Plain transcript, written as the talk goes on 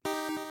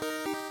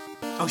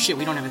Oh shit,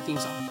 we don't have a theme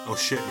song. Oh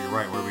shit, you're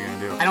right. What are we gonna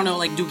do? I don't know,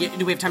 like, do we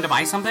have time to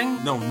buy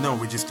something? No,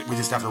 we just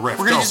have to riff.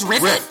 We're gonna just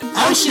riff it?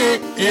 Oh shit,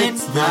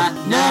 it's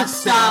the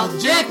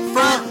Nostalgic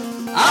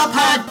Front, a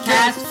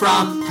podcast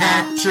from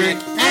Patrick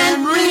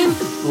and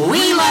Reem.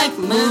 We like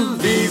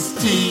movies,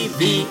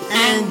 TV,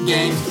 and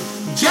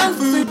games, junk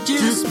food,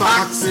 juice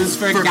boxes,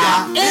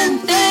 forgotten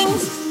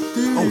things.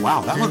 Oh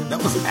wow,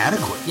 that was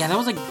adequate. Yeah, that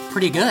was like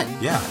pretty good.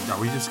 Yeah, are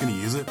we just gonna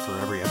use it for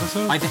every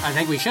episode? I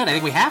think we should. I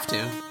think we have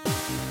to.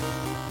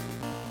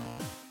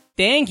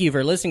 Thank you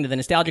for listening to the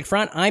Nostalgic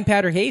Front. I'm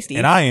Patrick Hasty.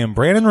 And I am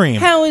Brandon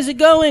Ream. How is it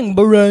going,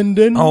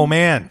 Brandon? Oh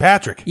man,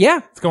 Patrick. Yeah.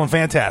 It's going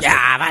fantastic.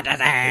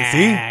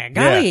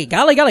 Yeah, See?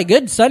 Golly,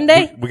 good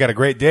Sunday. We got a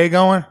great day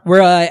going.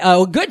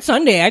 We're good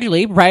Sunday,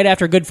 actually, right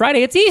after Good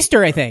Friday. It's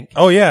Easter, I think.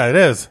 Oh yeah, it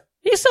is.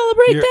 You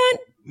celebrate that?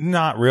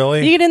 Not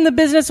really. You get in the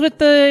business with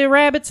the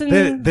rabbits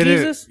and they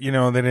Jesus? They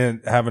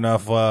didn't have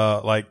enough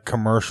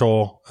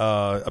commercial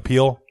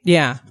appeal.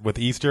 Yeah. With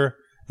Easter.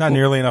 Not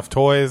nearly enough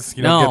toys.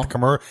 No. Get the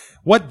commercial.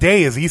 What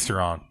day is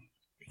Easter on?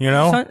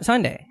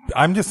 Sunday.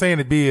 I'm just saying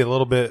it'd be a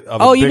little bit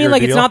of a Oh, you mean bigger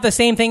like deal. It's not the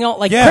same thing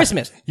like Yeah.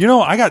 Christmas?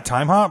 I got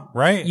Time Hop,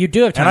 right? You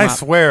do have Time Hop. Hop. And I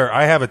swear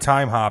I have a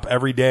Time Hop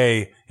every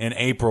day in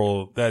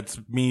April that's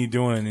me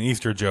doing an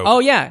Easter joke. Oh,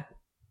 yeah.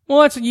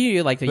 Well, that's what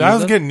you like to use. I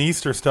was them. getting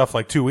Easter stuff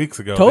like 2 weeks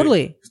ago.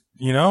 Totally.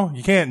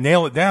 You can't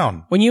nail it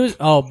down.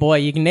 Oh boy,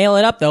 you can nail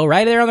it up though,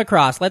 right there on the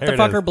cross. Let There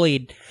the it fucker is.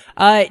 bleed.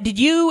 Did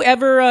you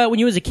ever, when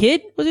you was a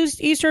kid,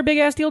 was Easter a big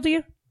ass deal to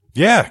you?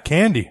 Yeah,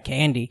 candy.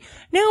 Candy.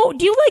 Now,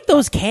 do you like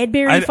those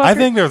Cadbury fuckers? I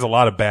think there's a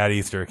lot of bad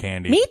Easter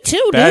candy. Me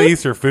too, Bad dude.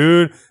 Easter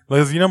food.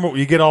 Because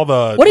you get all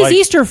the What is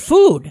Easter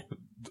food?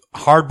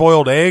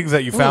 hard-boiled eggs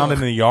that you found in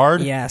the yard.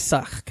 Yeah,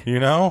 suck.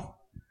 My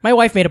My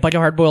wife made a bunch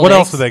of hard-boiled What eggs.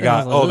 else do they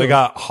got? and I was like, They "Ugh."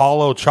 got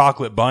hollow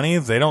chocolate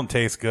bunnies. They don't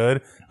taste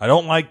good. I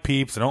don't like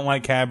Peeps. I don't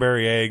like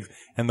Cadbury eggs.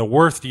 And the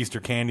worst Easter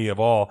candy of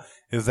all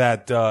is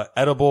that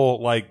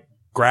edible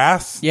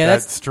grass. Yeah, that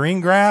that's string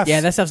grass.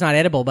 Yeah, that stuff's not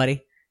edible,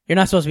 buddy. You're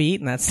not supposed to be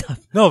eating that stuff.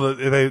 No,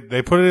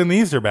 they put it in the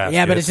Easter basket.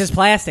 Yeah, but it's just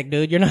plastic,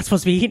 dude. You're not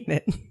supposed to be eating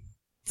it.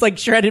 It's like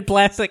shredded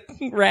plastic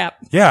wrap.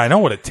 Yeah, I know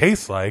what it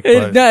tastes like.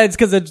 But, No, it's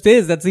because it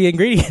is. That's the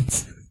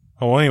ingredients.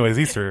 well, anyways,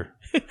 Easter.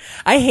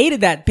 I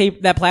hated that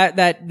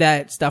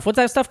that stuff. What's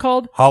that stuff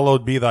called?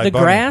 Hallowed be thy The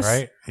bunny, grass.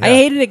 right? I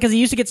hated it because it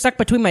used to get stuck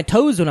between my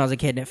toes when I was a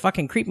kid, and it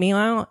fucking creeped me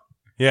out.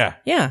 Yeah.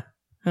 Yeah.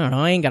 I don't know.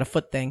 I ain't got a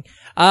foot thing.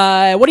 What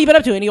have you been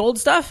up to? Any old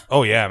stuff?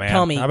 Oh yeah, man.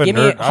 Tell me. I've been Give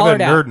me it. I've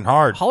been Hollered nerding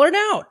hard. Hollered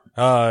out.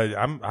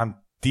 I'm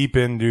deep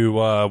into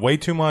way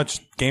too much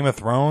Game of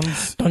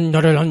Thrones Dun,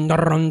 dun, dun, dun,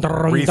 dun,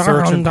 dun,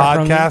 research dun, and dun,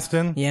 dun.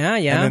 podcasting. Yeah,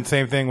 yeah. And then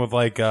same thing with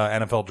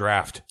NFL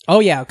draft. Oh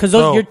yeah, because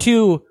those you're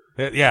two.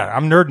 Yeah,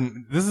 I'm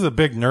nerding. This is a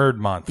big nerd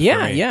month. for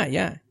Yeah, me.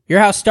 yeah. Your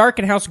House Stark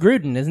and House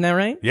Gruden, isn't that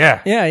right?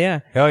 Yeah. Yeah.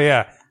 Hell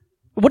yeah.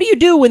 What do you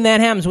do when that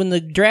happens? When the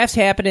draft's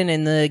happening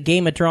and the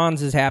Game of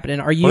Thrones is happening?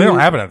 Are you? Well, they don't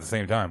happen at the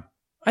same time.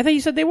 I thought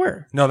you said they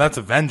were. No, that's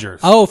Avengers.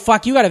 Oh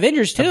fuck, you got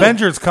Avengers too.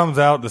 Avengers comes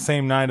out the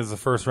same night as the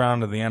first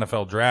round of the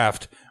NFL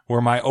draft,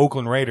 where my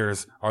Oakland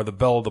Raiders are the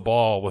belle of the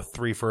ball with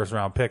 3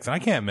 first-round picks, and I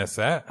can't miss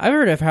that. I've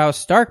heard of House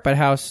Stark, but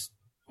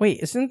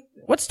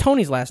what's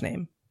Tony's last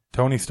name?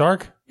 Tony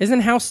Stark?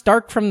 Isn't House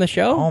Stark from the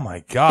show? Oh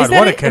my God! Is that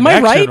What a it?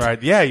 connection! Am I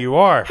right? Yeah, you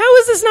are. How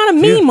is this not a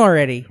meme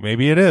already?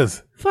 Maybe it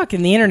is.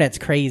 Fucking the internet's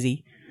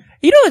crazy.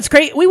 It's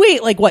crazy. We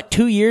wait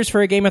 2 years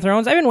for a Game of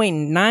Thrones? I've been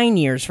waiting 9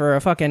 years for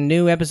a fucking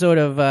new episode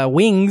of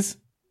Wings.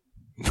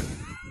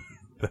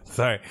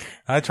 Sorry,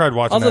 I tried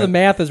watching. Also, that. the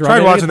math is wrong. Tried I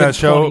think watching it's that been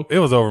show. 20. It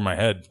was over my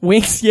head.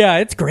 Wings, yeah,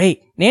 it's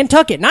great.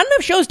 Nantucket. Not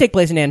enough shows take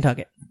place in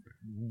Nantucket.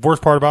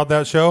 Worst part about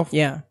that show?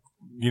 Yeah.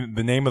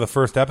 The name of the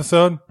first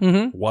episode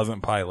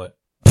wasn't Pilot.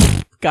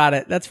 Got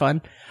it. That's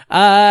fun. What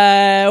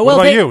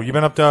about you? You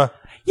been up to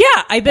Yeah,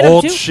 I've been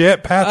old up to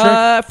shit,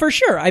 Patrick? for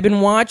sure. I've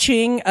been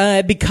watching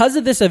because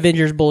of this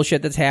Avengers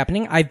bullshit that's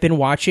happening. I've been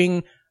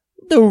watching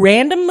the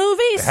random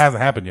movies. It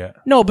hasn't happened yet.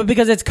 No, but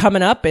because it's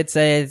coming up, it's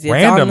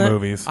Random on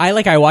movies.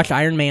 I watched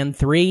Iron Man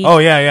 3. Oh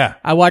yeah.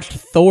 I watched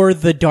Thor: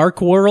 The Dark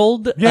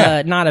World.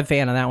 Yeah. Not a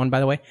fan of that one, by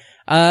the way.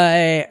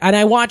 And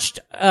I watched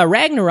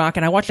Ragnarok,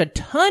 and I watched a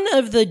ton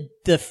of the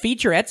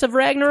featurettes of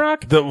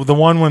Ragnarok. The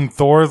one when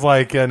Thor's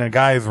in a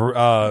guy's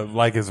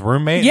his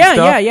roommate. Yeah, and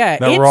stuff, yeah.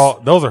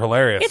 Those are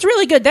hilarious. It's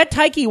really good. That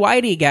Taiki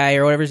Waititi guy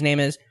or whatever his name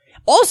is.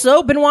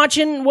 Also, been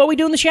watching What We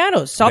Do in the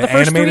Shadows. Saw the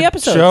first 3 animated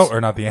episodes. show,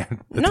 or not the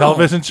No.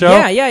 television show.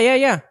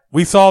 Yeah.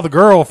 We saw the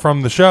girl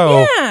from the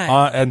show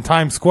Yeah. in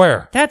Times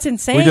Square. That's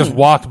insane. We just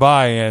walked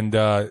by and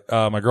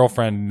my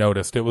girlfriend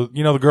noticed. It was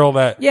the girl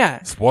that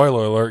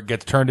spoiler alert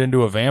gets turned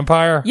into a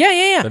vampire.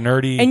 Yeah. The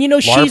nerdy And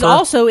she's LARPer.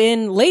 also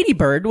in Lady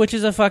Bird, which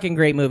is a fucking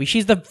great movie.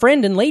 She's the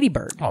friend in Lady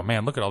Bird. Oh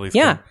man, look at all these.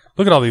 Yeah.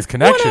 Look at all these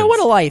connections. What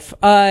a life.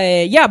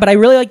 Yeah, but I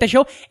really like that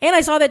show. And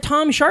I saw that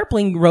Tom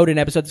Sharpling wrote an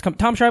episode.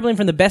 Tom Sharpling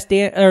from the Best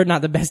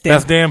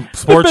Damn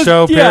Sports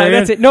Show. Yeah, period.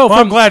 that's it. No,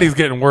 I'm glad he's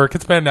getting work.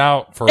 It's been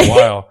out for a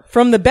while.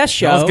 From the Best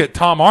Show. Now let's get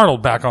Tom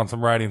Arnold back on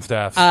some writing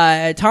staff.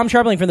 Tom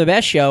Sharpling from the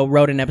Best Show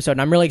wrote an episode,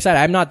 and I'm really excited.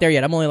 I'm not there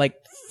yet. I'm only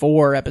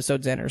 4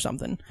 episodes in or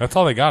something. That's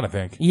all they got, I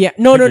think. Yeah,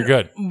 no. You're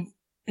good.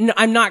 No,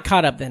 I'm not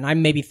caught up then.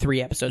 I'm maybe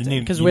 3 episodes in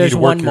because you there's need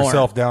to one work more.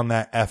 yourself down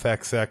that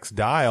FXX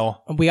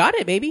dial We got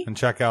it, baby. and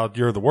check out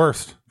You're the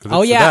Worst. 'Cause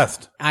Oh it's yeah, the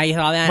best. I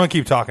saw I'm that. gonna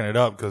keep talking it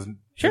up because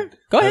Sure,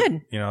 go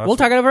ahead. You know, We'll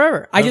talk it over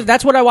forever.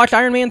 That's what I watched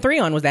Iron Man 3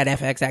 on was that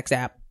FXX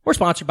app. We're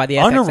sponsored by the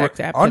FXX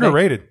app.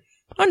 underrated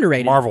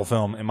Underrated. Marvel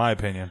film, in my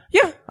opinion.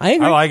 Yeah, I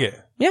agree. I like it.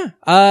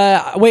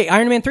 Yeah. Wait,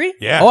 Iron Man 3?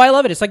 Yeah. Oh, I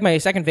love it. It's like my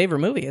second favorite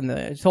movie in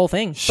this whole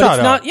thing. Shut but it's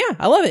up. not. Yeah,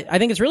 I love it. I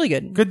think it's really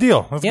good. Good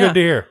deal. That's Yeah. good to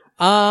hear.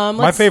 My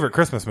Let's- favorite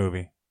Christmas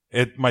movie.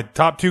 My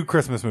top 2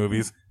 Christmas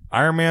movies: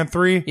 Iron Man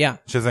 3. Yeah.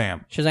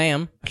 Shazam.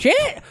 Shazam.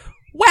 Shit.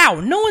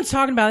 Wow, no one's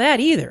talking about that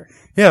either.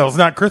 Yeah, it was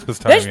not Christmas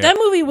time yet. That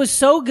movie was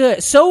so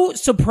good, so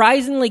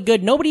surprisingly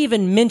good. Nobody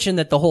even mentioned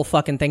that the whole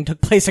fucking thing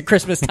took place at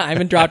Christmas time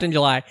and dropped in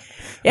July.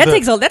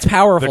 That's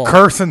powerful. The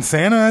curse and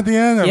Santa at the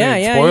end. I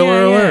mean, spoiler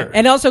yeah. alert.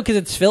 And also because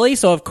it's Philly,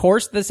 so of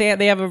course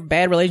they have a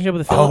bad relationship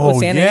with with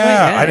Santa.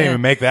 Yeah. Anyway. I didn't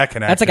even make that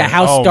connection. That's like a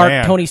House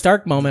Stark, Tony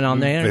Stark moment on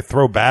there. They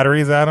throw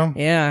batteries at him.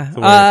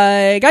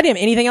 Yeah. Goddamn.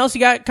 Anything else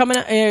you got coming?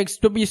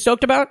 You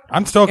stoked about?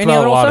 I'm stoked Any about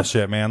other a lot of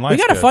stuff? shit, man. We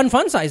Life's got a good.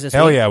 fun size this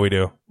Hell week. yeah, we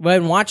do. We've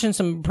been watching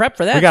some prep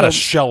for that. We got so a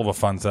shell of a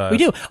fun size. we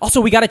do.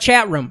 Also, we got a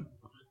chat room.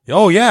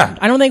 Oh yeah.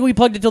 I don't think we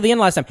plugged it till the end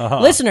last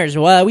time. Listeners,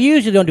 we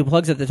usually don't do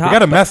plugs at the top. We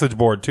got a message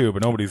board too,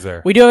 but nobody's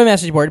there. We do have a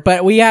message board,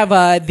 but we have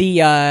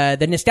the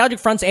Nostalgic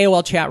Fronts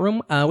AOL chat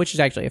room, which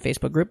is actually a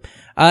Facebook group.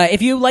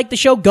 If you like the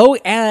show, go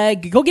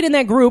get in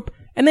that group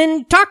and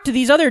then talk to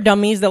these other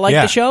dummies that like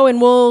the show,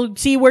 and we'll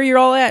see where you're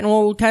all at, and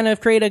we'll kind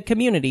of create a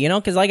community, you know?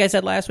 Because like I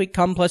said last week,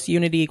 come plus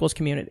unity equals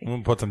community.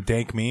 We'll put some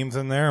dank memes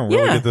in there and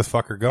really get this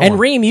fucker going. And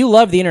Reem, you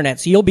love the internet,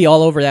 so you'll be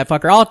all over that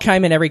fucker. I'll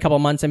chime in every couple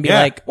months and be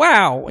like,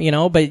 wow, you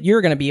know, but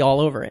you're going to be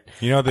all over it.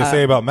 You know what they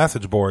say about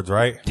message boards,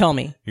 right? Tell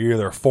me. You're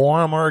either for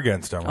them or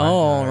against them. Right?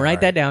 Oh, write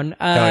that down.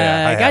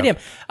 I goddamn.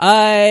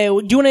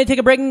 Do you want to take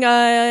a break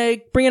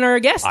and bring in our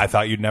guest? I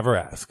thought you'd never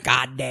ask.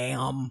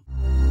 Goddamn.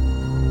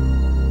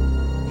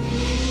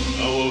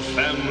 Our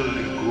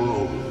family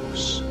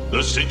grows.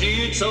 The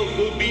city itself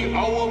will be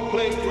our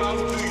playground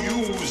to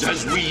use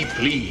as we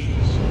please,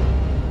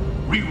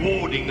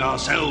 rewarding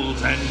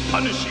ourselves and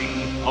punishing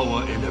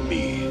our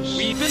enemies.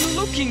 We've been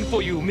looking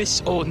for you,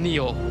 Miss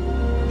O'Neill.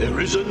 There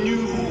is a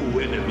new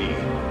enemy,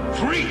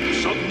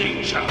 freaks of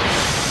nature.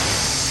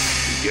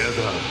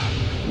 Together,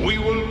 we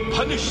will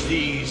punish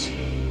these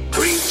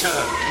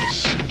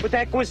creatures. What the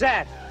heck was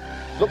that?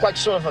 Looked like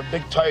sort of a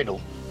big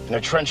turtle in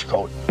a trench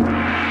coat.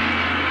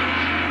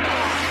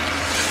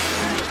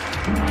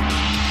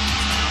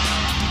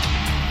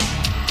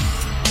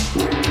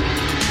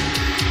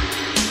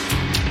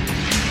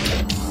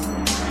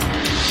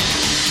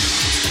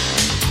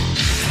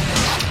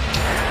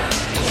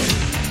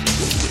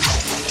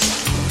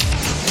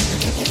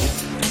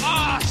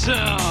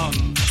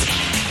 Awesome!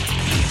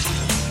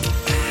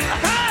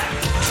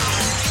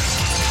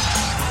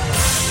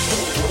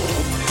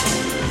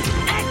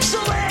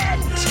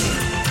 Excellent!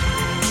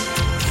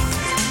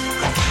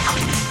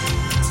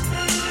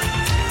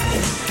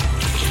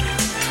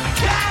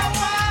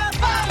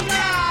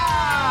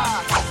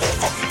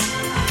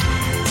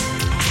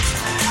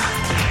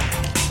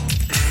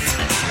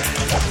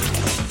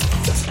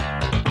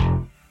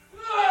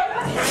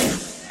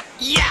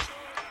 Yeah!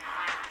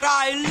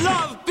 I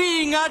love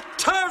being a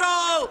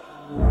turtle!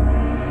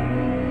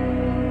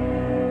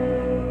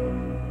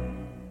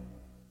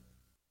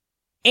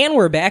 And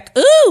we're back.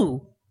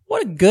 Ooh!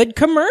 What a good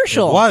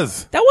commercial. It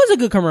was. That was a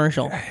good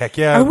commercial. Heck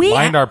yeah,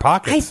 lined our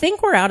pockets. I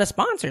think we're out of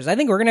sponsors. I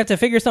think we're going to have to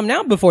figure something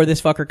out before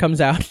this fucker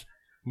comes out.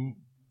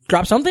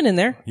 Drop something in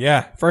there.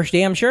 Yeah. First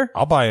day, I'm sure.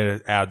 I'll buy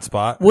an ad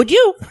spot. Would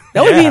you?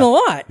 That would mean a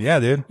lot. Yeah,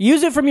 dude.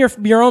 Use it from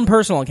your own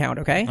personal account,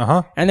 okay?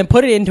 Uh-huh. And then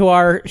put it into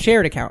our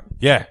shared account.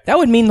 Yeah. That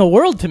would mean the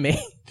world to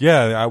me.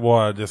 Yeah, I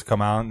will just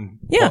come out and,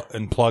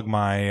 and plug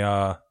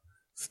my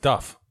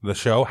stuff. The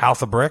show,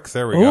 House of Bricks.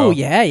 There we go. Oh,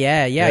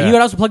 yeah. You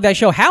could also plug that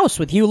show House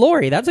with Hugh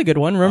Laurie. That's a good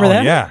one. Remember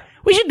that? Yeah.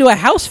 We should do a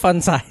house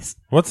fun size.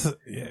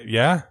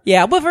 Yeah?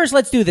 Yeah, but first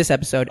let's do this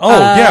episode. Oh,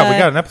 yeah, we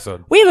got an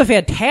episode. We have a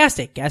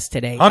fantastic guest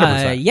today.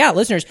 100%. Yeah,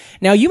 listeners.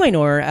 Now, you might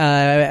know her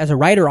as a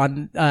writer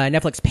on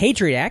Netflix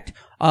Patriot Act.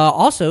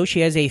 Also,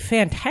 she has a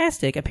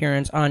fantastic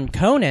appearance on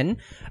Conan.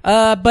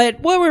 But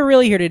what we're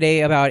really here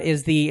today about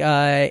is the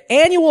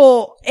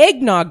annual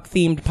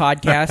eggnog-themed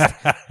podcast,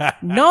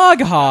 Nog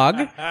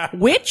Hog,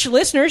 which,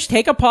 listeners,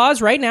 take a pause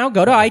right now.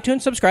 Go to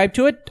iTunes, subscribe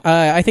to it.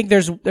 I think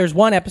there's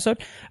one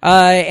episode.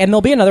 And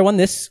there'll be another one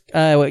this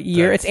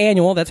year. It's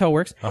annual. That's how it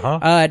works.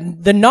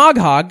 The Nog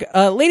Hog.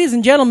 Ladies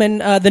and gentlemen,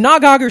 the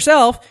Nog Hog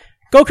herself,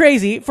 go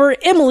crazy for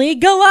Emily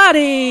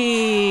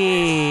Galati.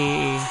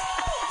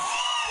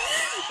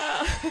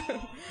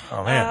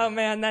 Oh man. Oh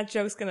man,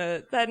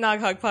 that Nog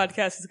Hog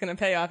podcast is gonna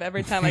pay off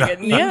every time I get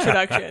an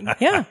introduction.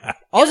 Yeah.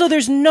 Also,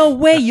 there's no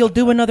way you'll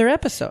do another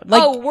episode.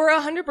 Like, oh, we're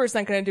 100%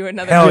 going to do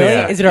another. Hell episode.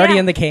 yeah. is it already Yeah.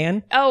 in the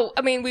can? Oh,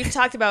 I mean, we've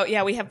talked about,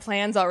 we have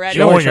plans already.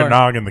 Showing sure. your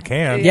nog in the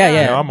can. Yeah,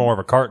 yeah. You know, I'm more of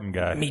a carton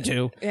guy. Me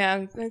too.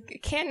 Yeah,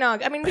 can't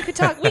nog. I mean, we could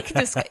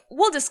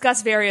we'll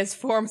discuss various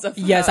forms of.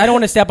 Yes, I don't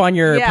want to step on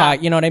your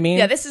pot. You know what I mean?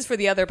 Yeah, this is for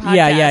the other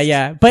podcast.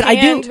 Yeah. But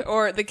canned, I do.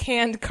 or the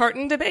canned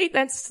carton debate.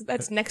 That's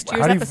next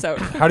year's How do you- episode.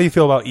 How do you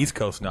feel about East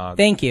Coast nog?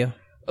 Thank you.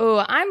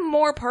 Oh, I'm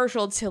more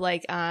partial to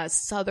like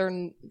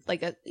southern,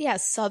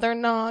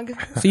 southern nog.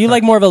 So you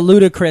like more of a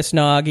ludicrous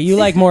nog. You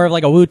like more of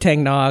like a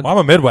Wu-Tang nog. Well, I'm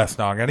a Midwest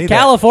nog. I need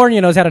California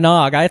knows how to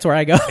nog. That's where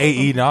I go. that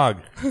AE nog.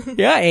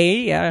 Yeah,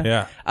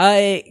 yeah.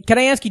 Yeah. Can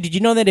I ask you, did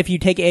you know that if you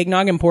take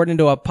eggnog and pour it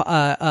into a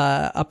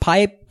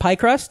pie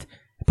crust,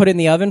 put it in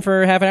the oven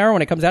for half an hour,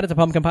 when it comes out, it's a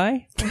pumpkin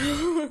pie?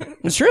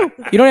 It's true.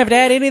 You don't have to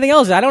add anything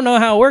else. I don't know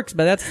how it works,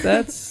 but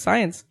that's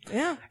science.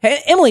 Yeah. Hey,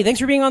 Emily, thanks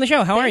for being on the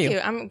show. How are Thank you?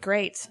 I'm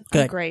great.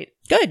 Good. I'm great.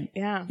 Good.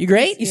 Yeah. You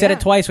great? You said Yeah.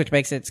 it twice, which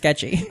makes it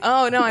sketchy.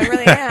 Oh no, I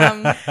really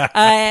am.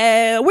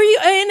 Where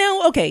you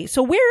now? Okay,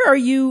 so where are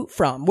you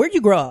from? Where'd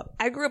you grow up?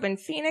 I grew up in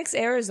Phoenix,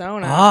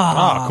 Arizona.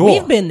 Ah, cool.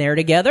 We've been there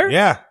together.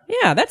 Yeah.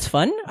 Yeah, that's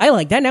fun. I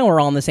like that. Now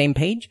we're all on the same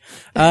page.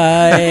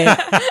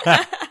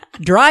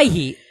 Dry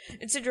heat.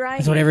 It's a dry.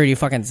 That's what everybody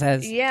fucking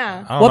says.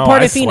 Yeah. I don't What know,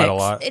 part I of sweat Phoenix? A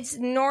lot. It's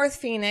North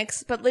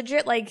Phoenix, but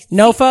legit like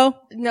Nofo?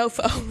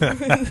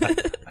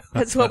 Nofo.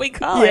 That's what we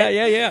call it.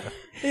 yeah.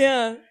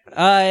 Yeah.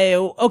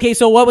 Okay,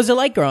 so what was it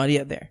like growing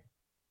up there?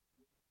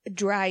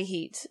 Dry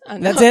heat.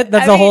 That's it?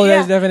 That's the whole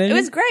definition? It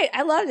was great.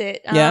 I loved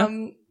it. Yeah?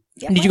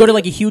 Did you go to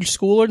like a huge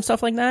school and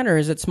stuff like that, or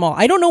is it small?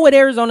 I don't know what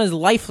Arizona's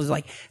life was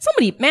like.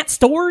 Matt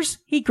Stores,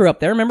 he grew up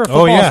there. Remember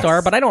Football yeah.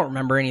 Star, but I don't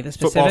remember any of the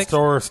Football specifics.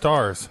 store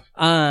stars.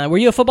 Were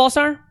you a football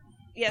star?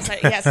 Yes,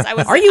 I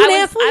was. Are you an I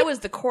was, athlete? I was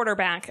the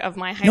quarterback of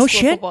my high No school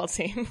shit. football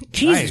team.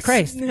 Jesus Nice.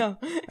 Christ. No.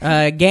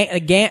 Gannon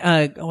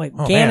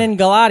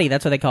Galati,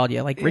 that's what they called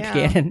you, like Rich Yeah.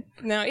 Gannon.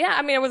 No, yeah,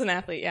 I mean, I was an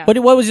athlete, yeah. What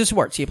was your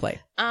sports you played?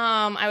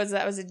 I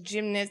was a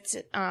gymnast,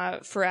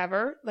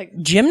 forever. Like,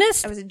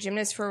 Gymnast? I was a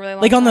gymnast for a really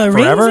long Like time. on the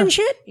Forever? rings and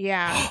shit?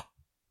 Yeah.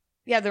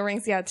 Yeah, the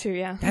rings, yeah, too,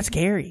 yeah. That's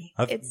scary.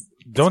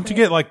 Don't you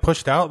get like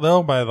pushed out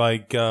though by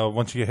like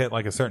once you hit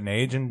like a certain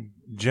age in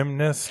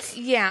gymnasts?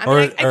 Yeah, I Or-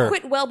 mean, I or-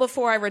 quit well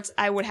before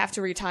I would have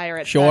to retire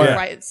at Sure. Yeah.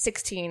 right,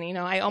 16, you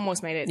know, I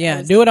almost made it. Yeah, I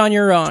was do it on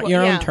your own tw-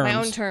 your yeah, own terms. Mm-hmm.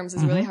 my own terms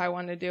is really how I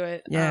wanted to do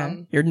it. Yeah.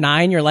 You're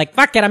 9, you're like,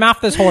 fuck it, I'm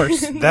off this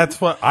horse. That's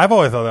what I've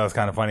always thought that was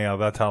kind of funny. How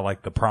that's how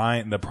like the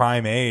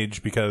prime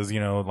age, because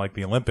like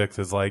the Olympics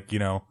is like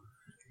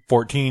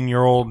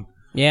 14-year-old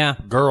Yeah.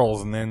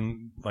 girls, and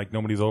then like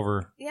nobody's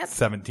over Yep.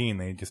 17.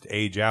 They just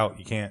age out.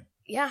 You can't.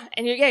 Yeah,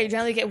 and you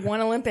generally get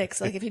one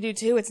Olympics. Like if you do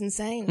 2, it's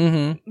insane.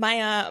 Mm-hmm.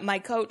 My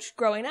coach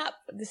growing up,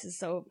 this is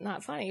so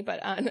not funny, but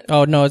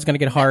Oh no, it's gonna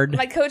get hard.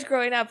 my coach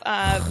growing up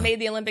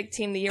made the Olympic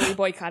team the year we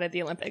boycotted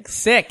the Olympics.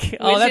 Sick.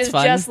 Oh, Which that's is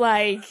fun. just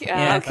like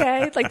Yeah.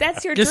 okay, like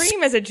that's your Just-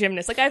 dream as a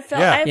gymnast. Like I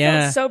felt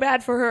Yeah. so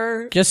bad for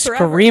her. Just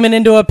forever. screaming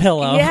into a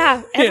pillow. Yeah,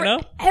 You every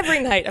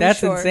know? night. I'm That's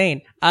sure.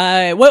 insane.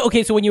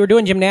 Okay, so when you were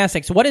doing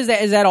gymnastics, what is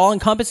that? Is that all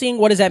encompassing?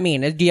 What does that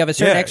mean? Do you have a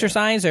certain Yeah.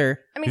 exercise or?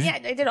 I mean, yeah,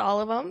 I did all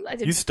of them. I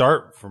did. You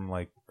start from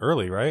like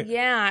early, right?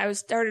 Yeah, I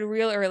started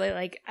real early.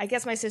 Like I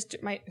guess my sister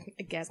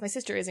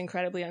is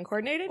incredibly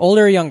uncoordinated.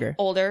 Older or younger?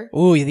 Older.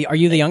 Ooh, are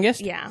you the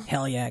youngest? Yeah.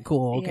 Hell yeah,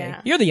 cool. Okay.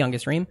 Yeah. You're the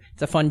youngest, Reem.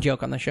 It's a fun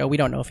joke on the show. We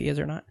don't know if he is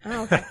or not.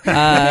 Oh, okay.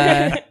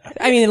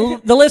 I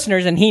mean, the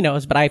listeners, and he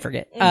knows, but I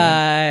forget.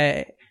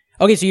 Mm-hmm.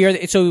 Okay,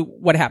 so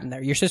what happened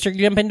there? Your sister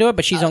jumped into it,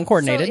 but she's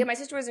uncoordinated. So, yeah, my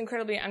sister was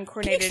incredibly Can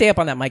uncoordinated. you stay up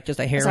on that mic just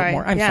a hair Sorry.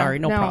 more? I'm Yeah, sorry,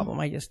 no no. problem.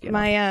 I just,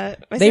 My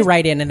they sister-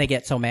 write in and they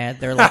get so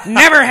mad. They're like,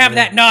 never have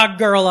that nog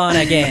girl on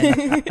again.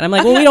 And I'm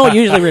like, well, we don't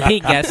usually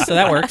repeat guests, so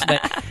that works.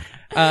 But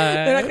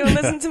They're not going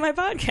to listen to my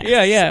podcast.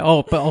 yeah.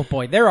 Oh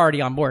boy, they're already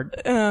on board.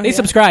 They yeah.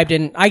 subscribed,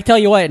 and I tell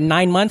you what, in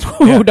 9 months,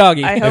 whoo,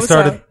 doggy. I They hope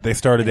started. so. They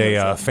started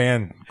a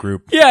fan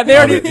group. Yeah, they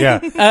already. Yeah.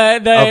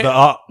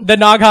 The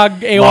Nog Hog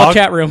AOL log?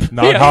 chat room.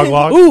 Nog Hog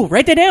log? Ooh,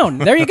 write that down.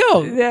 There you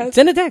go. Yeah.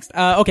 Send a text.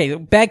 Okay,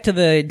 back to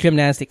the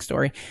gymnastics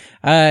story.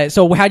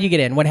 So how'd you get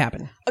in? What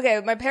happened? Okay,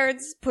 my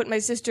parents put my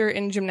sister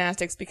in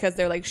gymnastics because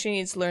they're like, she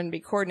needs to learn to be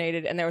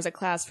coordinated, and there was a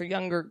class for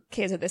younger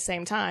kids at the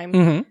same time.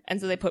 Mm-hmm.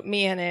 And so they put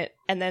me in it,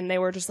 and then they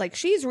were just like,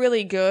 she's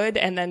really good,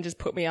 and then just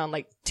put me on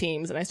like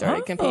teams, and I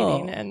started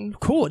competing, and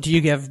Cool. Do you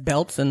give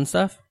belts and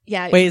stuff?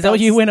 yeah. Wait, is that what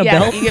you win a yeah,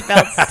 belt? you get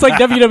belts. It's like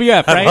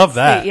WWF, right? I love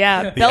that.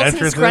 Yeah, The belts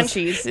and entrances.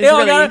 scrunchies. Is They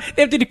all really,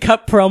 they have to do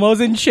cut promos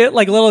and shit,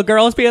 like little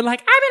girls being like,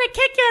 I'm gonna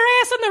kick your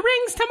ass in the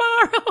rings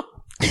tomorrow.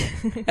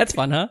 That's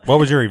fun, huh? What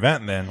was your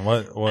event then?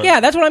 What? Yeah,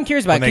 that's what I'm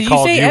curious about, when they because you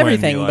called say you in,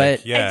 everything, you but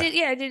like, yeah.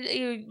 I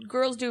did.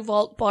 Girls do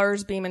vault,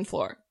 bars, beam, and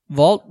floor.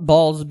 vault,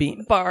 balls,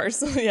 beam.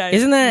 Bars. Yeah.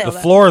 Isn't that- The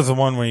floor is the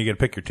one where you get to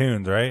pick your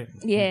tunes, right?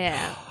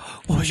 Yeah.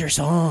 What was your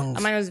songs?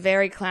 Mine was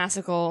very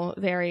classical,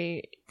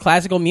 very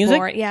Classical music?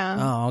 boring. Yeah.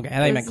 Oh, okay. I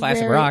thought you It meant was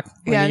classic very- rock.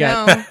 When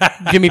Yeah, you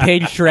got Jimmy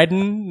Page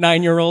shredding,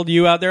 9-year-old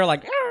you out there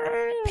like,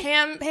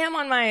 Pam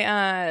on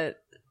my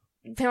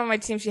Pam on my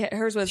team,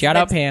 hers was Shout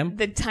out Pam.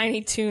 the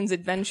Tiny Toons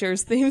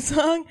Adventures theme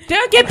song.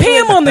 Get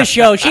Pam on the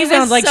show. She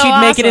sounds like so she'd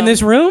make it in awesome.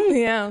 this room.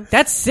 Yeah.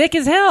 That's sick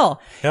as hell.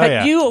 Hell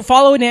yeah. Do you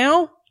follow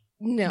now?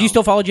 No. Do you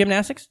still follow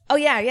gymnastics? Oh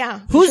yeah.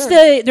 Who's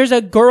there's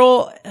a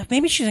girl,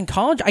 maybe she's in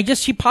college.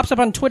 She pops up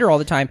on Twitter all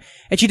the time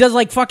and she does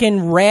like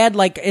fucking rad,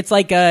 like, it's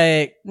like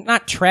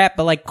not trap,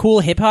 but like cool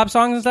hip hop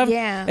songs and stuff.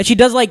 Yeah. And she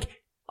does like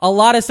a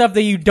lot of stuff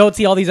that you don't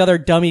see all these other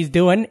dummies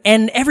doing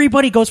and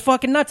everybody goes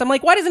fucking nuts. I'm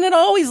like, why isn't it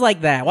always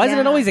like that? Why isn't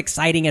it always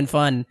exciting and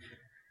fun?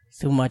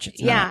 Too much. It's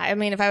yeah, not. I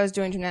mean, if I was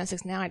doing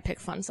gymnastics now, I'd pick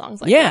fun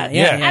songs like Yeah, that.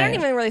 yeah. I don't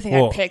even really think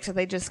I'd pick, so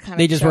they just kind of.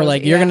 They just were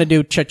like, "You're gonna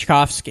do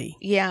Tchaikovsky,"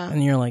 Yeah,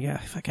 and you're like, "Yeah,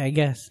 fuck, I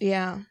guess."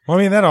 yeah. Well,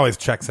 I mean, that always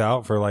checks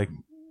out for like,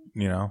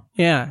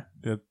 Yeah,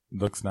 it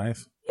looks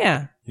nice.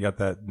 yeah. You got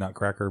that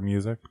Nutcracker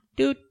music.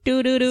 Do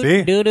do do do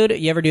See? do do.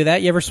 You ever do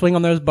that? You ever swing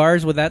on those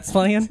bars with that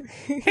playing?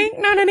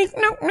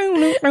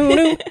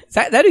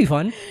 That'd be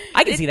fun.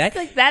 I can see that. It's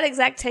like that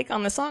exact take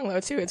on the song, though,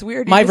 too. It's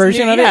weird. My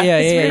version of it, yeah.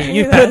 weird.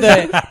 You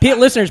put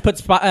listeners put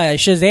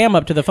Shazam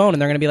up to the phone,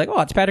 and they're gonna be like,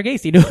 "Oh, it's Patrick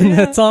Hasty doing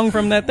that song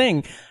from that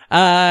thing."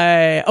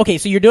 Okay,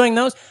 so you're doing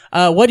those.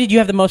 What did you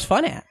have the most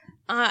fun at?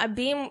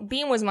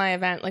 Beam was my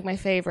event, like my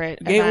favorite.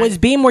 It was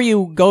Beam where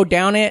you go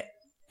down it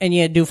and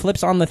you do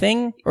flips on the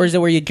thing, or is it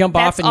where you jump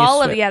off and you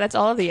swim? That's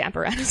all of the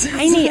apparatus.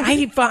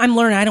 I'm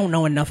learning. I don't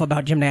know enough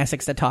about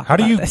gymnastics to talk. How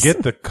do about you this.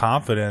 get the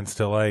confidence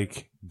to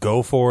like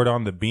go for it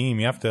on the beam?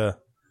 You have to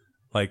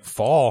like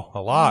fall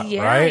a lot,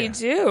 Yeah, right? you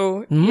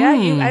do. Yeah,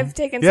 I've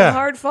taken some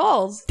hard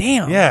falls.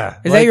 Damn. Yeah.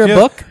 Is that your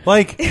book?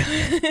 Like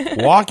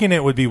walking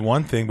it would be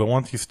one thing, but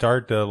once you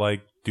start to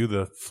like do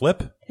the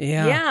flip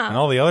Yeah. and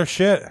all the other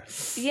shit,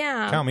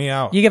 Yeah. count me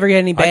out. You ever get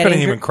any bad I couldn't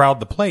injuries? even crowd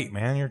the plate,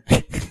 man.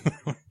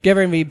 You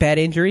ever any bad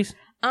injuries?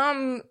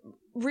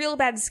 Real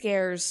bad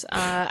scares.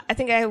 I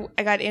think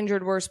I got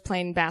injured worse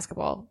playing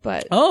basketball,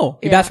 but Oh,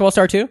 you Yeah. basketball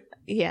star too?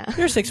 yeah.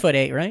 You're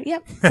 6'8", right?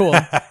 Yep. Cool.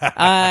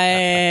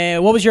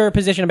 What was your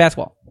position in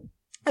basketball?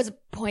 I was a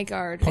point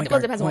guard. Point It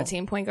guard. depends on Oh. what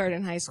team. Point guard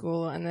in high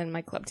school, and then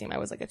my club team, I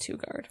was like a 2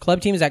 guard.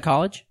 Club team is at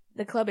college?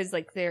 The club is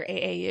like their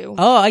AAU.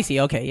 Oh, I see.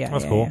 Okay, yeah.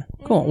 That's yeah, cool.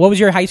 yeah. Cool. What was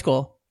your high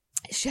school?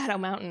 Shadow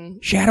Mountain.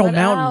 Shadow What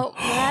Mountain. up?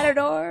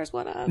 Matadors,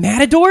 what up?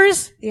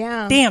 Matadors?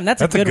 Yeah. Damn,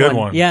 that's a good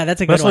one. Yeah,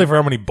 that's a good Especially one. for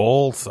how many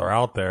bowls are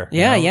out there. you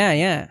Yeah, know?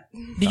 yeah.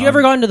 Did you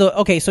ever go into the?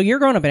 Okay, so you're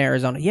growing up in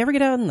Arizona. You ever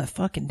get out in the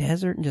fucking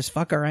desert and just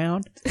fuck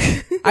around?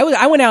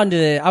 I went out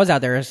into. I was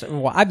out there.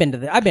 Well, I've been to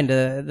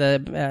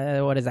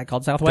the what is that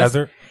called? Southwest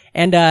Desert.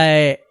 And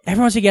every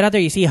once you get out there,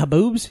 you see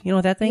haboobs. You know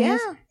what that thing Yeah.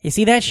 is? You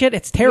see that shit?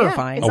 It's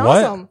terrifying. Yeah, it's A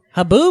what? awesome.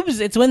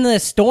 Haboobs, it's when the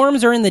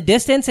storms are in the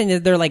distance and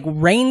they're like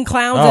rain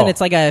clouds Oh. and it's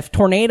like a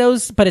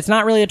tornadoes, but it's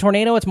not really a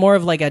tornado. It's more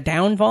of like a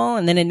downfall,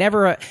 and then it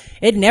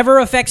never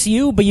affects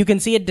you, but you can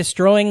see it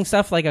destroying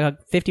stuff like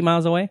 50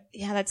 miles away.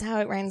 Yeah, that's how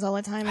it rains all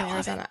the time in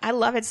Arizona. I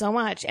love it so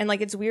much. And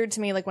like, it's weird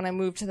to me, like when I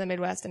moved to the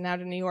Midwest and now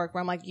to New York,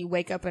 where I'm like, you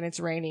wake up and it's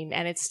raining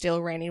and it's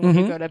still raining when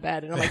you go to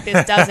bed. And I'm like,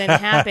 this doesn't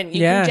happen.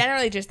 You Yeah. can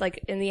generally just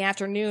like in the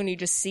afternoon, you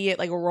just see it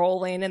like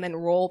roll in and then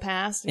roll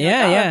past. And you're Yeah,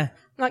 like, oh, yeah.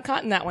 I'm not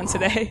caught in that one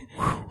today.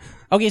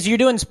 Okay, so you're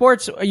doing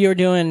sports, you're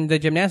doing the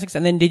gymnastics,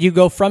 and then did you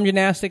go from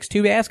gymnastics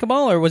to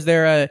basketball, or was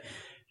it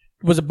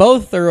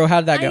both, or how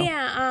did that go?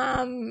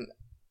 Yeah,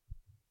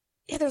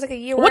 there was like a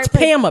year What's where I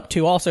played- Pam up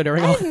to also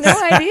during I all have this?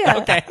 no idea.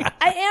 Okay.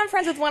 I am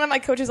friends with one of my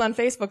coaches on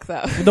Facebook,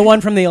 though. The one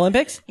from the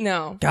Olympics?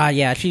 No. God,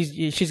 yeah,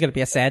 she's gonna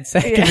be a sad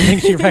sack. Everything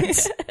she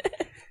writes.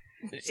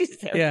 She's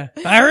terrible. Yeah.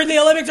 I heard the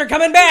Olympics are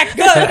coming back.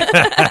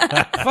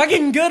 Good.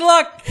 Fucking good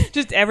luck.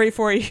 Just every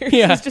 4 years.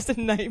 Yeah. It's just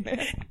a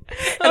nightmare.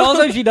 And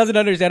also, she doesn't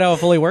understand how it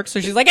fully works, so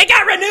she's like, "It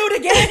got renewed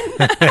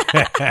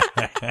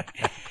again."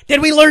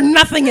 Did we learn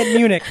nothing at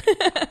Munich?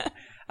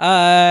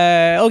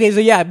 Okay, so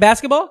yeah,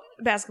 basketball.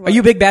 Basketball. Are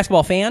you a big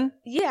basketball fan?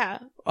 Yeah.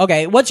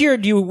 Okay,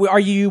 are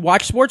you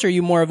watch sports, or are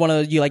you more of one of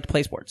those, you like to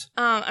play sports?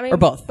 I mean, Or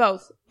both?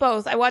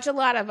 Both. I watch a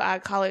lot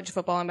of college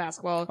football and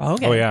basketball.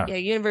 Okay. Oh yeah. Yeah,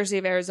 University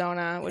of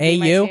Arizona. Would be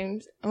my AU?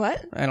 teams.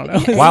 What? I don't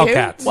know.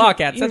 Wildcats.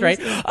 Wildcats, that's right.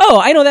 University. Oh,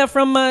 I know that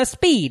from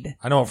Speed.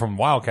 I know it from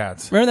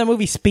Wildcats. Remember that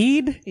movie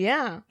Speed?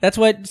 Yeah. That's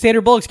what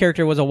Sandra Bullock's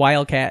character was, a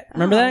Wildcat.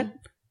 Remember that?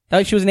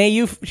 That she was an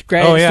AU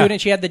graduate yeah.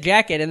 student. She had the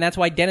jacket, and that's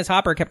why Dennis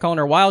Hopper kept calling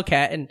her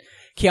Wildcat. And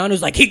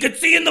Keanu's like, he could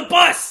see in the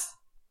bus.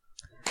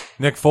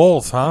 Nick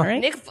Foles, huh? All right.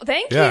 Nick,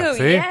 thank Yeah, you.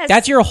 see? Yes.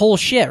 That's your whole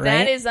shit, right?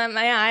 That is,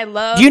 I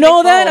love Do you know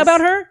Nick that Foles.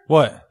 about her?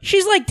 What?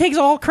 She's like takes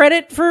all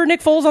credit for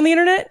Nick Foles on the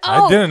internet.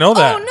 I didn't know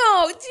that. Oh,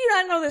 no. Do you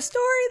not know the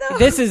story, though?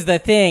 This is the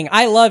thing.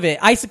 I love it.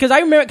 Because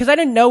I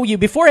didn't know you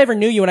before I ever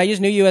knew you, and I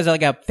just knew you as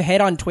like a head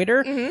on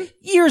Twitter. Mm-hmm.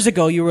 Years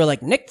ago, you were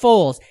like Nick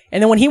Foles,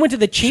 and then when he went to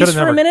the Chiefs Should've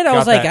for a never minute, I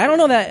was got like, that. I don't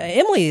know that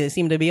Emily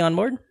seemed to be on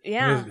board.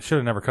 Yeah. Should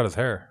have never cut his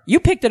hair. You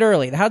picked it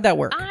early. How'd that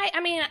work? I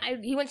mean,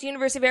 he went to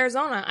University of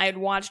Arizona. I had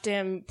watched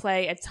him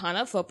play a ton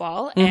of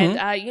football, Mm-hmm.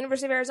 and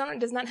University of Arizona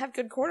does not have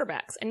good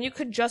quarterbacks. And you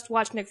could just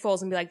watch Nick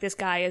Foles and be like, this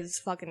guy is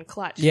fucking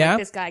clutch. Yeah. Like,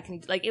 this guy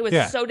can, like, it was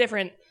Yeah. so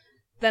different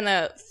than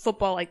a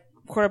football, like,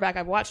 quarterback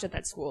I've watched at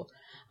that school.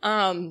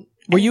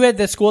 Were you at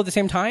the school at the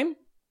same time?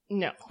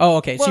 No. Oh,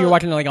 okay. So Well- you're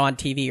watching it like on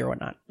TV or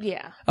whatnot.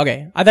 Yeah.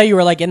 Okay. I thought you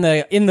were like in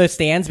the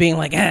stands being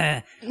like,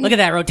 look at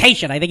that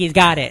rotation. I think he's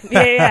got it.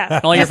 Yeah.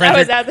 All your Yes, I friends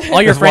was are, out there.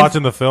 all your Just friends,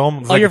 watching the film.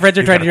 It's all like, your friends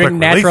are you trying to got a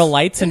drink quick natural release.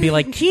 lights and be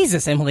like,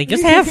 Jesus, Emily,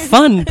 just have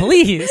fun,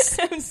 please.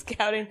 I'm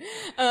scouting.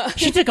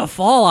 She took a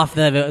fall off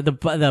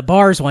the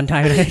bars one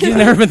time. She's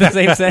never been the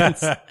same since.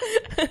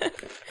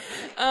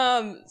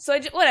 So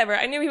whatever.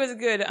 I knew he was a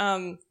good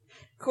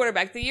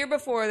quarterback. The year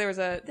before, there was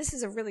this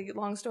is a really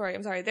long story.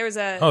 I'm sorry. There was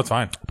a. Oh, it's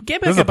fine.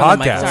 Get This back is a up on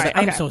the mic. podcast. Sorry,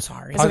 I'm Okay. so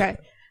sorry. It's okay.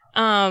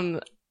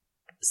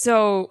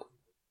 So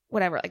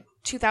whatever, like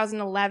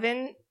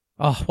 2011,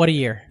 Oh, what a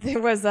year.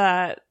 there was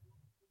a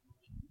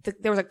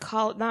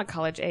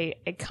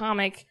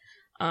comic,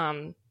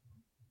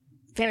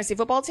 fantasy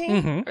football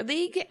team or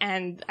league,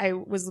 and I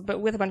was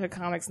with a bunch of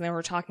comics, and they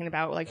were talking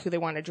about like who they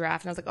wanted to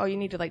draft, and I was like, oh, you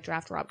need to like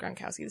draft Rob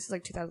Gronkowski. This is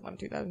like 2011,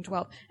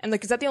 2012, and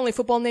like, is that the only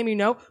football name you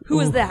know? Who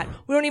is that?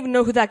 We don't even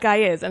know who that guy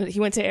is. And he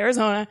went to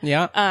Arizona.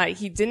 Yeah.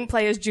 He didn't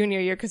play his junior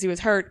year because he was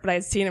hurt, but I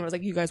had seen him. I was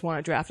like, you guys want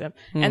to draft him?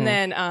 And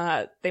then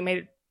they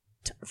made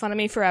fun of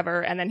me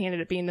forever, and then he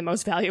ended up being the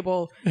most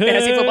valuable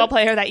fantasy football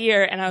player that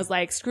year, and I was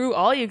like, screw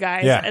all you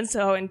guys. Yeah. And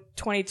so in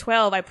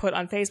 2012, I put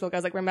on Facebook, I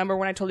was like, remember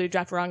when I told you to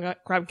draft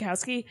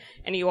Gronkowski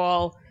and you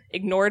all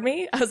ignored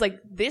me? I was like,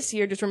 this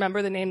year, just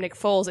remember the name Nick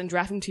Foles and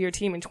draft him to your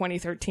team in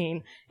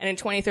 2013. And in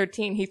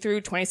 2013, he threw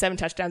 27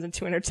 touchdowns and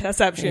 2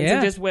 interceptions Yeah.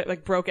 and just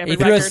broke every He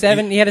threw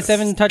record. he had a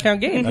 7 touchdown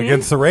game.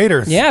 Against the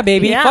Raiders. Yeah,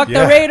 baby. Yeah. Fuck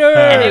Yeah. the Raiders.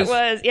 And it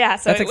was,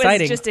 so That's it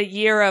exciting. was just a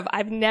year of,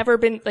 I've never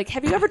been, like,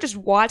 have you ever just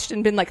watched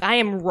and been like, I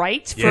am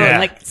right for Yeah.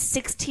 like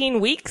 16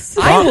 weeks?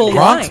 I will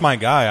Gronk's lie. my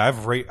guy.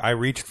 I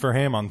reached for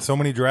him on so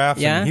many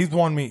drafts. Yeah? And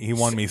he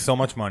won me so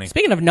much money.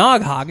 Speaking of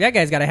Nog Hog, that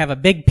guy's got to have a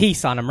big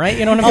piece on him, right?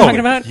 You know what I'm Oh,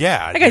 talking about?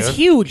 yeah, That guy's dude.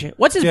 huge.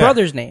 What's his Yeah.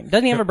 brother's name?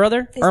 Doesn't he have a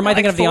brother? Or am I got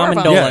thinking like of the 4 of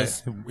them.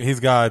 Amendolas? Yeah, he's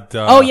got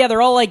Oh, yeah,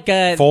 they're all like,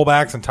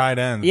 fullbacks and tight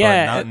ends.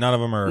 yeah. but none of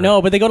them are.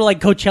 No, but they go to like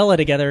Coachella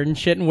together and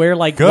shit and wear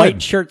like Good.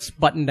 white shirts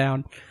buttoned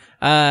down.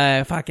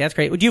 Fuck, that's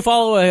great. Would you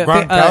follow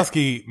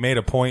Gronkowski made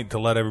a point to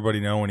let everybody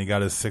know when he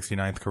got his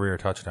 69th career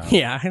touchdown.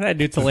 yeah, that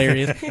dude's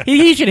hilarious.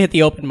 he should hit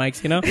the open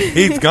mics, you know?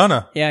 He's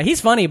gonna. Yeah,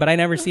 he's funny, but I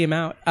never see him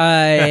out.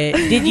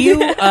 Did you,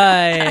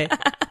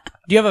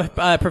 do you have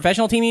a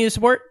professional team you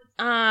support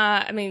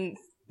I mean,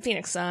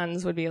 Phoenix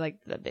Suns would be like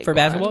the big for one.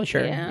 basketball?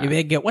 Sure. Yeah. You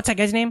big, what's that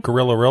guy's name?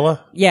 Gorilla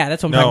Rilla? Yeah,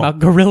 that's what I'm No. talking about.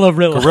 Gorilla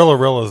Rilla. Gorilla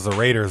Rilla is the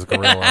Raiders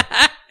gorilla.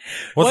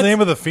 What's the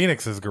name of the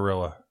Phoenix's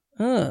gorilla?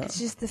 It's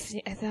just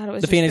I thought it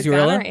was The just Phoenix the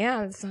Gorilla? gunner.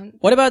 Yeah. The Sun,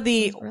 What about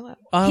the gorilla.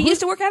 who- He used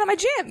to work out at my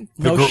gym.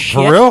 no For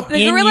shit? real? The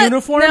In gorilla-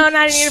 uniform? No,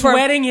 not in uniform.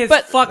 Sweating his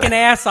But- fucking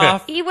ass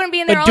off, He wouldn't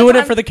be in there but all doing the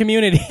it time. for the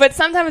community. But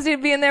sometimes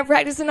he'd be in there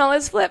practicing all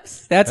his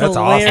flips. That's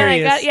awesome.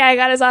 hilarious. And I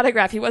got his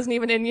autograph. He wasn't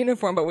even in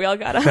uniform, but we all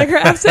got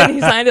autographs, and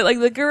he signed it like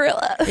the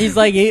gorilla. He's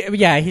like,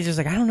 he's just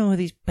like, I don't know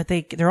these, but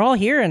they're all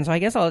here, and so I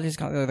guess I'll just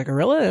call it the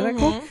gorilla. Is that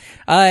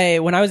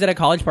cool? When I was at a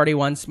college party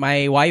once,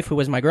 my wife, who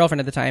was my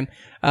girlfriend at the time,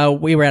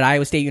 we were at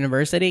Iowa State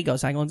University, go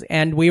Cyclones,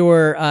 and we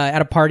were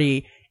at a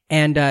party,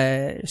 and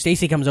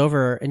Stacy comes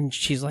over, and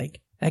she's like,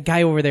 that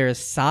guy over there is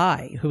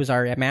Cy, who was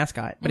our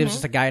mascot, but it was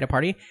just a guy at a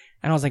party.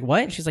 And I was like,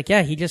 what? She's like,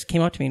 yeah, he just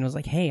came up to me and was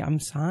like, hey, I'm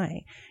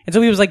Cy. And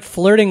so he was like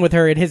flirting with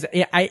her, and his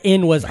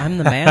in was, I'm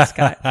the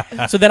mascot.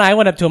 So then I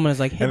went up to him and was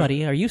like, hey,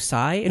 buddy, are you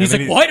Cy? And he's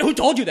then like, he- what? Who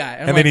told you that?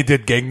 And then he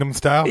did Gangnam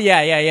Style?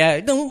 yeah.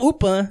 Don't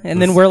oopa.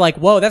 And then we're like,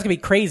 whoa, that's gonna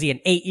be crazy in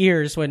 8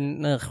 years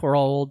when we're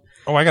all old.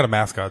 Oh, I got a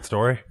mascot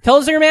story. Tell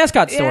us your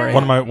mascot story.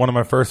 One of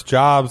my first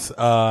jobs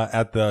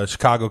at the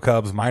Chicago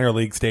Cubs minor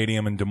league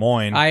stadium in Des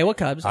Moines. Iowa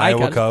Cubs.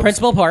 Iowa Cubs.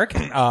 Principal Park.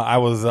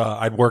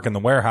 I'd work in the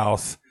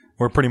warehouse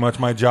where pretty much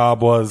my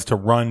job was to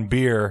run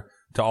beer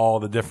to all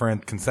the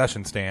different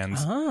concession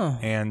stands. Oh.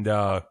 And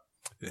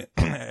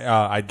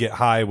I'd get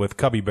high with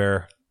Cubby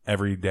Bear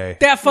every day.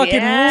 That fucking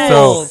Yes.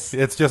 rules. So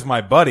it's just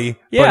my buddy.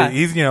 Yeah. But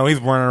he's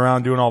running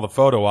around doing all the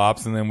photo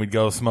ops, and then we'd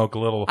go smoke a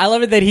little. I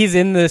love it that he's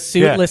in the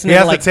suit Yeah, listening he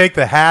has to like to take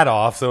the hat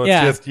off, so it's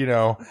Yeah. just,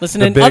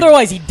 listening. the big-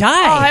 Otherwise he'd Oh,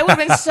 die. it would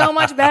have been so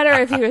much better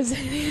if he was.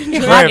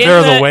 Right, if there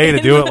was a way to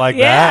do it like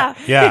that.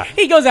 Yeah.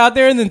 He goes out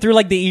there and then through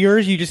like the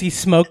ears you just see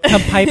smoke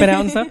come piping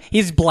out and stuff.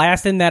 He's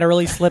blasting that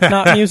early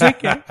Slipknot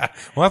music. Yeah.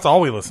 Well, that's all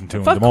we listened to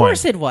in Of Des Moines.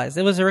 course it was.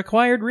 It was a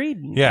required read.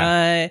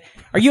 Yeah.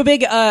 Are you a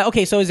big,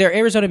 okay, so is there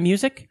Arizona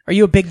music? Are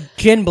you a big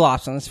Gin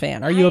Blossoms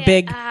fan? Are you a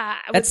big,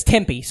 that's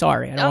Tempe,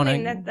 sorry. I don't I want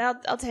mean, to,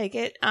 I'll take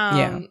it.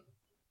 Yeah.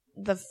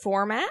 The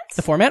format.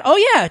 the format? Oh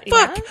yeah,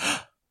 fuck.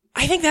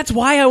 I think that's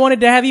why I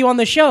wanted to have you on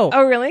the show.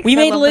 Oh, really? We 'Cause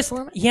I made love the lists.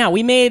 format?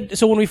 Yeah,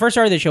 so when we first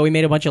started the show, we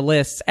made a bunch of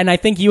lists, and I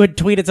think you had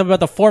tweeted something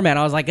about the format.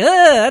 I was like,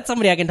 that's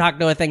somebody I can talk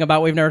to a thing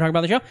about we've never talked about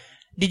on the show.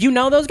 Did you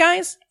know those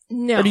guys?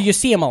 No. Or did you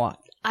see them a lot?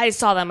 I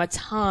saw them a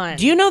ton.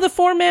 Do you know the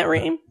format,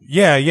 Reem?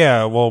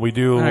 Yeah. Well, we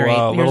do All right,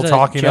 a little here's a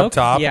talking joke. up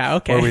top. Yeah,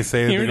 okay. Where we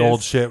say Here the it old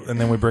is. shit, and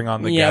then we bring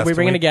on the Yeah, guest. we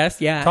bring in and a guest.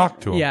 Yeah. Talk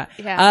to him. Yeah.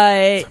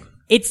 Yeah.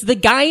 It's the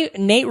guy,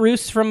 Nate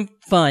Roos from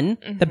Fun,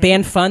 the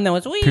band Fun that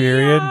was, We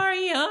Period. Are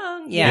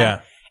Young. Yeah. Yeah.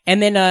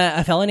 And then,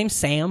 a fella named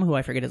Sam, who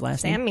I forget his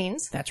last name. Sam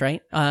Means. That's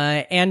right.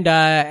 And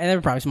there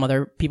were probably some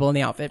other people in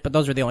the outfit, but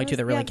those were the only two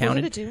that really Yeah, those are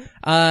counted. the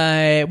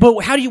two.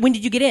 But when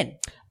did you get in?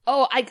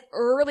 Oh, like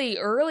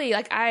early,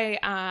 like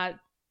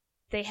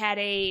they had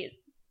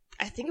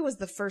I think it was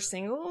the first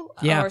single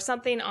or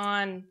something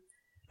on,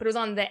 but it was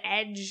on The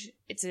Edge.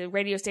 It's a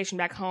radio station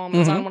back home. It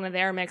was on one of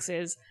their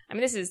mixes. I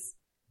mean, this is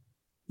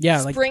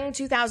spring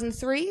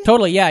 2003.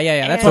 Totally,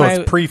 yeah. That's So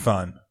when it's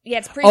pre-fun. Yeah,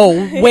 it's pre.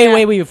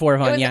 way before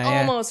fun. It was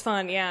almost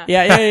fun. Yeah.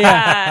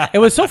 Yeah. It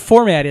was so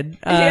formatted.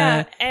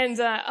 And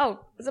so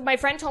my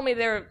friend told me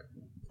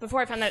before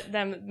I found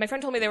them, my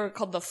friend told me they were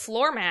called the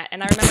Floor Mat,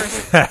 and I remember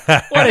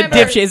what a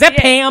dipshit. Is that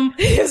Pam?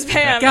 It was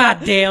Pam.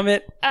 God damn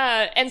it.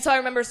 And so I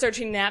remember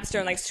searching Napster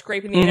and like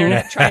scraping the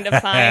internet trying to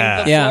find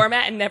the Floor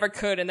Mat and never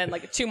could. And then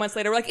like 2 months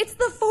later, we're like, it's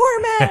the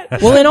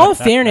format. Well, in all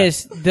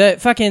fairness,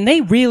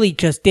 they really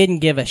just didn't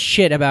give a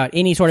shit about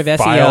any sort of SEO.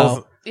 Files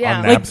on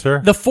Like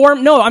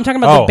Napster? No, I'm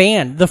talking about the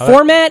band. The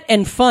format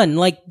and fun.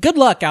 Like, good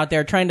luck out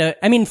there trying to,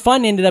 I mean,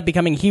 fun ended up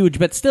becoming huge,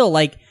 but still,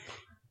 like,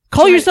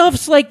 call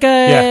yourselves like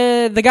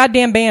the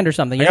goddamn band or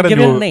something. You know, give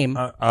it a name.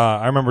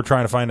 I remember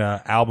trying to find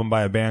an album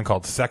by a band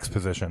called Sex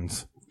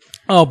Positions.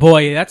 Oh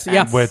boy, that's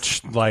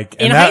Which like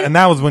and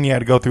that was when you had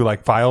to go through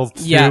like files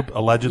soup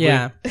allegedly.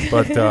 Yeah.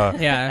 But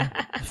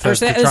for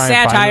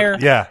satire.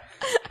 Yeah.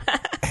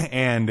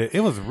 And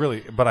it was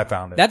really, but I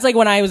found it. That's like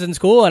when I was in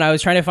school and I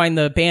was trying to find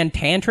the band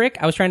Tantric.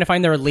 I was trying to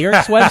find their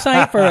lyrics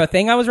website for a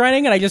thing I was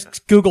writing, and I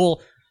just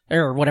Google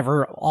or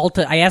whatever,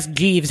 I asked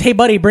Jeeves, hey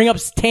buddy, bring up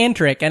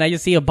Tantric, and I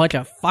just see a bunch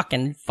of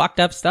fucking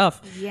fucked up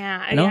stuff.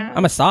 Yeah. You know? Yeah.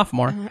 I'm a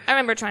sophomore. I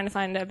remember trying to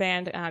find a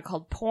band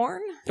called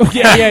Porn.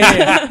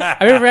 Yeah.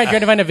 I remember trying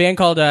to find a band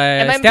called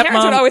and my Stepmom.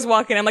 parents would always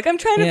walk in. I'm like, I'm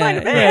trying to find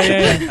a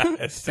band.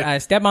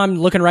 Stepmom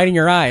looking right in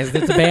your eyes.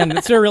 It's a band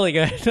that's really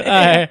good.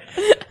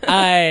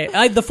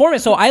 The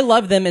format, so I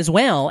love them as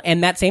well,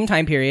 and that same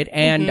time period.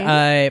 And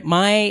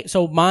my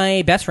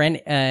best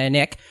friend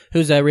Nick,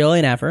 who's a real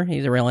NFer,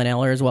 he's a real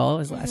NLer as well,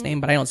 his last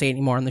name, but I don't say it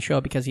anymore on the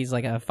show because he's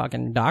like a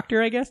fucking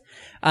doctor, I guess.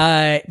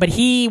 But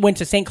he went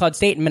to St. Cloud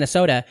State in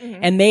Minnesota,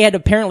 and they had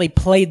apparently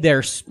played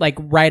there like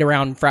right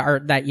around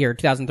that year,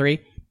 2003.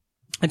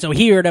 And so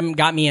he heard him,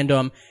 got me into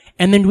him,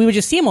 and then we would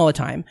just see him all the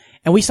time.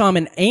 And we saw him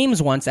in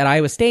Ames once at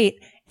Iowa State,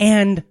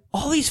 and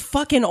all these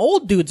fucking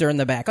old dudes are in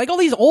the back. Like all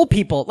these old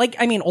people. Like,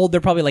 I mean, old,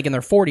 they're probably like in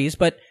their 40s,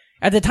 but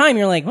at the time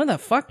you're like, what the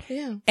fuck?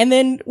 Yeah. And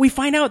then we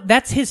find out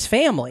that's his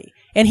family.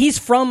 And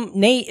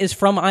Nate is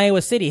from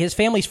Iowa City. His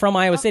family's from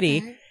Iowa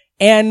City.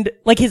 And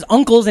like his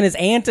uncles and his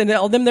aunt and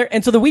all them there.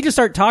 And so then we just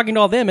start talking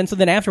to all them. And so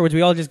then afterwards we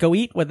all just go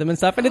eat with them and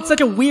stuff. And it's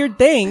such a weird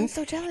thing. I'm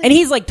so jealous. And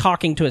he's like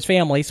talking to his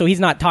family. So he's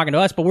not talking to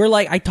us, but we're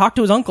like, I talk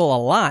to his uncle a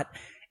lot.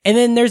 And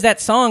then there's that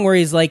song where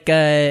he's like,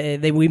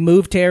 we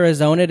moved to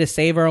Arizona to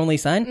save our only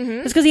son.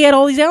 It's because he had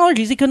all these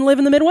allergies. He couldn't live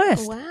in the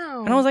Midwest.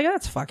 Wow. And I was like,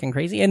 that's fucking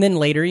crazy. And then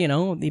later, you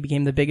know, he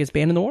became the biggest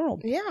band in the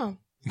world. Yeah.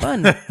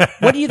 Fun.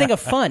 What do you think of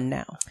Fun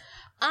now?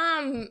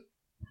 I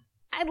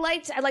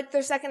liked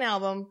their second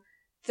album.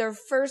 Their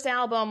first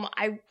album,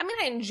 I mean,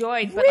 I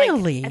enjoyed, but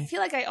really? like, I feel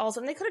like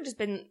and they could have just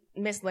been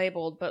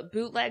mislabeled, but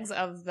bootlegs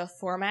of the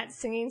format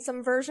singing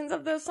some versions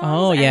of those songs.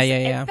 Oh, yeah.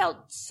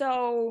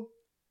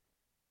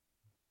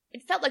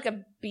 It felt like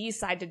a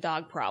B-side to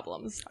Dog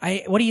Problems.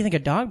 What do you think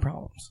of Dog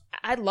Problems?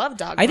 I love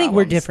Dog Problems. I think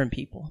we're different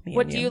people.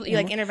 What do you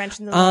like, Interventions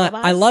in the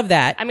Lullabies? I love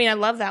that. I mean, I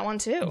love that one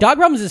too. Dog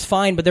Problems is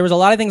fine, but there was a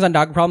lot of things on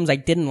Dog Problems I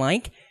didn't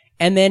like.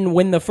 And then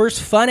when the first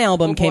Fun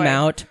album came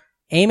out,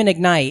 Aim and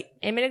Ignite.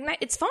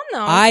 It's fun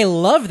though. I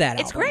love that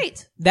album. It's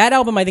great. That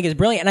album I think is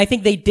brilliant. And I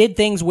think they did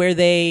things where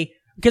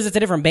because it's a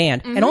different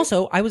band. And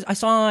also I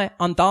saw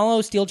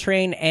Onthalo, Steel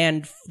Train,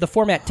 and the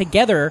format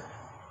together.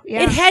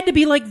 Yeah. It had to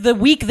be like the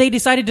week they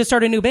decided to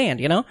start a new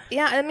band, you know?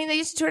 Yeah, I mean, they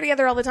used to tour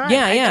together all the time.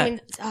 Yeah. I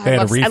mean,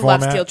 I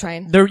love Steel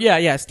Train.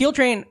 Steel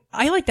Train,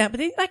 I like that, but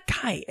that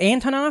guy,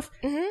 Antonoff,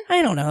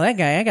 I don't know, that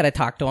guy, I gotta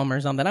talk to him or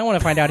something. I want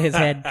to find out his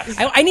head.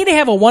 I need to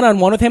have a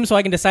one-on-one with him so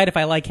I can decide if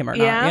I like him or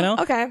not, you know?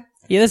 Okay.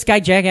 Yeah, this guy,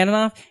 Jack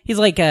Antonoff, he's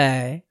like,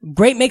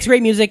 makes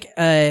great music,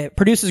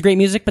 produces great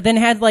music, but then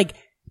had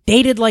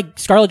dated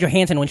Scarlett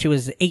Johansson when she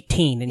was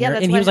 18 and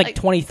he was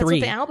 23. That's what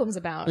the album's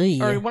about.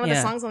 Or one of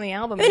the songs on the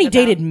album. And then he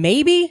dated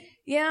Maybe.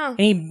 Yeah. And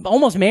he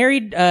almost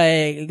married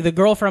the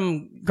girl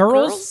from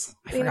Girls.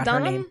 I forgot her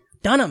name.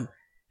 Dunham.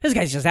 This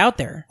guy's just out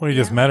there. Well, you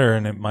just met her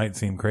and it might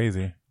seem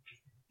crazy.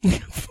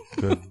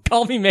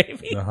 Call Me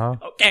Maybe.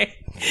 Okay.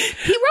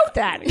 He wrote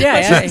that.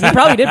 Yeah, he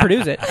probably did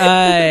produce it.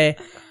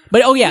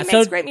 But he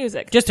makes great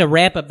music. Just to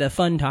wrap up the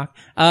fun talk.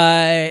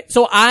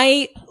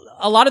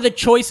 A lot of the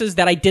choices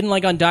that I didn't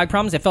like on Dog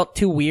Problems, it felt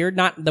too weird,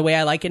 not the way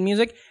I like in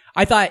music.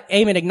 I thought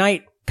Aim and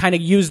Ignite kind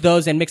of used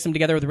those and mixed them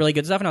together with really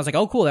good stuff, and I was like,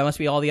 oh cool, that must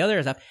be all the other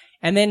stuff.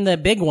 And then the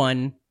big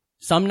one,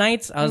 Some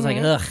Nights, I was like,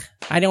 ugh,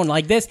 I don't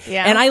like this.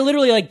 Yeah. And I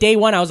literally, day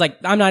one, I was like,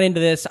 I'm not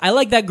into this. I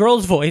like that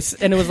girl's voice.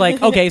 And it was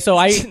like, okay, so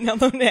Janelle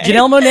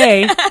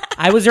Monáe,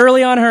 I was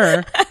early on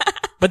her.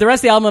 But the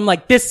rest of the album, I'm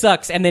like, this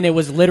sucks. And then it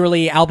was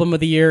literally album of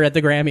the year at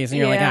the Grammys. And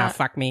you're like,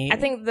 fuck me. I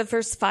think the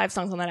first 5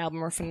 songs on that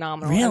album were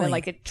phenomenal. Really? And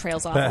then, it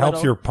trails off That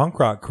helps your punk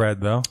rock cred,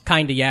 though.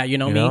 Kinda, yeah. You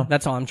know me.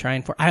 That's all I'm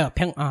trying for. I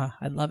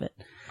love it.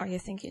 Oh, you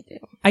think you do?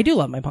 I do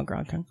love my punk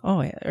rock.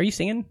 Oh, yeah. Are you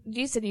singing?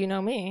 You said you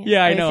know me.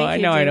 Yeah, I know. think I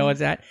you know. do. I know. What's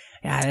that?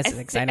 Yeah, this is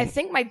exciting. I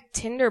think my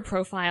Tinder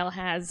profile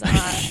has.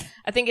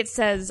 I think it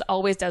says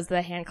always does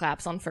the hand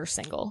claps on first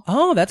single.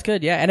 Oh, that's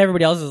good. Yeah, and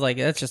everybody else is like,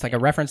 that's just like a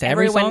reference to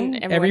every song,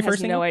 Everyone every has first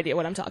single. no idea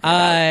what I'm talking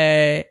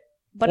about.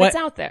 But what- it's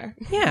out there.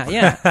 Yeah.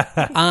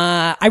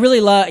 I really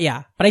love,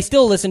 but I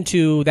still listen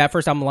to that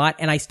first album a lot,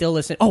 and I still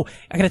listen. Oh,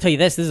 I gotta tell you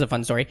this. This is a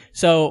fun story.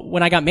 So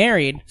when I got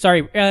married,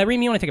 sorry,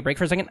 Reem, you want to take a break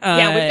for a second?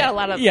 Yeah, we've got a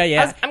lot of.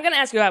 Yeah. I'm going to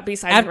ask you about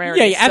B-sides and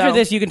rarities. After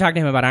this, you can talk to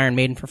him about Iron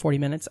Maiden for 40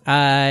 minutes.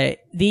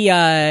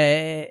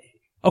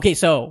 Okay,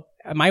 so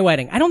my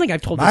wedding. I don't think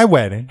I've told this. My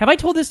wedding. Have I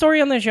told this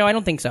story on the show? I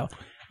don't think so.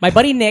 My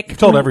buddy Nick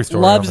told every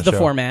story loves on the show.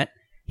 format.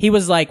 He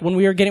was like, when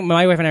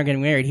my wife and I were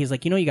getting married, he's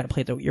like, you got to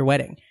play at your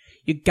wedding.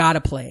 You got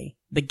to play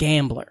The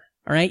Gambler.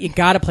 All right? You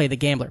got to play The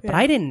Gambler. But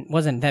I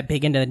wasn't that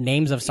big into the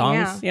names of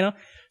songs,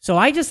 So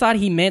I just thought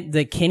he meant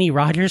the Kenny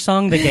Rogers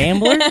song, The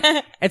Gambler.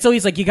 And so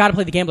he's like, you got to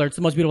play The Gambler. It's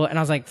the most beautiful. And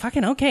I was like,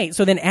 fucking okay.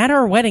 So then at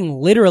our wedding,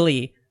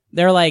 literally,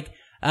 they're like,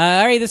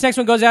 all right, this next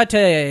one goes out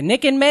to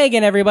Nick and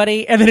Megan,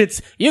 everybody. And then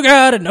it's, you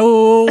gotta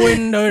know when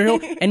to know.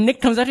 And Nick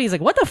comes out to me, he's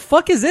like, what the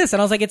fuck is this?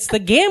 And I was like, it's The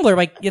Gambler.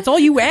 Like, it's all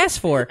you asked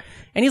for.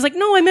 And he's like,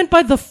 no, I meant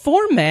by the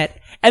format.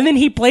 And then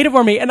he played it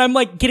for me, and I'm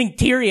like getting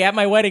teary at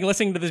my wedding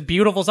listening to this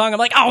beautiful song. I'm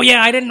like, oh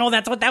yeah, I didn't know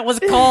that's what that was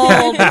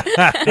called.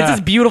 It's this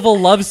beautiful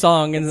love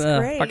song, and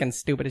fucking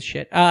stupid as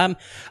shit. All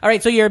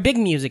right, so you're a big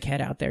music head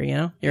out there,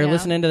 You're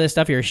listening to this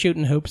stuff, you're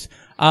shooting hoops.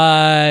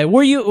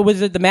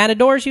 Was it the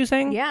Matadors you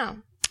sang? Yeah.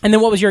 And then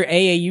what was your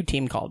AAU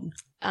team called?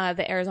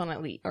 The Arizona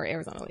Elite,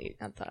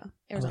 not the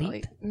Arizona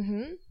Elite.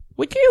 Mm-hmm.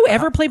 Would you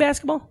ever play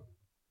basketball?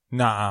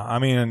 Nah, I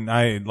mean,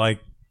 I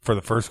like for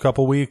the first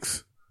couple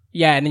weeks.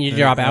 Yeah, and then you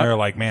drop out. They're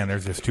like, man,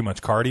 there's just too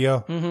much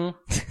cardio.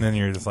 Mm-hmm. And then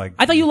you're just like,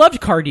 I thought you loved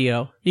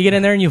cardio. You get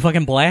in there and you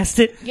fucking blast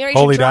it. You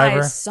Holy should try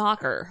diver.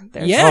 soccer.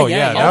 There's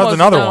that was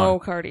another no one.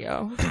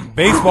 Cardio.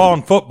 Baseball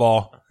and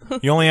football,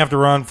 you only have to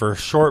run for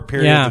short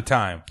periods of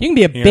time. You can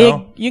be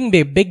you can be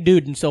a big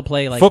dude and still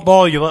play like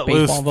football. You let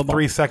loose football.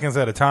 3 seconds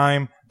at a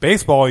time.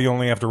 Baseball, you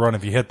only have to run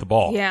if you hit the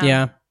ball.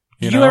 Yeah.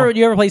 Did you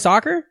ever play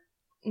soccer?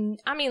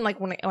 I mean, like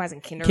when I was in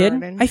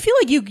kindergarten. I feel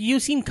like you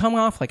seem come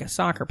off like a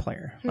soccer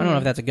player. I don't know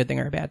if that's a good thing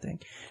or a bad thing,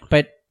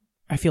 but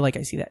I feel like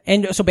I see that.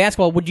 And so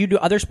basketball, would you do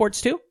other sports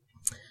too?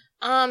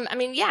 I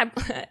mean, yeah.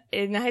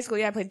 In high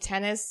school, I played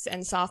tennis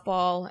and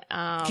softball.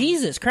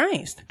 Jesus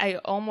Christ! I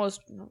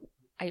almost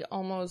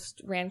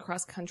ran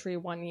cross country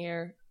one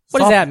year.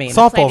 What does that mean?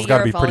 Softball's got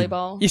to be pretty.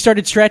 You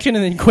started stretching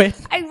and then quit.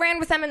 I ran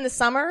with them in the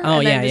summer. Oh,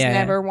 and then yeah, just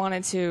never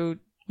wanted to.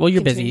 Well,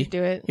 you're continue busy. To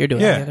do it. You're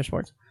doing all the other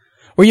sports.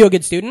 Were you a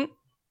good student?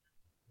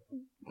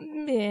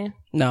 Yeah.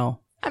 No.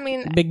 I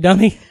mean, big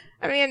dummy.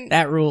 I mean,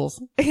 that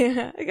rules.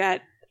 Yeah, I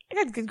got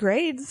good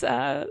grades.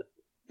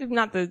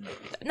 Not the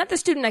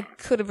student I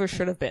could have or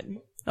should have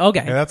been.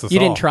 Okay, yeah, that's you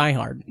didn't try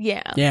hard.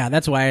 Yeah, yeah.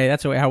 That's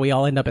how we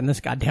all end up in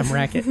this goddamn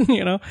racket.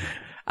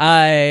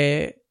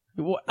 I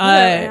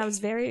was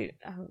very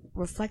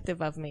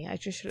reflective of me. I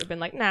just should have been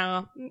like,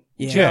 no,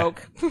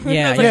 joke.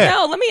 Yeah, I was like,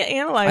 no, let me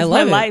analyze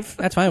my life.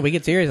 That's fine. We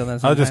get serious on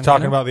this. I was just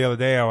talking about the other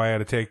day how I had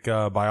to take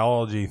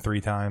biology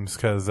 3 times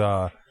because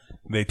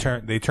they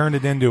turned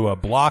it into a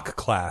block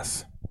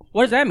class.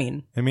 What does that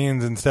mean? It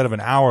means instead of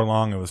an hour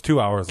long, it was 2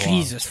 hours long.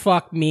 Jesus,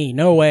 fuck me.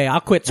 No way. I'll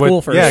quit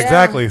school first. Yeah,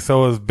 exactly.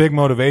 So it was big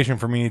motivation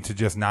for me to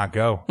just not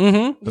go.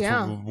 Mm-hmm.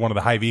 That's one of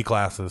the Hy-Vee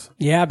classes.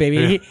 Yeah,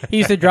 baby. He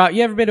used to drop.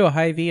 You ever been to a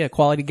Hy-Vee, a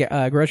quality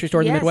grocery store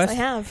in the Midwest? Yes,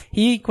 I have.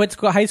 He quit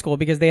high school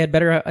because they had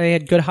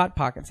good Hot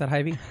Pockets at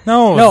Hy-Vee.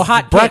 No,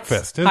 hot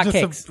breakfast. Hot It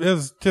cakes.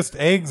 was just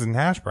eggs and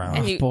hash browns.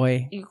 And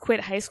boy. You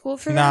quit high school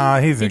for that? Nah,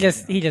 he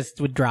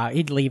just would drop.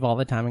 He'd leave all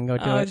the time and go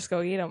do it. Just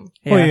go eat them.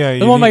 Yeah. Well, it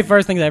was one of my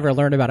first things I ever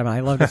learned about him. And I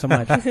loved it so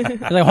much. I was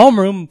like,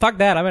 homeroom, fuck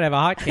that. I'm gonna have a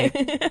hot cake.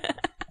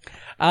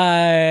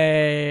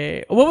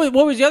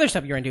 What was the other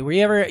stuff you were into? Were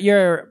you ever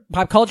your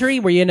pop culture?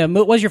 Were you into?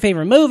 What was your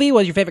favorite movie? What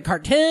was your favorite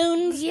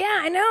cartoons? Yeah,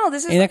 I know.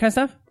 This is that kind of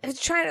stuff. I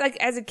was trying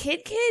to as a kid.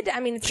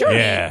 I mean, it's sure.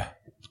 Yeah.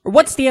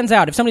 What stands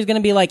out? If somebody's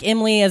gonna be like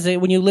Emily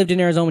when you lived in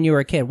Arizona when you were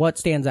a kid, what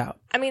stands out?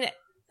 I mean,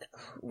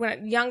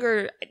 when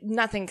younger,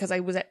 nothing because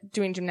I was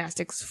doing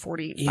gymnastics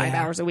 45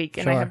 hours a week,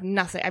 and I have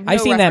nothing.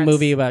 I've seen that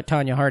movie about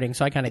Tanya Harding,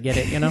 so I kind of get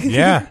it. You know?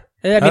 Yeah.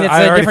 I mean, it's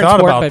a different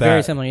sport, but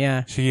very similar.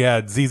 Yeah. She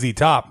had ZZ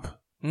Top.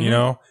 Mm-hmm. You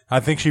know, I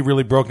think she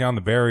really broke down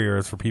the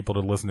barriers for people to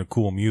listen to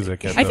cool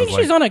music. I think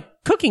she's on a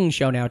cooking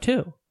show now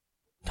too,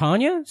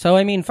 Tanya. So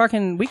I mean,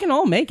 we can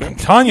all make it.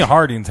 Tanya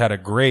Harding's had a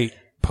great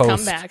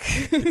post comeback.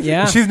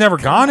 Yeah, she's never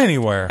gone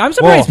anywhere. I'm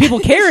surprised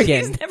people care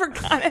again. She's never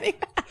gone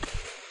anywhere.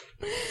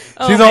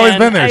 She's always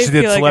been there. She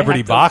did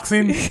celebrity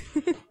boxing.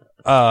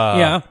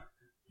 Yeah,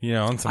 you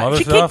know, and some other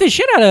she stuff. kicked the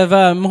shit out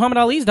of Muhammad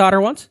Ali's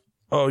daughter once.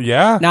 Oh,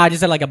 yeah? No, I just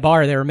said like a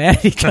bar. They were mad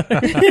at each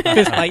other,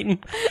 fist fighting.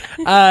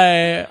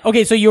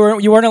 Okay, so you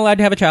weren't allowed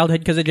to have a childhood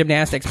because of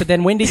gymnastics. But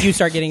then when did you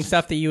start getting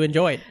stuff that you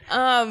enjoyed?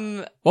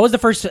 What was the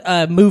first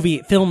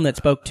film that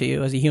spoke to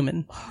you as a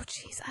human? Oh,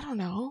 jeez, I don't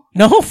know.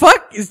 No,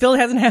 fuck, it still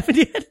hasn't happened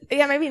yet.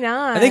 Yeah, maybe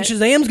not. I think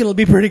Shazam's gonna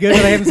be pretty good,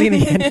 but I haven't seen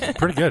it yet.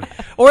 Pretty good.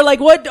 Or like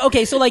what?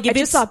 Okay, so like if I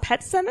just saw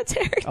Pet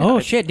Cemetery. Oh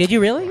shit, did you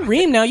really?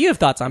 Reem, now you have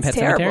thoughts on Pet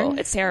terrible. Cemetery?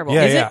 It's terrible.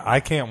 Yeah, Is yeah. it? I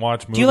can't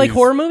watch movies. Do you like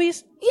horror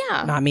movies?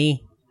 Yeah. Not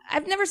me.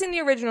 I've never seen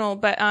the original,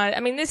 but I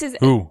mean,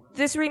 Who?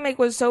 This remake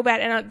was so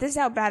bad, and this is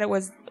how bad it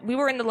was. We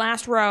were in the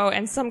last row,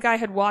 and some guy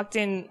had walked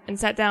in and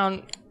sat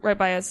down right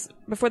by us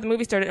before the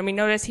movie started, and we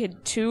noticed he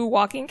had 2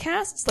 walking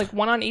casts, like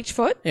one on each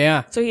foot.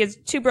 Yeah. So he has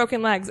 2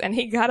 broken legs, and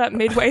he got up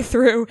midway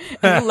through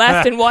and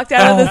left and walked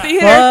out of the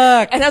theater.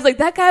 Fuck. And I was like,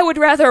 that guy would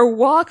rather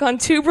walk on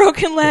 2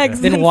 broken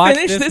legs Then than watch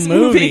finish this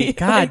movie.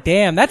 God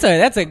damn, that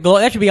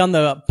should be on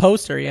the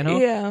poster, you know?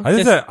 Yeah.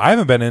 I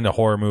haven't been into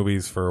horror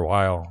movies for a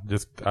while.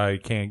 I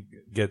can't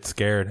get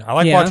scared. I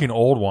like Yeah. watching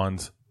old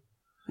ones.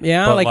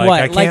 Yeah, But, like like,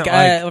 what? I Like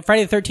can't,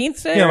 Friday the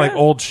 13th? Yeah, like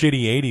old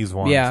shitty 80s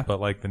ones. Yeah. But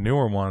like the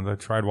newer ones, I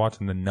tried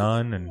watching The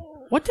Nun and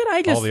What did I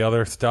all just? the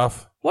other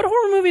stuff. What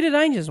horror movie did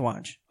I just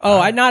watch? Oh,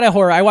 I'm not a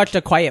horror. I watched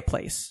A Quiet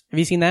Place. Have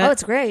you seen that? Oh,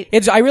 it's great.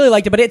 I really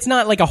liked it, but it's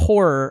not like a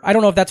horror. I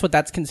don't know if that's what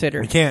that's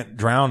considered. You can't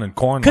drown in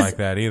corn like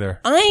that either.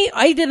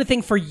 I did a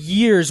thing for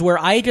years where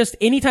I just,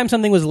 anytime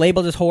something was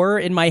labeled as horror,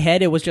 in my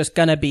head, it was just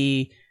gonna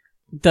be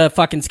the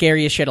fucking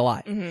scariest shit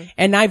alive. Mm-hmm.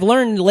 And I've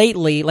learned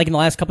lately, like in the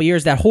last couple of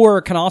years, that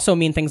horror can also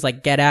mean things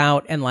like Get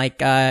Out and like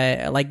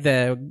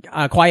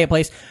the Quiet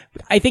Place.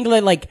 I think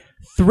that like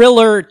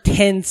thriller,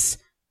 tense,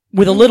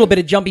 with a little bit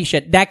of jumpy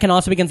shit, that can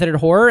also be considered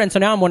horror. And so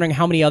now I'm wondering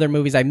how many other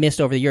movies I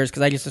missed over the years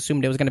because I just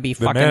assumed it was going to be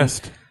The fucking...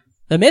 Mist.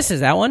 The Mist is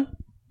that one?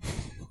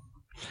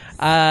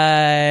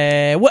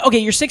 Okay,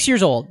 you're 6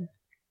 years old.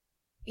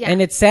 Yeah.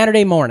 And it's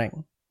Saturday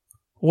morning.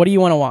 What do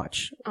you want to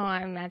watch? Oh,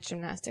 I'm at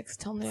gymnastics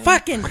till noon.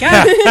 Fucking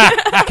God.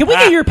 Can we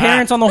get your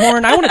parents on the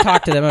horn? I want to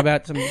talk to them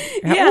about some...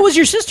 What was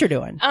your sister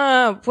doing?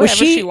 Whatever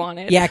she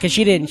wanted. Yeah, because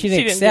she didn't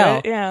didn't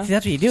excel. do it, yeah. See,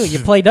 that's what you do. You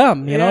play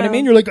dumb. You know what I Yeah.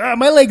 mean? You're like,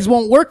 my legs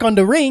won't work on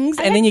the rings.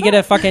 And then you get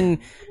to fucking,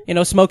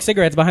 smoke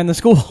cigarettes behind the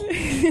school.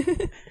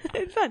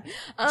 It's fun.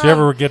 Did you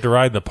ever get to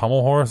ride the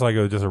pommel horse like it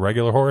was just a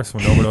regular horse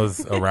when nobody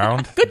was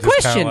around? Good Just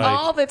question. kinda like-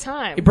 All the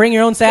time. You bring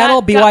your own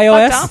saddle, Got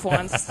BYOS. fucked off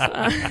once.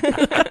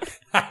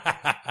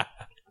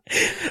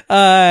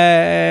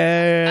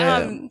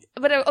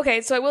 But okay,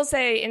 so I will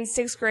say in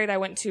 6th grade I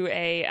went to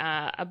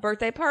a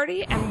birthday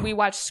party and we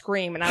watched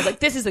Scream and I was like,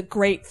 this is a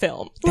great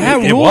film.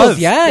 That It rules. was.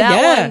 Yeah,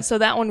 yeah. So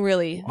that one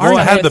really. Well, it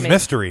had stuck the with me.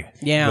 mystery.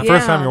 Yeah. The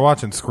first Yeah. time you're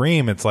watching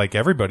Scream, it's like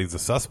everybody's a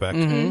suspect.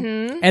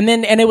 And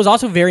it was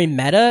also very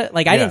meta.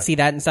 Like, I Yeah. didn't see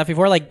that and stuff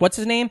before. Like, what's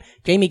his name?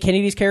 Jamie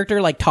Kennedy's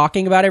character, like,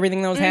 talking about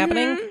everything that was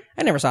happening.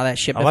 I never saw that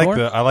shit I before.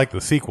 like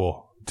the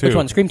sequel too. Which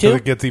one, Scream 2? 'Cause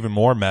it gets even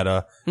more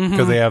meta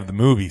because they have the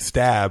movie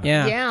Stab.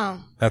 Yeah. Yeah.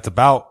 That's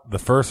about the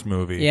first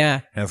movie.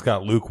 Yeah. And it's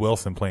got Luke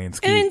Wilson playing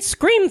Skeet. And then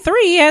Scream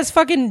 3 has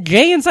fucking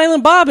Jay and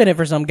Silent Bob in it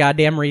for some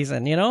goddamn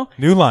reason, you know?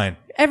 New Line.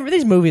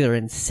 These movies are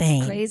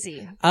insane.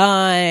 Crazy.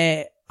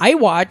 I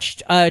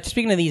watched,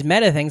 speaking of these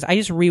meta things, I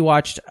just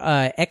rewatched,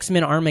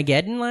 X-Men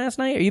Armageddon last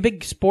night. Are you a big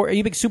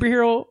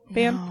superhero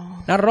fan?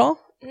 Not at all?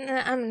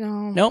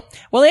 No. Nope.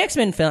 Well, the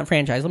X-Men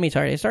franchise, let me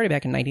tell you, it started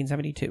back in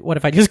 1972. What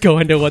if I just go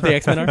into what the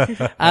X-Men are?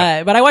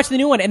 But I watched the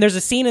new one, and there's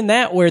a scene in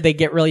that where they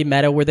get really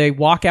meta, where they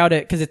walk out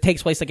because it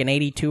takes place like in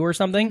 82 or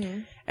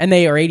something, and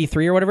or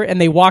 83 or whatever, and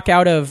they walk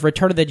out of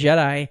Return of the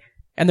Jedi,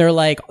 and they're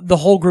like, the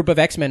whole group of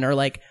X-Men are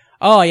like,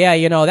 oh yeah,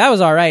 that was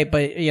alright,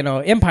 but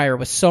Empire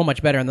was so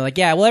much better. And they're like,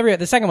 yeah, well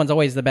the second one's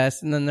always the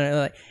best. And then they're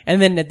like,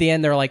 and then at the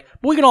end they're like,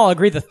 we can all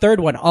agree the third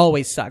one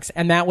always sucks.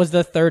 And that was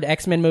the third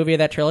X-Men movie of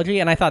that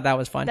trilogy, and I thought that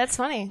was fun. That's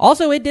funny.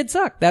 Also, it did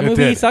suck. That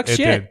movie did. sucks It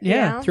shit. did. Yeah,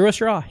 Yeah. through a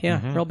straw.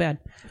 Yeah, real bad.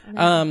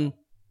 No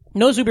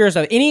superhero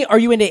stuff. Are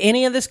you into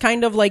any of this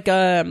kind of like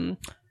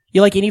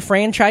you like any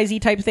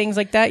franchisey type things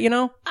like that,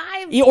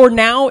 Or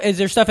now, is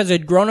there stuff as a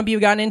grown-up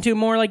you've gotten into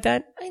more like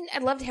that? I mean, I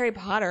loved Harry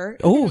Potter.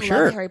 Oh, I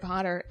sure. loved Harry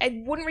Potter.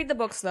 I wouldn't read the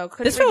books though.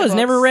 Couldn't This read the fellow's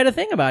never books. read a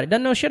thing about it.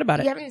 Doesn't know shit about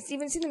it. You haven't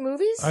even seen the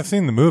movies? I've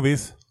seen the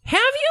movies. Have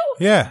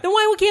you? Yeah. Then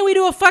why can't we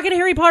do a fucking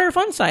Harry Potter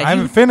fun side? I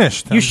haven't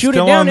finished. You I'm shoot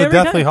still it down on the every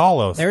Deathly time.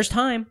 Hollows. There's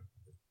time.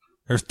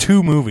 There's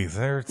 2 movies.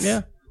 Yeah.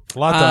 It's a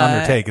lot to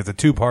undertake. It's a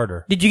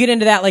 2-parter. Did you get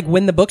into that like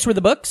when the books were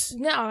the books?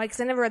 No, because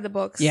I never read the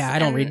books. Yeah, I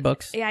don't And, read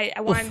books. Yeah,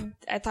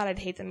 I thought I'd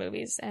hate the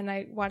movies, and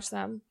I watched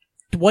them.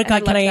 What I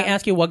can I loved them.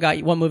 ask you?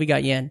 What movie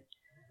got you in?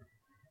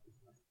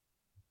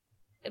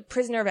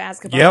 Prisoner of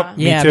Azkaban. Yep.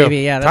 Me Yeah, too. baby,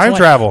 yeah, that's Time one.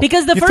 travel.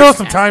 Because the you first- throw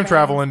some time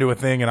travel into a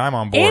thing, and I'm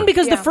on board. And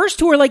because the Yeah. first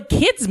two are like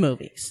kids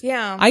movies.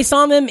 Yeah. I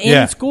saw them in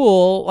Yeah.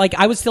 school. Like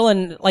I was still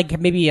in like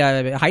maybe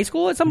high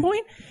school at some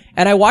point,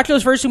 and I watched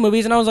those first two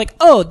movies, and I was like,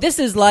 "Oh, this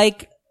is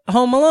like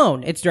Home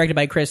Alone." It's directed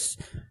by Chris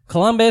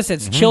Columbus.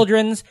 It's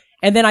children's.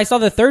 And then I saw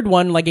the third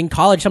one like in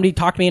college. Somebody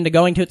talked me into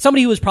going to it.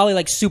 Somebody who was probably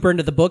like super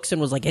into the books and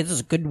was like, "This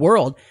is a good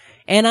world,"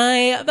 and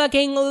I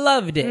fucking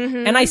loved it.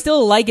 And I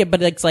still like it,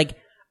 but it's like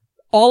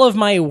all of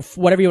my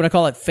whatever you want to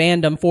call it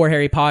fandom for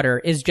Harry Potter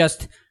is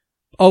just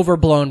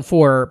overblown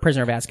for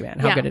Prisoner of Azkaban.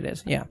 How Yeah. good it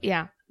is. Yeah.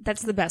 Yeah,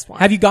 that's the best one.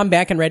 Have you gone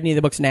back and read any of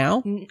the books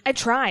now? I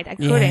tried. I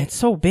Yeah, couldn't. it's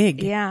so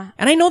big. Yeah.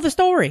 And I know the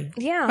story.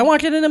 Yeah. I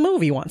watched it in a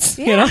movie once.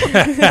 Yeah. You know?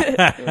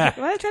 Why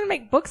are they trying to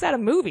make books out of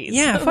movies?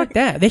 Yeah, fuck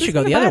that. They should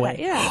go the other way.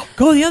 Yeah.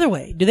 Go the other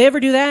way. Do they ever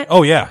do that?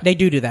 Oh yeah, They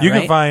do that, You right?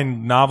 can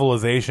find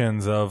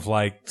novelizations of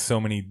like so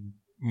many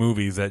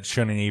movies that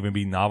shouldn't even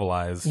be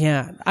novelized.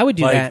 Yeah, I would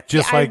do like that.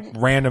 just Yeah, like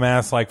random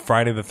ass like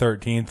Friday the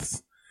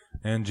 13th,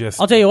 and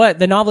just I'll tell you what,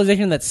 the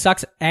novelization that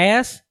sucks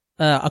ass,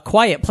 A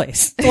Quiet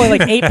Place. It's only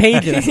like 8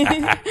 pages.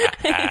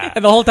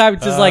 And the whole time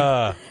it's just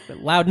like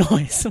loud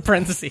noise,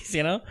 parentheses,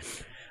 you know?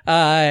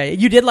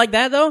 You did like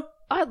that though?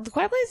 The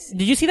Quiet Place?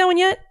 Did you see that one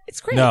yet?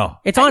 It's great. no.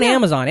 It's on Yeah.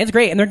 Amazon. It's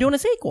great. And they're doing a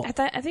sequel. I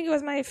think it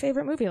was my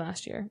favorite movie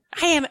last year.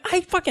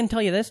 I fucking tell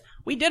you this.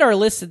 We did our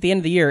lists at the end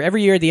of the year.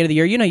 Every year at the end of the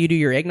year, you know, you do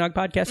your eggnog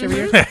podcast every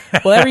year.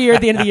 Well, every year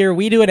at the end of the year,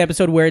 we do an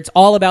episode where it's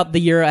all about the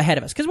year ahead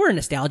of us. Cause we're in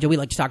nostalgia. We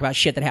like to talk about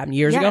shit that happened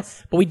years ago.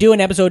 Yes. But we do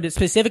an episode that's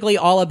specifically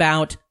all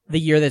about the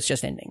year that's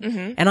just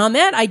ending. And on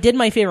that, I did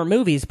my favorite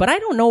movies, but I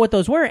don't know what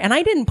those were. And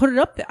I didn't put it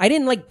up. I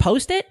didn't like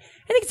post it.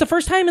 I think it's the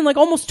first time in like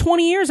almost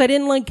 20 years I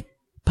didn't like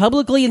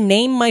publicly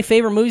name my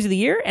favorite movies of the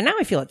year. And now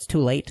I feel it's too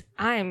late.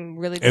 I'm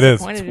really It is.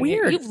 disappointed. It's in you.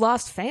 weird. You've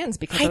lost fans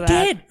because I of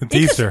that. did. It's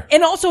Easter.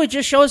 And also it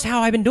just shows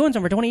how I've been doing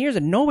something for 20 years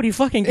and nobody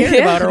fucking cared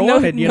about or no-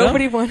 wanted, you know?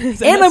 nobody wanted And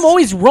us. I'm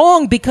always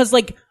wrong because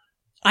like,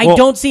 I Well-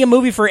 don't see a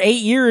movie for 8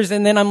 years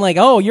and then I'm like,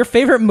 oh, your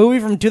favorite movie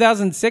from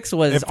 2006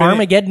 was If it-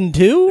 Armageddon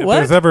 2? If What?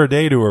 there's ever a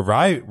day to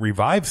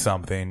revive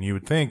something, you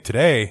would think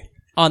today.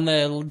 On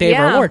the day of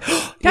Yeah. our Lord.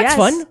 That's Yes.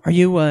 fun. Are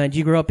you, did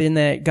you grow up in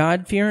that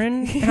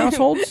God-fearing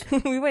households?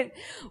 we went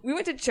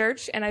to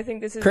church, and I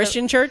think this is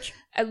Christian church?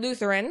 a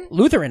Lutheran.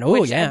 Lutheran. Oh,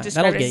 which yeah. I've That'll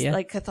described get as you.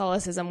 like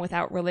Catholicism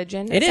without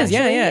religion. It is, yeah,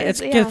 essentially. yeah.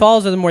 It's yeah.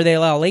 Catholicism where they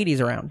allow ladies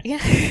around. Yeah.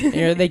 You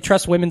know, they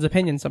trust women's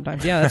opinions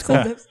sometimes. Yeah, that's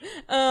cool.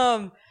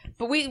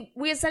 But we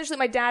essentially,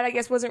 my dad, I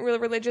guess, wasn't really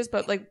religious,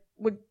 but like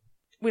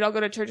we'd all go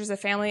to church as a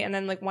family, and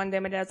then like one day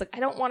my dad's like, I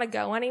don't want to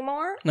go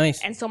anymore.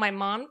 Nice. And so my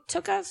mom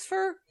took us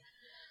for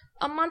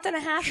a month and a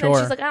half, Sure. and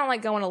she's like, I don't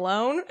like going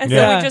alone, and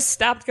Yeah. so we just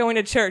stopped going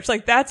to church.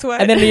 Like that's what.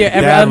 And then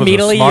Dad was the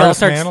immediately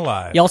smartest man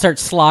alive. y'all start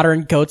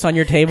slaughtering goats on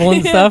your table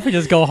and stuff. You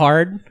just go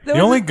hard. The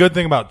only good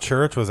thing about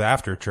church was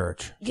after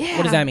church. yeah.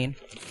 What does that mean?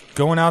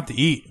 Going out to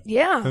eat.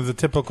 Yeah. There's a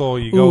typical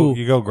Ooh.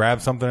 you go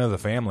grab something as a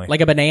family. Like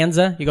a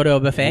bonanza? You go to a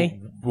buffet?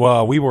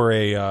 Well, we were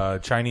a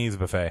Chinese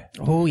buffet.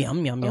 Oh,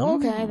 yum, yum,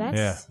 yum. Okay,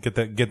 that's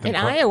Yeah, get them in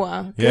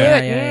Iowa. Yeah.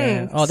 Good.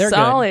 Yeah. Oh, they're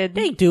solid.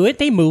 good. They do it.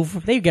 They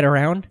move. They get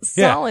around.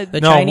 Yeah. Solid.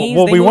 The Chinese,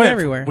 they we move went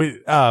everywhere.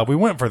 We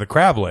went for the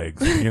crab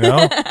legs. You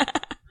know.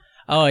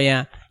 Oh,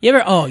 yeah. You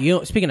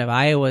ever, speaking of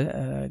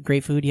Iowa,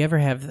 great food, you ever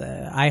have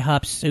the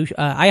IHOP sushi,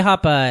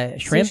 IHOP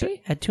shrimp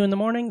Sushi? at 2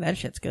 a.m? That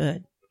shit's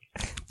good.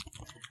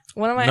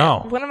 One of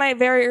No. my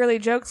very early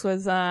jokes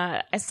was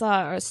I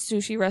saw a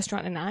sushi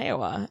restaurant in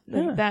Iowa.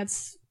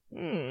 That's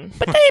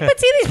But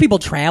see, these people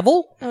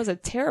travel. that was a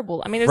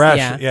terrible. I mean, it was Fresh.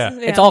 Yeah. Yeah.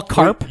 It's all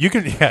carp. You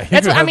can. Yeah.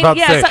 That's what I mean.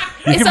 Yeah,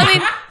 you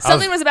can-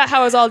 something was about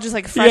how it was all just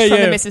like fresh Yeah, from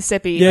yeah. the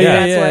Mississippi. Yeah, Like, yeah,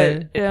 that's yeah.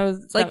 what it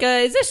was. It's like,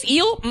 is this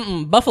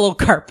eel? Buffalo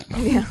carp.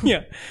 yeah.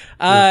 Yeah.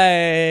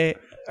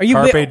 Are you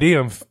Carpe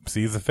diem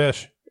sees the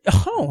fish.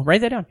 Oh,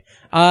 write that down.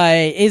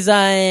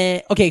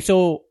 Okay,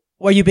 so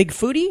are you a big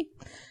foodie?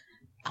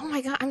 Oh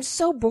my god, I'm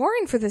so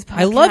boring for this podcast.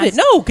 I love it.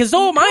 No, because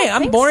so am I. don't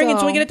I'm think boring so.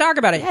 until we get to talk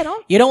about it. Yeah, I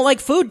don't- You don't like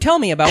food? Tell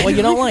me about what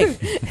you don't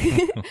like.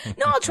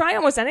 No, I'll try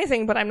almost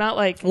anything, but I'm not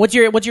like. What's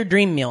your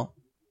dream meal?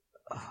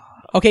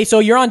 Okay, so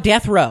you're on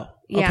death row.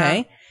 Yeah.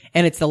 Okay.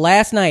 And it's the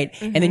last night,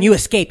 and then you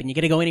escape, and you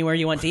get to go anywhere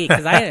you want to eat.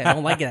 Because I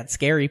don't like that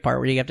scary part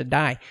where you have to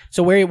die.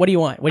 So what do you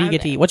want? What do you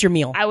get to eat? What's your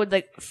meal? I would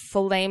like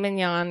filet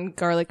mignon,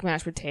 garlic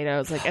mashed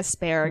potatoes, like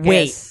asparagus.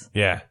 Wait.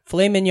 Yeah.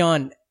 Filet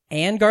mignon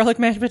and garlic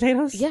mashed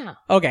potatoes? Yeah.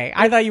 Okay,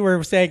 I thought you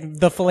were saying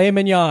the filet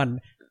mignon,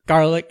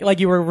 garlic, like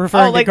you were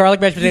referring to like-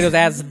 garlic mashed potatoes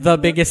as the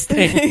biggest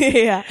thing.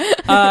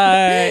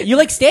 yeah. You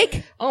like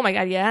steak? Oh my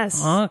god,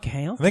 yes.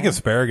 Okay. I think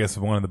asparagus is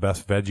one of the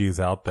best veggies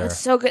out there.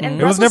 So good. And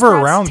It was Brussels never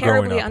sprouts, around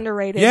growing terribly up.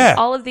 underrated. Yeah.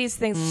 All of these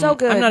things, so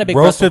good. I'm not a big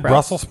Roasted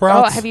Brussels Brussels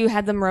sprouts. Oh, have you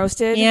had them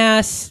roasted?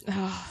 Yes.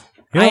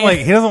 He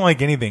doesn't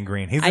like anything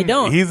green. I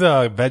don't. He's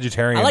a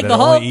vegetarian I like that the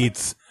Hulk. only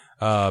eats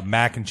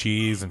mac and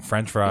cheese and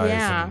French fries.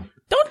 Yeah. and-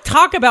 Don't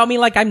talk about me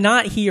like I'm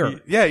not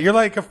here. yeah, you're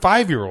like a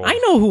 5-year-old. I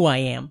know who I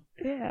am.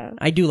 Yeah.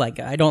 I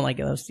don't like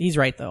those. He's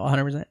right though,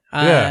 100%.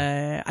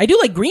 Yeah. I do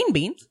like green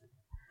beans.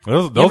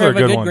 Those You ever are a have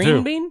good good one green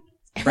too. bean?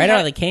 Right out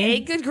of the can? A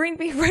good green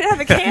bean right out of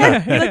the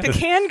can. You like the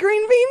canned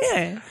green beans?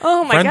 Yeah.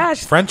 Oh my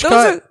gosh. French those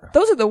cut?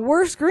 those are the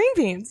worst green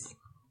beans.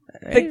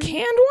 The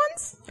canned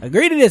ones?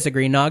 Agree to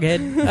disagree,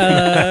 Noghead.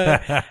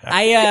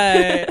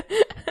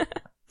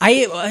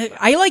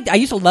 I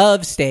used to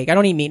love steak. I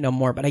don't eat meat no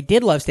more, but I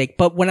did love steak.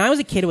 But when I was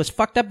a kid, it was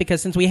fucked up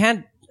because since we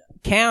had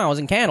cows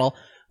and cattle,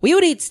 we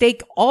would eat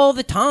steak all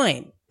the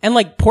time. And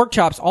like pork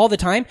chops all the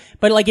time.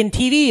 But like in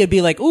TV, it'd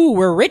be like, ooh,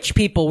 we're rich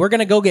people. We're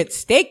gonna go get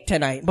steak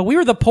tonight. But we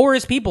were the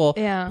poorest people.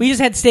 Yeah. We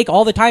just had steak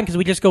all the time because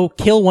we just go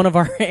kill one of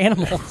our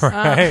animals.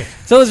 Right.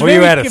 So it was Well,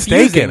 very you had a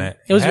confusing. steak in it.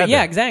 It was, You had yeah,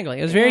 to. exactly.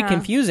 It was very Yeah.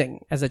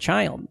 confusing as a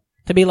child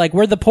to be like,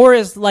 we're the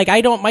poorest. Like,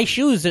 my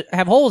shoes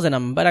have holes in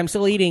them, but I'm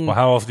still eating Well,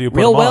 how else do you put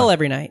real them well on?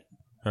 every night.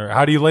 Or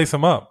how do you lace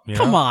them up? You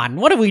Come know? on,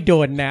 what are we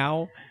doing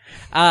now?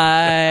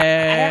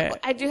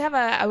 I do have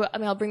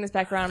I'll bring this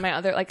back around my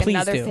other, like, Please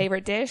another do.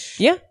 favorite dish.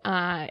 Yeah.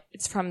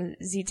 It's from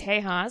Z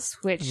Tejas,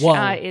 which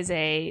Whoa. is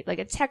a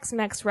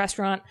Tex-Mex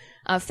restaurant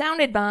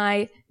founded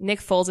by Nick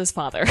Foles'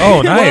 father.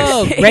 Oh, nice.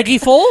 Whoa, Reggie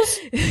Foles?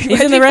 He's in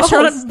Reggie the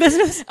restaurant Foles.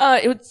 business?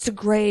 It's a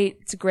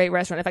great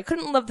restaurant. If I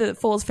couldn't love the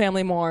Foles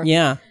family more.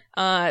 Yeah.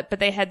 But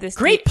they had this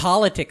Great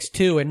politics,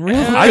 too, and really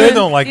I good. just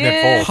don't like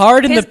Nick Foles.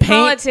 Hard in His the paint.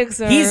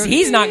 politics are-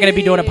 He's not going to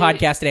be doing a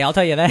podcast today, I'll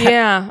tell you that.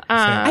 Yeah.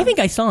 I think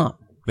I saw him.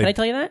 They Did I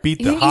tell you that? Beat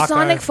the You saw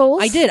Hawkeyes. Nick Foles?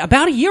 I did.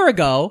 About a year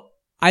ago,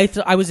 I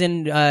was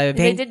in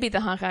They did beat the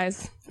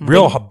Hawkeyes.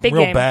 Real Big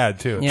real game. bad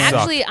too. It Yeah. sucked.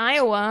 Actually,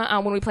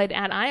 Iowa, when we played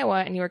at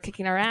Iowa and you were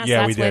kicking our ass,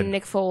 Yeah, that's we when did.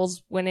 Nick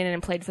Foles went in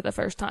and played for the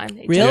first time.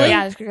 Really?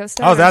 Yeah.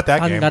 I was at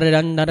that game,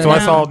 so I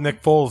You saw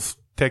Nick Foles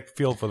take the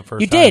field for the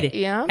first time. did.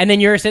 Yeah. And then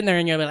you're sitting there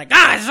and you're like,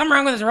 there's something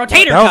wrong with this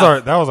rotator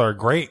That cuff. was our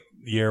great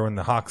year when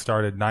the Hawks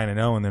started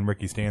 9-0, and then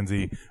Ricky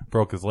Stanzi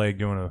broke his leg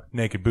doing a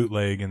naked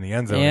bootleg in the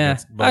end zone. Yeah.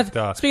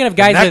 But Speaking of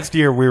guys the next that-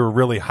 year we were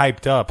really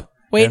hyped up.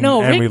 Wait, and,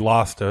 no, and Rick- we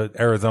lost to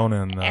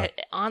Arizona and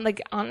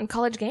on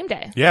college game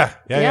day. yeah.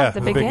 the It was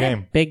a big big game.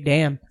 game. Big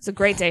damn. It's a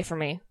great day for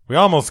me. We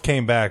almost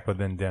came back, but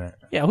then didn't.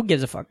 Yeah, who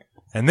gives a fuck?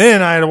 And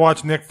then I had to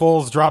watch Nick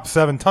Foles drop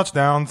 7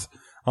 touchdowns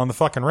on the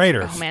fucking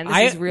Raiders. Oh man,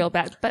 this is real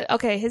bad. But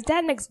okay, his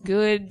dad makes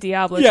good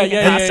Diablo Yeah, chicken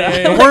yeah, pasta. yeah,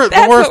 yeah. Like,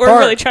 that's worst what we're part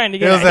really trying to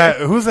get is at.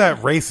 who's that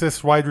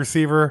racist wide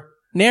receiver?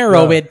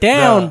 Narrow it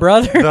down,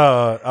 brother.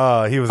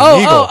 He was an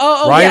Eagle.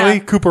 Riley, yeah.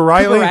 Cooper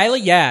Riley. Cooper Riley,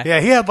 yeah. Yeah,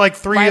 he had like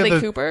 3 Riley of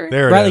the Cooper?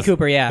 There it Riley is.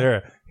 Cooper, yeah.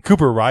 There.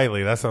 Cooper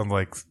Riley. That sounds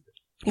like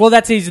Well,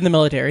 he's in the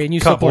military, and you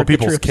a couple support of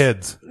people's the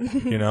troops.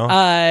 kids, you know?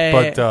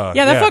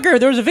 Yeah, that fucker.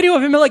 There was a video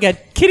of him at like a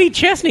Kitty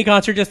Chesney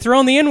concert, just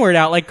throwing the N-word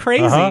out like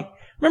crazy. Uh-huh.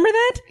 Remember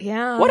that?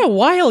 Yeah. What a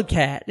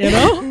wildcat, you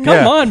know? Come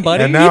Yeah. on,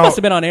 buddy. And He now- must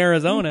have been on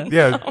Arizona.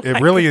 Yeah, it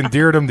really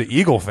endeared him to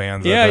Eagle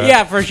fans. I Yeah, bet.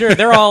 yeah, for sure.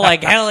 They're all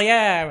like, hell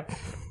yeah.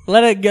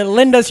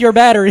 lend us your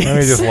batteries. And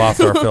we just lost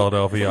our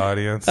Philadelphia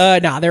audience.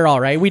 Nah, they're all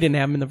right. We didn't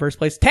have them in the first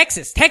place.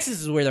 Texas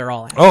is where they're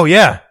all at. Oh,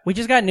 yeah. We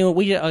just got new.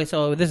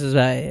 So this is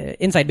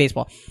Inside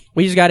Baseball.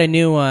 We just got a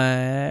new.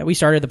 We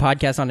started the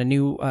podcast on a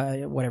new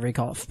whatever you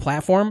call it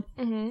platform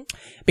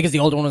because the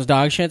old one was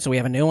dog shit. So we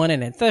have a new one,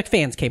 and the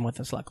fans came with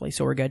us luckily,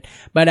 so we're good.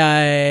 But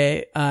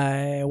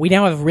we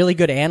now have really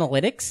good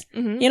analytics,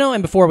 you know.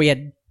 And before we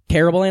had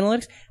terrible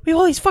analytics. We have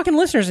all these fucking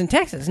listeners in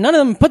Texas. None of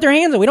them put their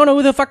hands up. We don't know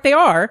who the fuck they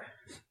are.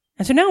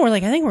 And so now we're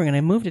like, I think we're going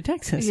to move to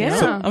Texas. You know?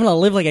 Yeah. I'm going to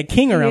live like a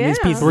king around these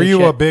pieces Were of you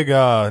shit. a big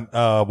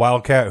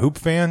Wildcat hoop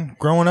fan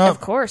growing up?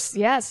 Of course,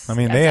 yes. I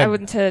mean, I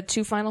went to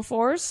 2 Final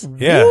Fours.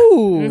 Yeah,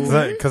 Ooh.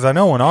 because I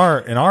know in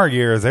our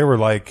years they were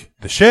like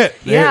the shit.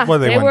 They won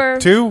were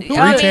 2, 3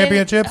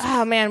 championships.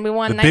 Oh man, we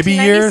won The Bibby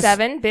years?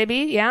 1997. Bibby,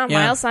 yeah. Yeah.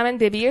 Miles Simon,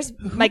 Bibby years.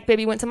 Mike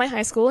Bibby went to my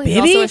high school. He's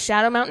Bibby? also a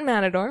Shadow Mountain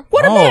Matador.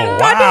 What a Oh, man!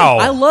 wow.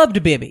 I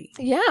loved Bibby.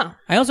 Yeah.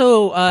 I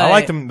also I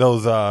liked them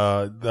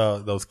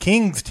those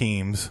Kings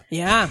teams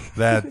Yeah,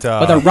 that with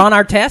a Ron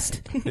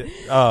Artest.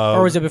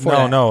 Or was it before No,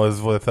 that? no, it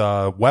was with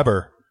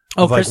Weber. It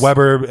Oh, was like Chris-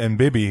 Weber and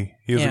Bibby.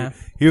 He was Yeah.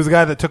 he was the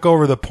guy that took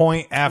over the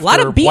point after lot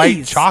of White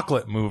bees.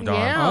 Chocolate moved on.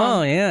 Yeah.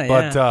 Oh yeah,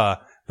 But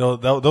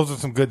yeah. those are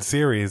some good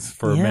series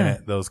for a Yeah.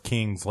 minute. Those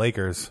Kings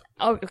Lakers.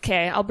 Oh,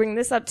 okay, I'll bring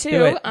this up Do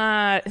too.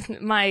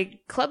 it. My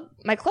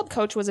club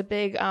coach was a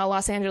big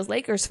Los Angeles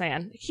Lakers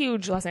fan,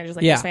 huge Los Angeles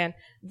Lakers Yeah. fan.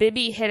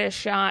 Bibby hit a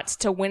shot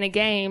to win a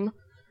game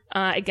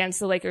against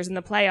the Lakers in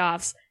the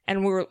playoffs,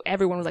 and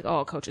everyone was like,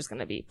 "Oh, coach is going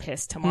to be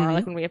pissed tomorrow." Mm-hmm.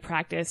 Like when we had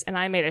practice, and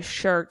I made a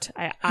shirt.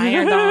 I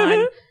ironed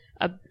on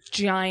a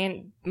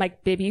giant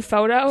Mike Bibby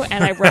photo,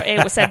 and I wrote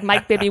it said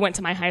Mike Bibby went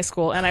to my high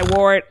school, and I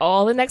wore it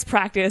all the next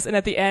practice. And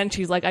at the end,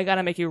 she's like, "I got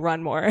to make you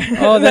run more."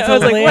 Oh, that's I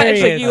was like, what? She's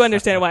hilarious. like, "You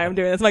understand why I'm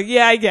doing this?" I'm like,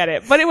 "Yeah, I get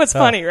it," but it was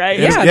funny, right?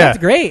 yeah, yeah. that's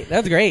great.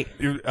 That's great.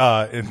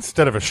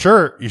 Instead of a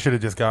shirt, you should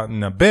have just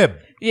gotten a bib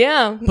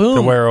Yeah. Boom.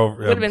 to wear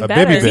over Would've been a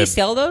better. Bibby Does he bib.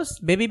 sell those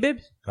Bibby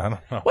bibs? I don't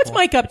know. What's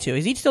Mike up to?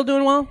 Is he still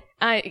doing well?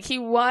 He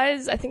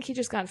was. I think he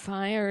just got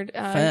fired.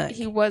 Fuck.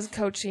 He was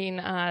coaching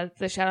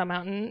the Shadow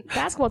Mountain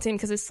basketball team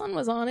because his son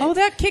was on it. Oh,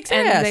 that kicks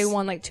and ass. they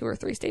won like 2 or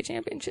 3 state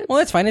championships. Well,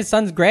 that's fine. His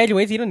son's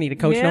graduates. He don't need to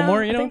coach no Yeah,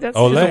 more. I You know, think that's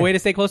Ole. just a way to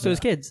stay close to his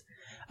kids.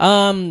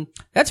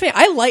 That's fair.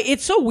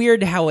 It's so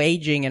weird how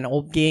aging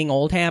and getting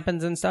old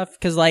happens and stuff.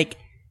 Cause like,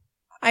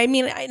 I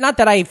mean, not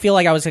that I feel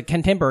like I was a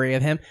contemporary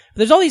of him, but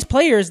there's all these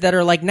players that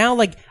are like now,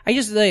 like,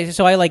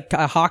 I like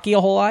hockey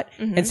a whole lot.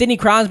 And Sidney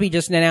Crosby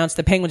just announced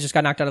the Penguins just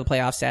got knocked out of the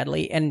playoffs,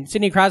 sadly. And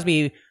Sidney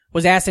Crosby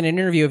was asked in an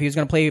interview if he was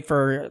going to play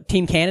for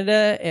Team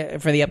Canada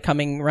for the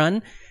upcoming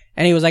run.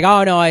 And he was like,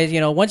 "Oh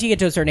no, once you get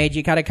to a certain age,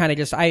 you gotta kind of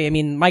just, I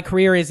mean, my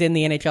career is in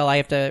the NHL. I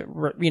have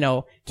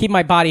to, keep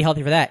my body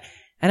healthy for that."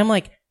 And I'm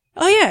like,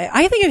 "Oh yeah,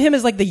 I think of him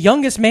as like the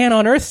youngest man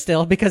on earth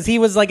still because he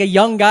was like a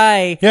young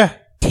guy Yeah,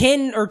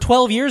 10 or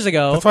 12 years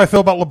ago. that's how I feel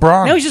about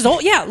LeBron. Now he's just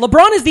old. Yeah,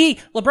 LeBron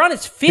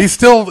is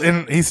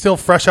 15. He's still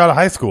fresh out of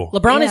high school.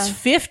 LeBron Yeah. is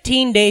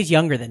 15 days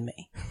younger than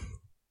me.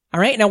 All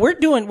right. Now we're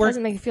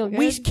doesn't make you feel good.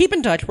 we keep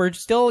in touch. We're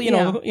still,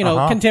 Yeah.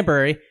 Uh-huh.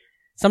 contemporary.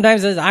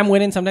 Sometimes I'm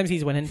winning, sometimes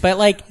he's winning. But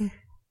like,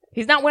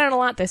 He's not winning a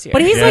lot this year.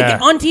 but he's Yeah.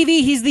 like on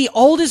TV. He's the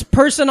oldest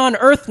person on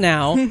Earth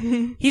now.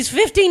 He's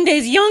 15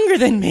 days younger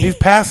than me. He's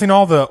passing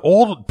all the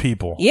old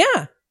people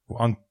Yeah.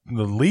 on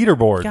the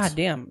leaderboards. God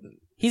damn.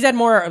 He's had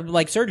more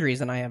like surgeries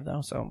than I have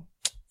though. So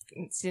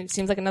Seems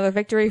like another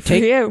victory for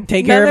you.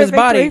 take care of Another his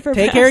body. victory for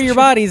Take care of your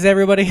Patrick. bodies,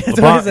 everybody. That's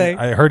what I LeBron, say.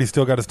 I heard he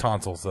still got his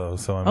tonsils though.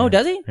 So I mean, Oh,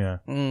 does he? Yeah.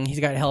 He's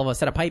got a hell of a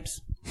set of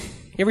pipes. You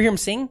ever hear him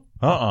sing?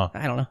 I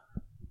don't know.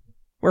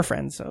 We're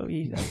friends, so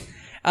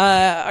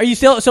are you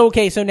still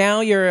okay? So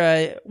now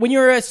you're when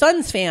you're a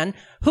Suns fan,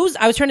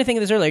 I was trying to think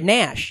of this earlier.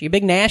 Nash, you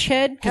big Nash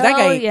head because that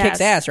guy yes.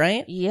 kicks ass,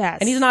 right? Yes.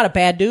 And he's not a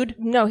bad dude.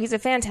 No, he's a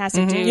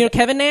fantastic dude. You know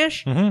Kevin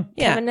Nash? Mm-hmm.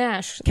 Yeah, Kevin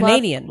Nash.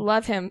 Canadian.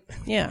 Love him.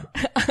 Yeah.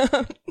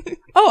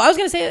 Oh, I was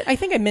gonna say. I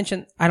think I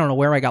mentioned. I don't know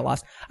where I got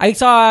lost. I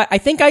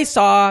think I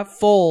saw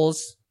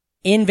Foles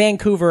in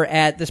Vancouver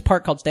at this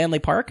park called Stanley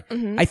Park.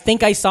 Mm-hmm. I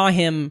think I saw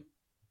him.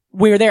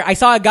 We were there. I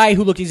saw a guy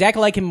who looked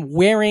exactly like him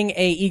wearing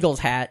a Eagles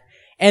hat.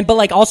 But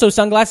like also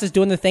sunglasses,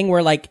 doing the thing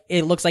where like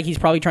it looks like he's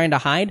probably trying to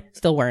hide,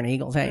 still wearing an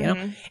Eagles hat, you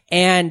know?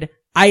 And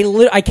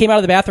I came out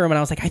of the bathroom and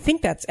I was like, I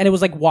think and it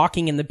was like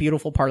walking in the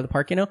beautiful part of the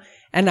park, you know?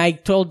 And I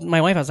told my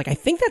wife, I was like, I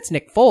think that's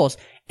Nick Foles.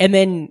 And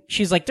then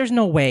she's like, there's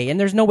no way. And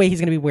there's no way he's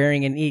going to be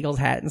wearing an Eagles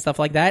hat and stuff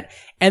like that.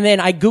 And then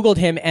I Googled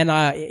him and,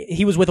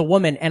 he was with a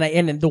woman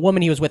and the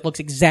woman he was with looks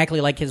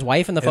exactly like his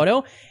wife in the photo.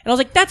 And I was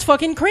like, that's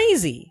fucking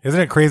crazy. Isn't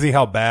it crazy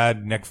how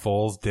bad Nick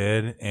Foles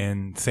did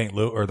in St.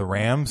 Louis or the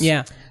Rams?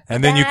 Yeah.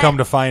 And then you come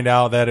to find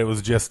out that it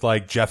was just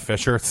like Jeff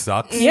Fisher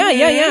sucks.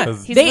 Yeah.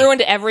 He's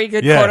ruined every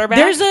good quarterback.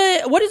 There's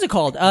what is it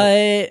called?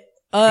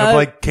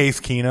 Like Case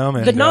Keenum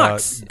and the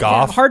Knocks,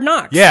 Goff. Hard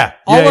Knocks. Yeah.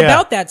 All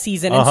about that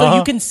season. And so Uh-huh.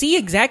 you can see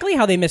exactly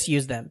how they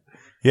misused them.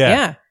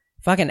 Yeah.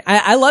 Fucking,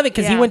 I love it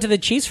because he Yeah. went to the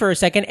Chiefs for a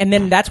second and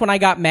then that's when I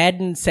got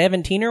Madden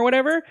 17 or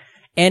whatever.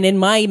 And in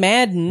my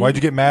Madden. Why'd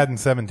you get Madden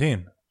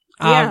 17?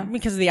 Yeah.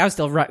 Because I was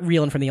still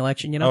reeling from the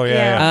election, you know? Oh,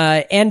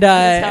 yeah.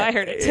 That's how I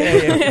heard it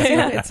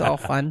too. It's all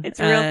fun. It's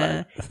real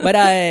fun.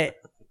 But,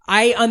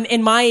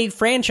 in my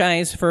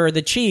franchise for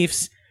the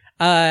Chiefs,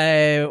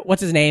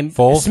 what's his name?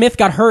 Foles? Smith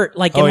got hurt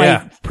like in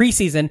my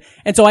preseason.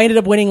 And so I ended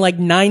up winning like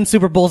 9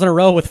 Super Bowls in a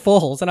row with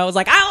Foles. And I was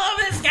like, I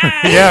love this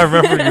guy. Yeah, I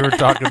remember you were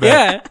talking about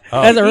Yeah.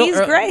 Oh. He's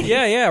great.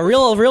 Yeah.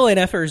 Real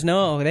NFers.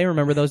 No, they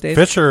remember those days.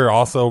 Fisher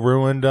also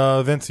ruined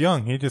Vince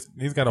Young.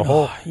 He's got a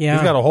whole Yeah.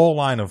 he's got a whole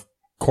line of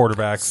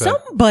quarterbacks.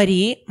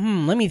 Somebody,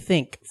 let me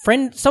think.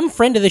 Some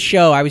friend of the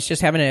show I was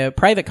just having a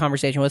private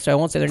conversation with, so I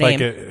won't say their name.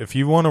 Like if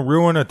you want to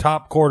ruin a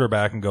top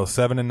quarterback and go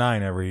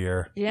 7-9 every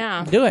year,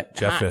 Yeah. Do it.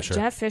 Jeff Fisher.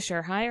 Jeff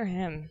Fisher. Hire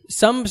him.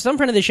 Some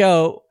friend of the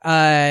show,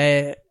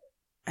 their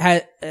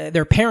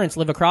parents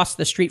live across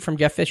the street from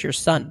Jeff Fisher's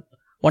son,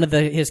 one of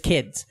his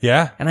kids.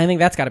 Yeah. And I think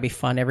that's got to be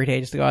fun every day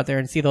just to go out there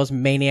and see those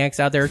maniacs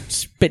out there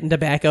spitting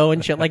tobacco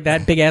and shit like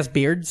that, big ass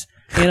beards,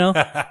 you know,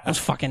 those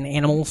fucking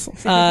animals.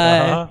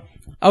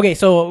 Okay,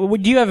 so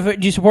do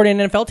you support an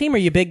NFL team? Are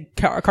you a big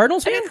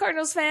Cardinals fan? I'm a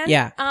Cardinals fan.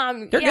 Yeah.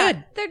 They're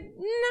good. They're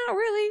not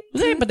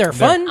really. But they're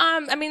fun.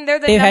 I mean, they're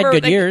They've had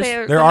good years.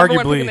 They're They're the number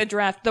one arguably- pick in the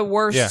draft. The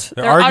worst. Yeah,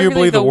 They're they're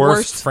arguably the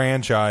worst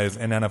franchise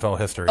in NFL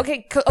history.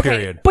 Okay.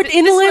 Period. But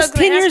in the This is what I was last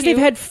gonna 10 years, ask you.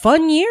 they've had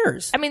fun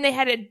years. I mean, they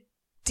had a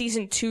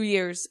decent 2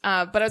 years.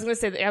 But I was going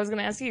to say, I was going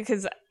to ask you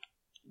because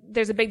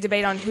there's a big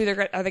debate on who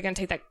are they going to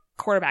take that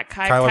quarterback,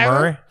 Kyler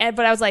Murray?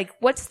 But I was like,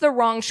 what's the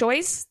wrong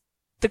choice?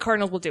 The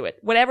Cardinals will do it.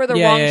 Whatever the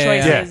Yeah, wrong yeah,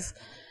 choice yeah. is.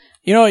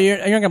 You know, you're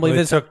not going to believe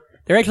Well, this. they took-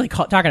 They're actually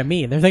talking to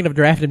me. They're thinking of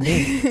drafting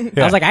me.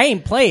 I was like, I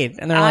ain't played.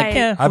 And they're like,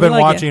 yeah. I've we been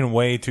like watching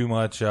way too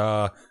much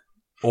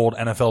old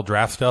NFL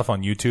draft stuff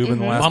on YouTube in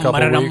the last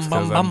couple of weeks.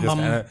 'Cause I'm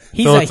just-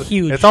 He's so a it's-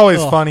 huge- It's always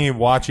ugh. funny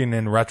watching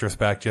in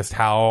retrospect just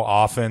how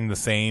often the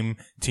same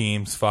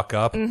teams fuck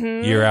up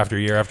year after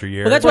year after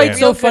year. Well, that's why And- it's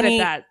so Real good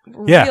funny. at that.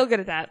 Yeah. Real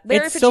good at that.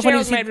 Larry It's so funny to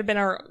Fitzgerald see- might have been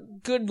our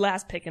good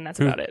last pick, and that's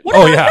about it. What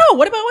Oh, about, yeah. no,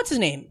 what about what's his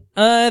name?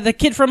 The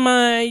kid from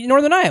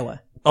Northern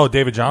Iowa. Oh,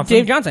 David Johnson.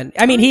 Dave Johnson.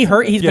 I mean, he's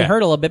Yeah. been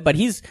hurt a little bit, but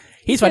he's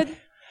fun.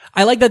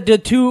 I like the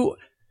two,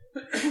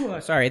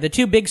 the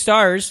two big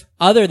stars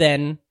other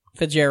than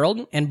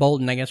Fitzgerald and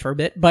Bolden, I guess, for a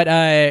bit, but,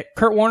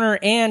 Kurt Warner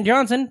and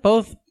Johnson,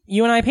 both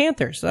UNI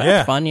Panthers. So that's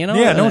Yeah. fun, you know?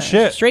 Yeah, no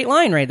shit. Straight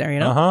line right there, you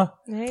know? Uh-huh.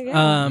 There you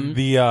go.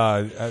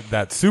 The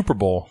that Super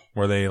Bowl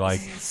where they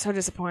like So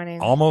disappointing.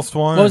 almost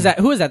won. What was that?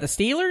 Who was that? The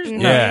Steelers?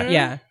 No. Yeah.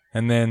 Yeah.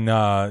 And then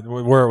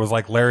where it was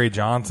like Larry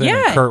Johnson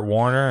Yeah. and Kurt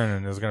Warner,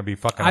 and it was going to be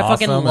fucking I awesome.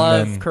 fucking and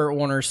love then- Kurt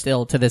Warner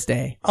still to this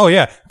day. Oh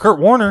yeah, Kurt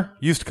Warner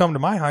used to come to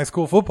my high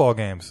school football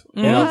games.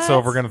 And so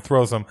if we're going to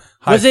throw some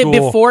high Was school, it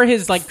before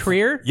his like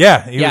career?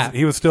 Yeah, Yeah.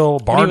 he was still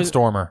When he was-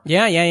 barnstormer.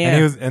 Yeah. And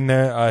he was and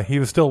there he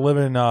was still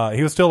living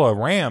he was still a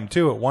Ram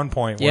too at one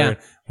point Yeah.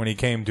 when he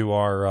came to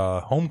our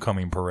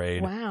homecoming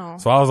parade. Wow.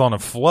 So I was on a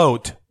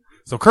float.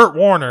 So Kurt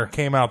Warner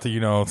came out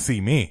to see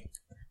me.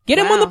 Get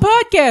him on the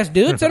podcast,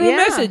 dude. Send him a Yeah.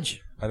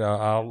 message.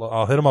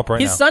 I'll hit him up right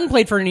His now. son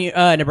played for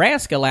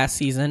Nebraska last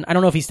season. I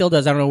don't know if he still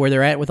does. I don't know where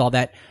they're at with all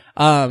that.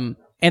 And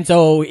And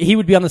so he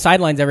would be on the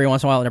sidelines every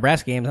once in a while at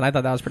Nebraska games, and I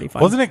thought that was pretty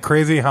fun. Wasn't it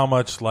crazy how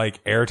much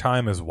like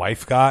airtime his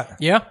wife got?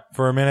 Yeah.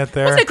 For a minute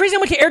there. Wasn't it crazy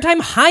how much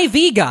airtime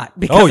Hy-Vee got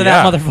because of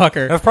that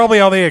motherfucker? That's probably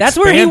how they expanded. That's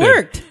where he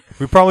worked.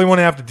 We probably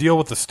wouldn't have to deal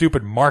with the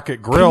stupid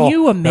Market Grill. Can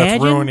you imagine?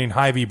 That's ruining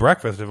Hy-Vee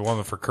breakfast if it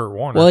wasn't for Kurt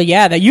Warner. Well,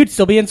 yeah, that you'd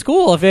still be in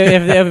school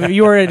if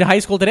you were in high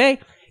school today.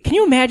 Can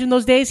you imagine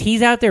those days?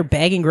 He's out there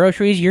bagging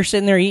groceries. You're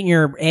sitting there eating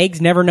your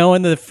eggs, never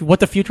knowing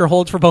what the future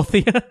holds for both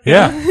of you.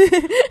 Yeah.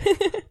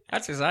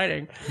 That's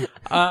exciting.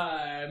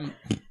 I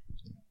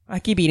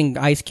keep eating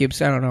ice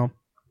cubes. I don't know.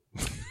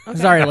 Okay.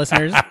 Sorry,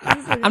 listeners.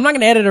 I'm not going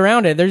to edit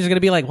around it. They're just going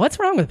to be like, what's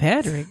wrong with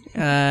Patrick?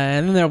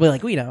 And then they'll be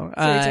like, we know.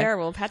 It's really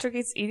terrible. Patrick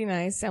eats eating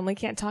ice. Emily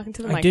can't talk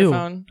into the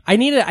microphone. I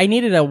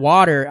needed a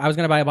water. I was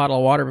going to buy a bottle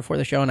of water before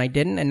the show, and I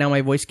didn't, and now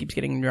my voice keeps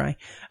getting dry.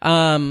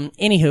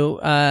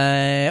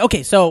 Anywho,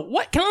 okay, so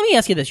let me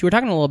ask you this. You were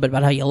talking a little bit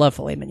about how you love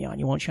filet mignon.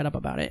 You won't shut up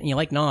about it, and you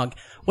like nog.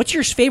 What's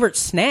your favorite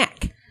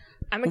snack?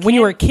 When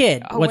you were a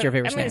kid, what's your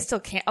favorite snack? It's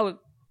still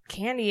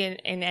candy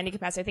in any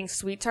capacity. I think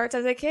sweet tarts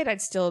as a kid, I'd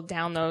still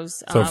down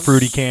those. So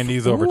fruity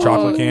candies over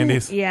chocolate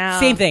candies? Yeah.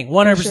 Same thing.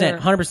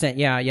 100%. 100%.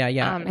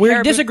 Yeah.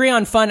 We disagree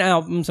on fun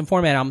albums and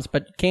format albums,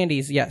 but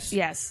candies, yes.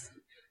 Yes.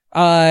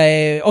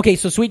 Okay,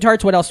 so sweet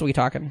tarts, what else are we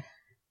talking?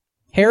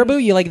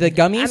 Haribo, you like the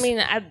gummies? I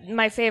mean,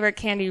 my favorite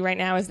candy right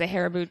now is the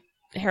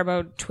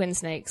Haribo Twin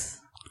Snakes.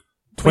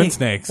 Twin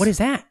Snakes. What is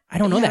that? I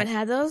don't know that. You haven't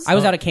had those? I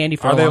was out of candy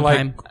for a long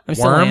time. Are they like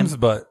worms,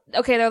 but...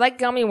 Okay, they're like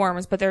gummy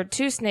worms, but they're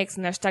two snakes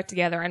and they're stuck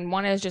together, and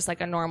one is just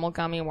like a normal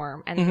gummy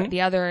worm, and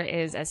the other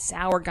is a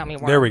sour gummy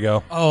worm. There we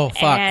go. Oh,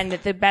 fuck. And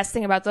the best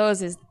thing about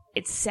those is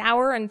it's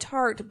sour and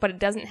tart, but it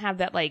doesn't have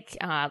that like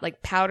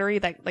powdery,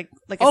 like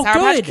a Sour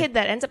Patch Kid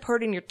that ends up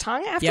hurting your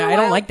tongue after a while. I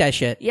don't like that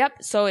shit.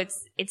 Yep. So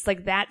it's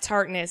like that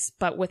tartness,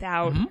 but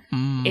without.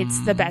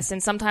 It's the best.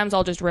 And sometimes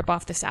I'll just rip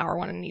off the sour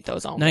one and eat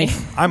those only.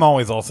 Nice. I'm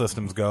always all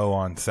systems go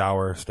on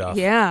sour stuff.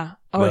 Yeah.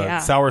 Oh yeah.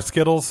 Sour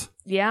Skittles.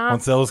 Yeah.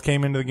 Once those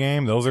came into the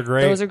game, those are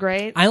great. Those are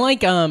great. I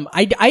like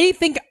I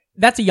think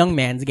that's a young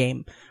man's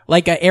game.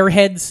 Like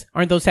Airheads,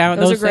 aren't those sour?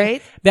 Those are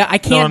great. That I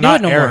can't do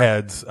it no more.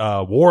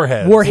 Airheads,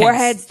 Warheads.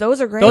 Warheads, those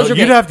are great.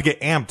 You'd have to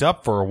get amped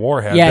up for a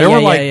Warhead. Yeah,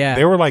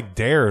 they were like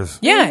dares.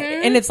 Yeah,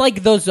 and it's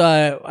like those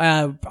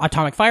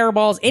atomic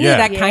fireballs, any of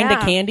that kind of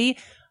candy.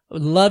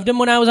 Loved them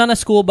when I was on a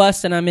school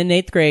bus and I'm in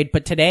 8th grade,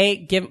 but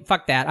today,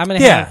 fuck that.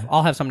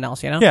 I'll have something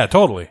else, you know? Yeah,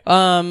 totally.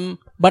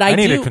 But I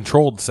need a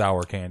controlled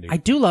sour candy. I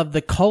do love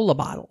the cola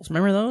bottles.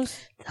 Remember those?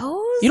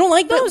 Those? You don't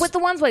like those? With the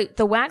ones,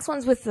 the wax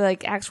ones with the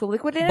like actual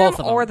liquid in both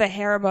them, of them, or the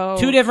Haribo?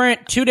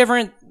 Two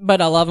different,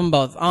 but I love them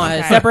both.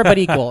 Separate but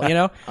equal, you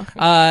know? Okay.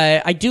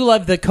 I do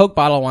love the Coke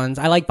bottle ones.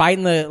 I like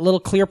biting the little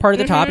clear part of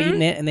the top,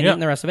 eating it, and then eating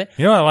the rest of it.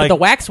 You know what I like? But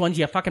the wax ones,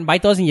 you fucking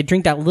bite those and you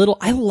drink that little,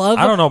 I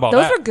don't know about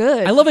those that. Those are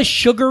good. I love a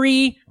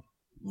sugary,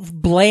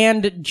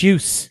 bland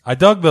juice. I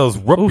dug those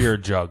root beer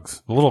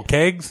jugs, the little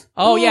kegs.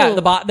 Oh yeah,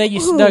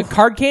 the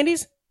card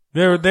candies.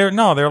 They're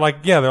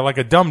like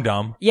a dum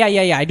dum. Yeah.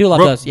 I do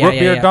love those. Yeah, root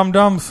beer dum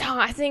dums. No,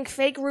 I think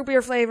fake root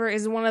beer flavor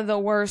is one of the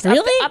worst.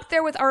 Really? Up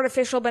there with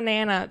artificial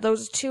banana.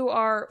 Those two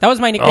are. That was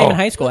my nickname in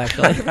high school,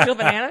 actually. Artificial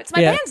banana. It's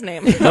my band's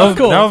name. That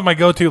was my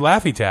go-to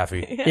Laffy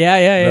Taffy.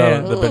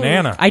 Yeah. The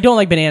banana. I don't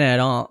like banana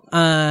at all.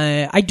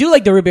 I do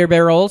like the root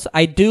beer rolls.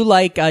 I do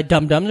like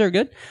dum dums are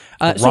good.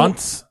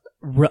 Runts.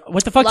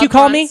 What the fuck do you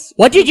call me?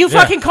 What did you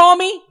fucking call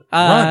me?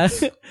 Runts.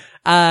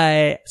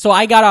 So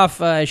I got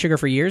off sugar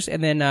for years,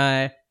 and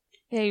then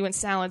yeah, you went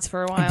salads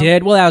for a while. I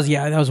did. Well,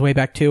 that was way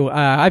back too.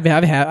 I've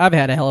had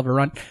a hell of a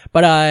run.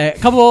 But a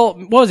couple,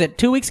 what was it?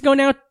 2 weeks ago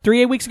now?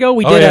 3 weeks ago,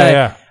 we did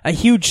a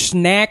huge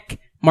snack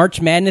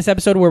March Madness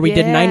episode where we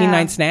did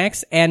 99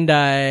 snacks, and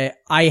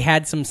I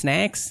had some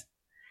snacks,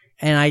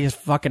 and I just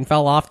fucking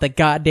fell off the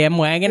goddamn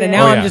wagon, and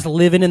now I'm just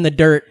living in the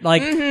dirt.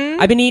 Like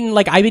I've been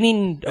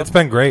eating. It's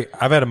been great.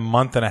 I've had a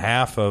month and a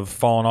half of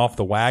falling off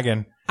the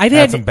wagon. I've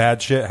had some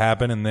bad shit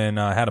happen, and then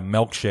had a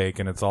milkshake,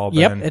 and it's all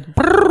been.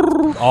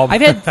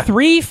 I've had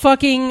 3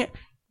 fucking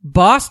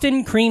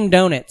Boston cream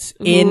donuts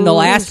in the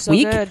last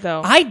week. Good,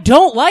 though. I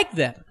don't like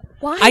them.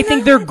 Why I not?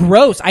 think they're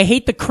gross. I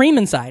hate the cream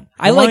inside.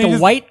 I like a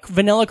white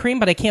vanilla cream,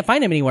 but I can't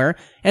find them anywhere.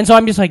 And so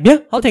I'm just like, yeah,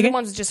 I'll take it. The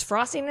ones just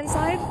frosting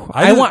inside?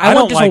 I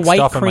want just like a white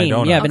stuff cream. In my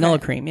donut. Yeah, vanilla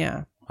cream.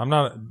 Yeah.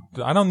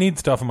 I don't need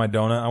stuff in my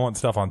donut. I want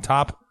stuff on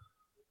top.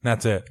 And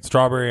that's it.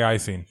 Strawberry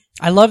icing.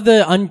 I love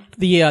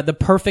the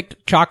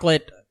perfect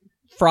chocolate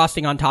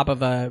frosting on top of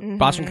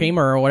Boston cream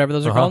or whatever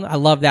those are called. I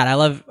love that. I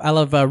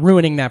love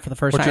ruining that for the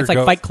first time. It's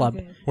like Fight Club.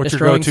 What's your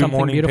Destroying go-to something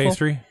morning beautiful.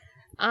 pastry?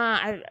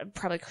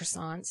 Probably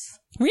croissants.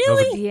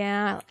 Really?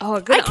 Yeah. Oh,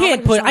 a good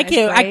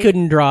I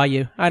couldn't draw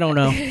you. I don't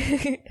know.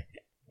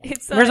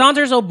 Croissants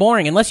are so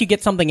boring unless you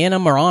get something in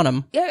them or on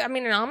them. Yeah, I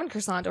mean an almond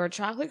croissant or a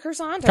chocolate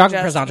croissant.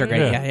 Chocolate croissants are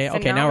great. Yeah.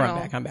 Okay, now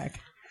I'm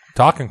back.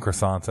 Talking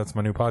croissants. That's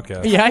my new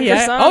podcast. Yeah.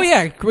 Croissants? Oh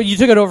yeah. You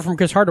took it over from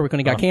Chris Hardwick when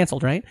he got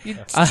canceled, right? 2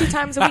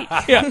 times a week.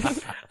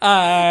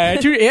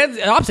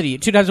 Opposite of you.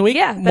 2 times a week.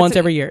 Yeah. Once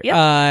every year.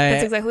 Yeah.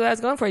 That's exactly what I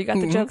was going for. You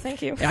got the joke.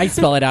 Thank you. I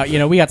spell it out.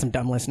 We got some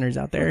dumb listeners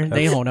out there.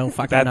 They don't know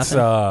fucking nothing.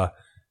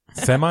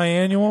 That's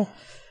semi-annual?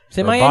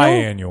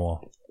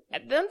 Semi-annual? Biannual.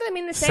 Don't they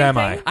mean the same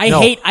Semi. thing? I No,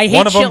 hate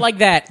one of shit them- like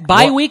that.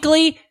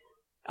 Bi-weekly?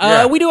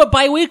 Yeah. We do it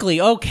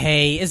bi-weekly.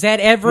 Okay. Is that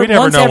We never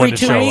once know every when to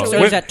 2 show weeks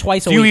up. or is that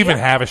twice a Do week? you even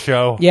have a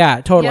show? Yeah,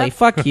 totally. Yep.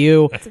 Fuck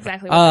you. That's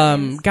exactly what that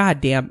means.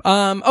 Goddamn.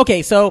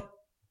 Okay, so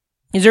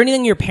is there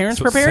anything your parents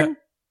So prepared?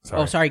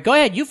 Sorry. Oh, sorry. Go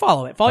ahead. You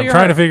follow it. Follow I'm your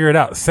trying to heart. figure it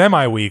out.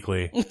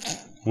 Semi-weekly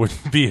would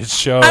be a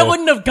show. I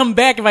wouldn't have come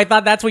back if I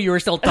thought that's what you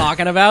were still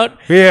talking about.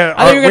 Yeah,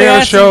 I thought you were we gonna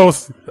have ask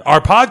shows. Our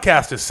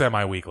podcast is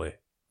semi-weekly.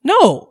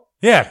 No.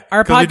 Yeah,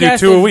 Our 'cause we do podcast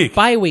 2 a is week.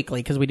 bi-weekly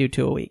because we do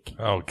 2 a week.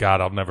 Oh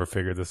God, I'll never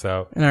figure this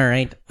out. All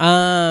right.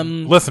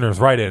 Listeners,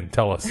 write in.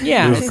 Tell us.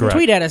 Yeah. This is correct.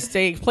 Tweet at us.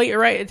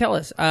 Tell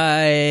us.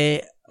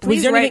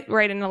 Please there anything-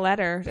 write in a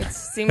letter. It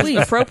seems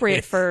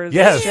appropriate for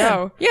Yes. the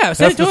show. Yeah,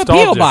 send it That's to a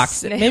P.O. nostalgia.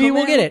 box. Maybe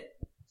we'll get it.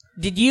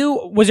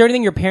 Was there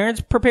anything your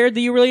parents prepared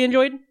that you really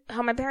enjoyed?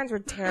 Oh, my parents were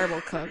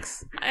terrible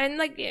cooks. And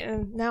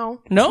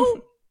no.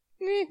 No?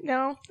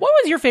 No. What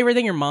was your favorite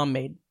thing your mom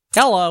made?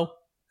 Hello.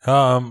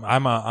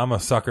 I'm a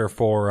sucker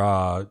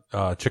for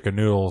chicken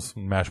noodles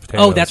and mashed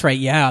potatoes. Oh, that's right.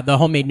 Yeah, the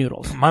homemade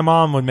noodles. My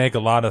mom would make a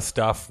lot of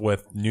stuff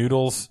with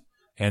noodles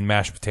and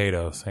mashed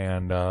potatoes,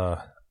 and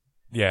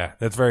yeah,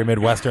 that's very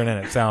Midwestern,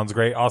 and it sounds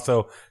great.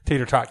 Also,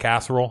 tater tot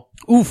casserole.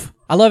 Oof.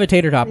 I love a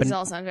tater top. These And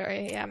all sound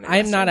very,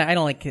 I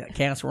don't like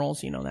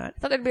casseroles, you know that. I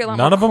thought there'd be a lot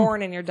None more of 'em?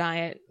 corn in your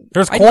diet.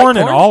 There's I corn like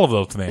in corn. all of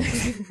those things.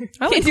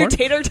 I Can like you corn.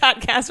 tater tot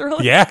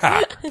casserole?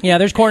 Yeah. Yeah,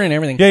 there's corn in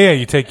everything. Yeah,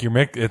 you take your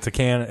it's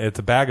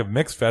a bag of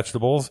mixed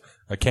vegetables,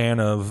 a can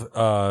of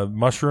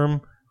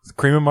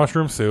cream of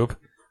mushroom soup,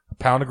 a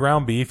pound of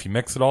ground beef, you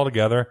mix it all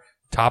together,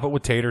 top it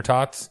with tater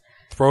tots,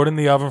 throw it in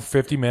the oven for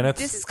 50 minutes.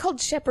 This is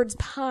called shepherd's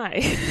pie.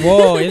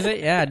 Whoa, is it?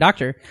 Yeah,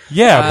 doctor.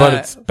 Yeah, but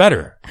it's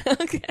better.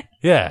 Okay.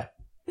 Yeah.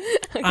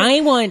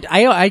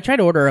 I tried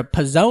to order a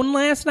pizzone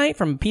last night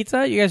from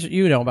pizza.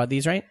 You know about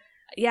these, right?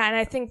 Yeah, and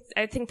I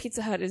think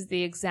Pizza Hut is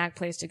the exact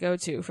place to go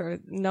to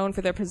known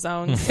for their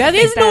pizzones. That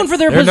is known for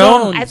their They're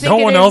known, pizzones. I think no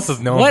it one is. else is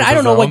known What? for I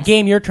don't know what pizzones.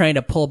 game you're trying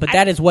to pull, but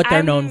that is what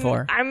they're known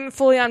for. I'm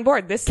fully on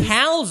board. This is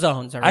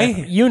Calzones are I-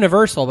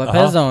 universal, but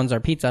pizzones are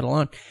Pizza Hut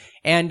alone.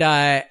 And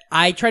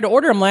I tried to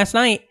order them last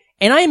night,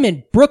 and I am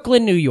in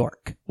Brooklyn, New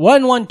York,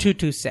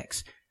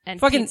 11226. And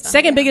Fucking pizza,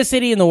 second yeah. biggest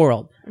city in the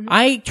world.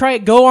 I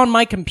go on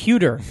my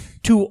computer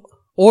to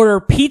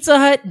order Pizza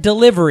Hut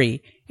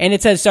delivery, and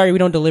it says, sorry, we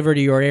don't deliver to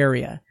your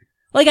area.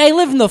 Like, I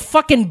live in the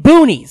fucking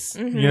boonies.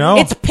 You know,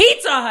 It's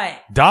Pizza Hut!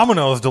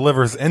 Domino's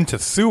delivers into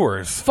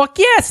sewers. Fuck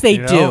yes, they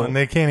You know, do. and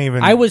they can't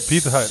even. I was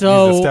Pizza Hut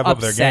so needs to step up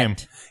their upset.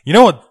 game. You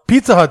know what?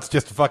 Pizza Hut's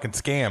just a fucking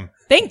scam.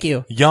 Thank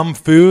you. Yum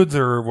Foods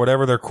or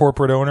whatever their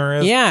corporate owner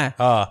is. Yeah.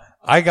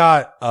 I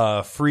got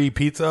a free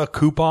pizza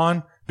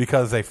coupon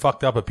because they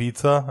fucked up a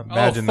pizza.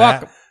 Imagine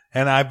fuck. that.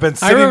 And I've been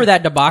sitting, remember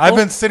that debacle. I've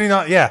been sitting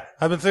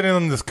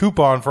on this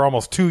coupon for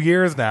almost 2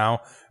 years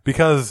now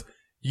because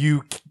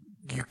you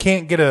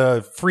can't get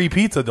a free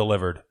pizza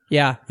delivered.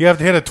 Yeah. You have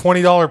to hit a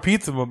 $20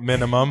 pizza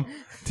minimum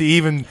to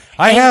even.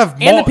 I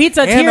the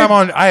pizza and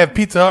tier- I have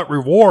Pizza Hut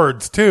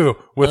rewards too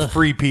with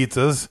free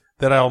pizzas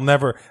that I'll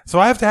never. So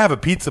I have to have a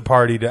pizza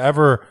party to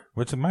ever,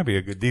 which might be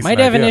a good decent. My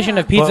idea. definition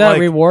of But, Pizza Hut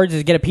like, rewards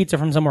is get a pizza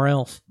from somewhere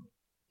else.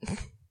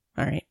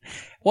 All right.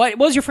 What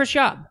was your first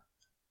job?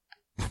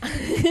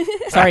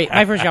 Sorry,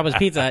 my first job was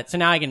Pizza Hut, so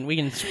now we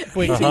can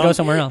go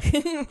somewhere else.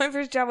 My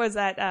first job was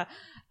at a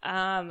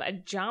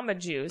Jamba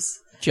Juice.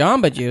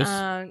 Jamba Juice,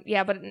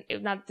 Yeah, but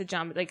not the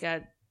Jamba, like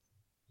a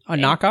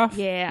knockoff.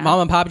 yeah.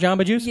 Mom and Pop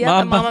Jamba Juice.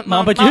 yeah,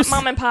 Mamba Juice.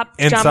 Mom and Pop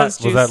Inside, Jamba's was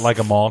Juice. that like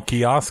a mall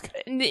kiosk?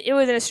 It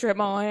was in a strip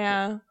mall.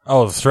 Yeah.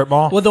 Oh, the strip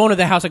mall. Well, the one with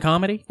the House of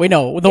Comedy. Wait,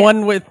 no, the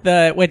one with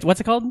the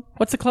what's it called?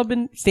 What's the club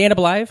in Stand Up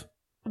Live?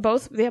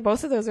 Both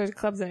of those are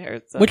clubs in here.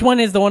 So. Which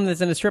one is the one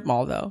that's in a strip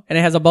mall though? And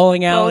it has a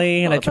bowling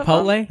alley and a both of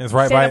them. Chipotle. It's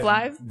right Stand Up by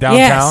Live? downtown.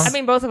 Yes. I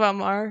mean, both of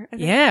them are. I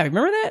think. Yeah,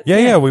 remember that?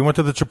 Yeah. We went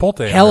to the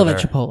Chipotle. Hell of over a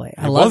there. Chipotle.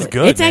 I It love was it.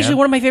 good, It's actually man.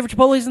 one of my favorite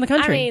Chipotles in the I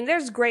country. mean,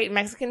 there's great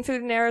Mexican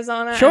food in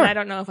Arizona, Sure. and I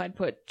don't know if I'd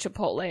put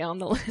Chipotle on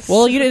the list.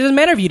 Well, it doesn't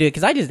matter if you do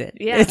because I just did.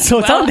 yeah, So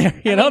it's well, on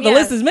there. You I know, mean, the yeah,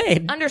 list is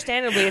made.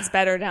 Understandably, it's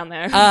better down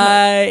there.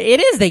 It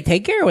is. They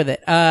take care with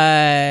it.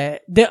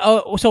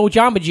 So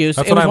Jamba Juice.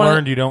 That's it when was I one of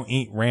learned you don't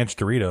eat ranch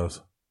Doritos.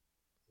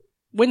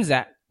 when's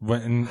that?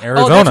 In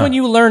Arizona. Oh, that's when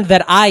you learned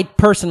that I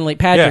personally,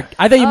 Patrick. Yeah.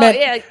 I thought you Oh, meant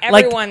yeah,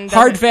 everyone like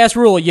hard doesn't. fast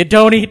rule. You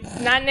don't eat.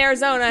 Not in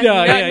Arizona.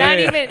 Yeah,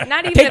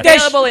 Not even Take that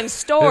available in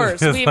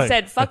stores. It's We've like-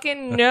 said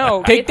fucking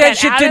no. Take Get that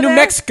shit out to of New there.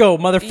 Mexico,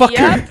 motherfucker.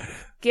 Yep.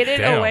 Get it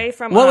Damn. away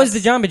from What us.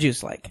 was the Jamba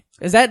Juice like?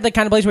 Is that the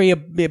kind of place where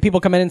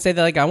people come in and say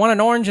that like I want an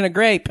orange and a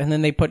grape, and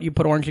then you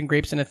put orange and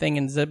grapes in a thing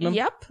and zip them?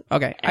 Yep.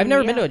 Okay, I've And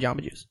never been yeah. to a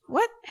Jamba Juice.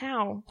 What?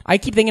 How? I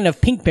keep thinking of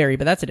Pinkberry,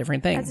 but that's a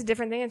different thing. That's a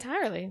different thing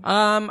entirely.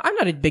 I'm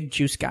not a big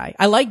juice guy.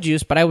 I like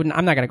juice, but I'm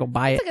not gonna go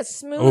buy it.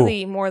 It's like a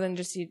smoothie more than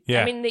just you.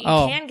 Yeah. I mean, you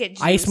Oh, can get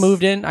juice. ice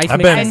moved in. Ice I've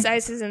mixed been- in.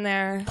 Ice is in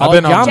there. I've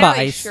been on Jamba Jelly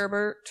ice.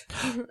 sherbet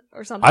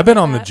or something. I've been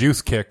like on the that.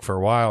 juice kick for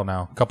a while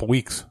now, a couple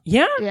weeks.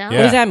 Yeah? Yeah. What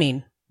does that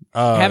mean?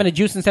 Uh, Having a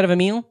juice instead of a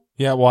meal?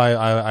 Yeah, well,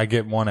 I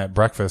get one at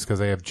breakfast because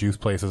they have juice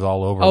places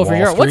all over. Oh, for Wall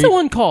sure. What's Street. the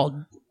one called?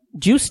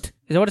 Juiced? Is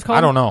that what it's called?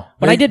 I don't know.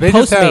 When I did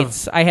just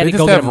Postmates, I had they to just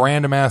go have get 'em.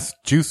 random ass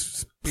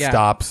juice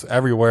stops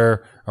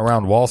everywhere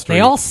around Wall Street.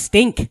 They all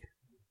stink.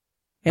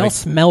 They all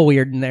smell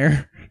weird in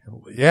there.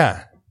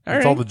 Yeah.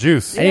 It's all the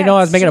juice. I didn't know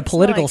I was making a It should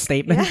political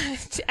smell statement.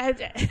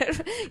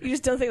 You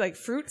just don't think like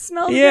fruit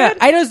smells Yeah,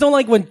 good? I just don't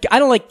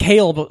like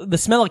kale, but the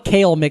smell of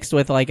kale mixed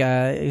with like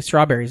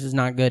strawberries is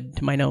not good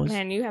to my nose.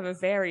 Man, you have a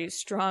very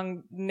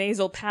strong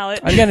nasal palate.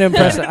 I've got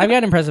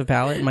an impressive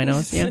palate in my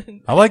nose. Yeah.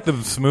 I like the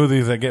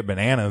smoothies that get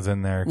bananas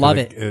in there. 'cause Love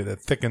it. It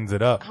thickens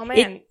it up. Oh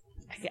man,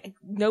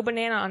 no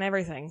banana on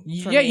everything.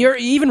 for Yeah, me. you're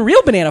even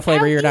real banana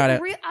flavor. You're not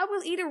it. I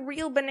will eat a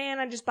real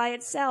banana just by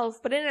itself,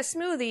 but in a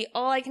smoothie,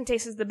 all I can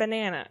taste is the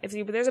banana. If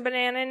there's a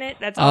banana in it,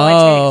 that's all I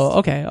taste.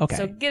 Okay.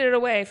 So get it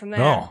away from there.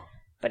 No.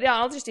 But yeah,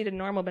 I'll just eat a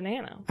normal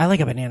banana. I like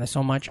a banana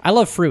so much. I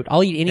love fruit.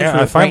 I'll eat any fruit.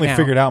 Yeah, I finally right now.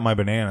 figured out my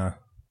banana.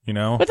 You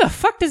know? What the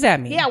fuck does that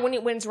mean? Yeah, when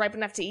it's ripe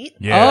enough to eat.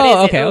 Yeah. Oh, What is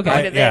it? okay, It'll okay.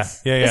 go to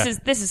this. Yeah.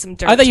 This is some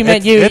dirt. I thought you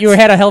meant you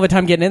had a hell of a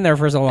time getting in there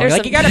for so long. There's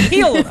Like some- you gotta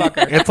peel the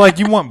fucker. It's like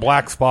you want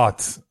black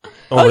spots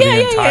over yeah,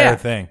 the entire yeah.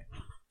 thing.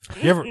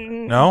 You ever?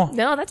 No?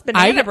 No, that's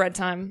banana bread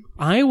time.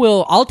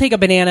 I'll take a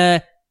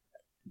banana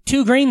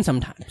 2 grains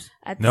sometimes.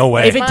 No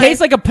way. If it tastes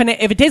like a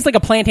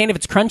plantain, if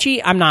it's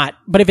crunchy, I'm not.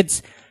 But if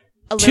it's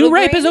A too little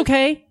ripe grain? is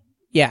okay.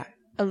 Yeah.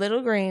 A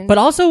little green. But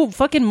also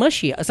fucking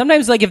mushy.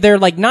 Sometimes like if they're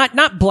like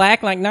not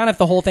black, like not if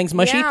the whole thing's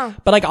mushy, Yeah.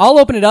 but like I'll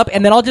open it up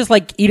and then I'll just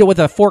like eat it with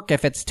a fork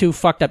if it's too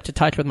fucked up to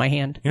touch with my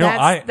hand. You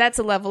know, that's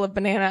a level of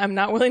banana I'm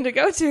not willing to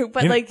go to.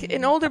 But like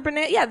an older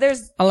banana, yeah,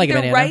 there's I like a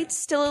either banana. right,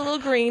 still a little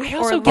green, I or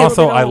also a get- little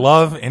also, bit I old.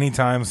 love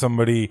anytime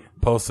somebody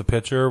posts a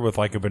picture with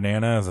like a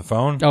banana as a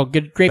phone. Oh,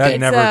 great That bit.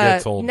 never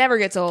gets old. Never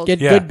gets old.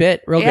 Good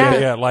bit. Real Yeah. good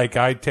bit. Yeah, like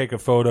I take a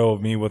photo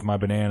of me with my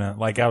banana,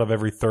 like out of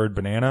every third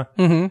banana,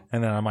 and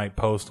then I might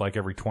post like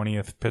every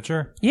 20th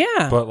picture.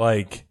 Yeah. But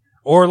like,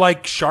 or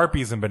like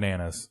Sharpies and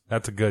bananas.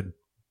 That's a good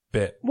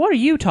bit. What are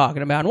you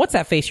talking about? And what's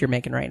that face you're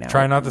making right now?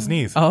 Try not to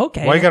sneeze. Oh,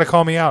 okay. Why you got to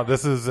call me out?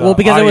 This is Well,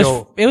 because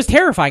audio. it was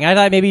terrifying. I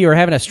thought maybe you were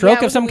having a stroke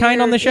Yeah, it of some was a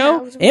kind on the weird- yeah, show.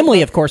 it was a weird Emily,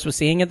 look. of course, was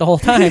seeing it the whole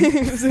time.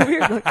 It was a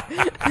weird look.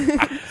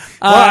 Well,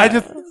 I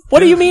just. What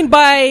do you mean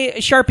by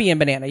Sharpie and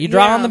banana? You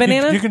draw Yeah. on the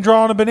banana? You can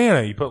draw on a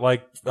banana. You put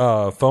like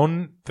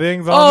phone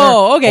things on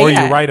Oh, there. okay, Or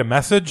yeah. you write a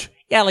message.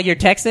 Yeah, like you're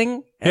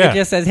texting, and Yeah. it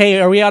just says,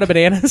 "Hey, are we out of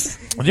bananas?"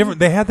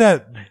 They had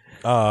that.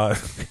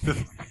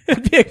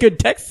 It'd be a good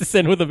text to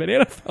send with a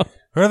banana phone.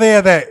 Remember they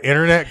had that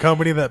internet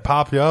company that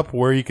popped up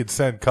where you could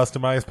send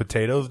customized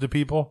potatoes to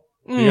people.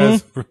 You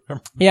guys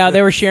remember? Yeah,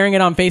 they were sharing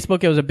it on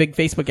Facebook. It was a big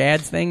Facebook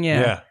ads thing. Yeah,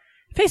 Yeah.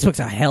 Facebook's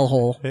a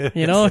hellhole.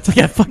 You know, it's like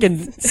a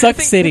fucking suck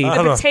city. don't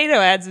The know. potato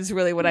ads is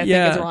really what I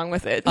Yeah. think is wrong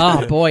with it.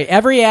 Oh boy,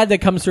 every ad that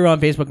comes through on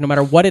Facebook, no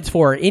matter what it's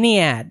for, any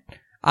ad,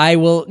 I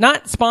will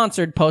not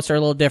sponsored posts are a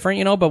little different,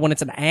 you know, but when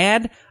it's an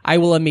ad, I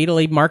will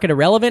immediately mark it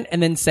irrelevant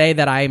and then say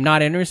that I'm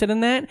not interested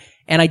in that.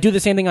 And I do the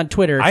same thing on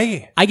Twitter.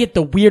 I get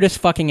the weirdest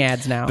fucking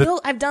ads now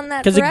Well, I've done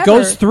that because it forever.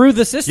 goes through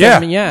the system.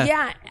 Yeah. Yeah.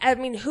 Yeah, I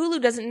mean,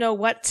 Hulu doesn't know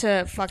what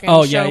to fucking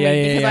Oh, show yeah,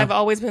 me because yeah. I've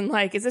always been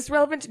like, is this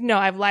relevant? No,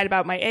 I've lied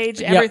about my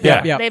age,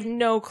 everything. yeah. They have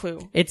no clue.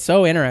 It's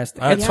so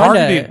interesting. It's fun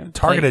to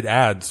targeted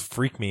ads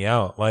freak me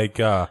out. Like,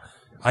 I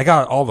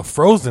got all the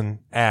Frozen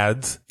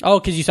ads. Oh,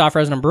 because you saw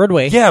Frozen on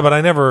Broadway. Yeah, but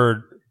I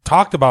never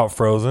talked about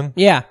Frozen.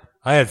 Yeah.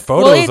 I had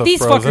photos of these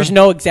Frozen. fuckers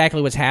know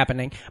exactly what's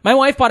happening. My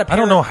wife bought a pair I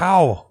don't know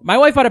how. My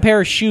wife bought a pair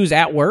of shoes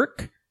at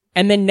work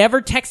and then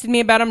never texted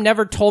me about them,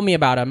 never told me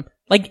about them,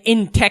 like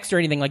in text or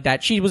anything like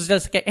that. She was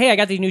just like, hey, I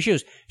got these new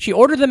shoes. She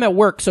ordered them at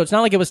work, so it's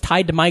not like it was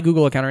tied to my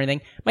Google account or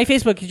anything. My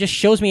Facebook just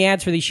shows me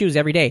ads for these shoes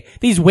every day.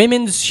 These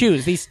women's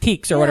shoes, these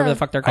teaks or whatever the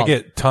fuck they're I called.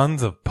 get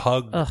tons of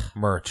pug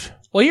merch.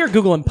 Well, you're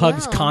Googling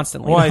pugs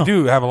constantly. Well, I no?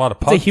 do have a lot of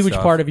pug It's a huge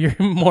stuff. part of your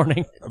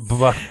morning.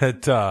 But,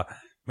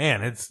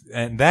 man, it's,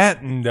 and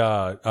that and,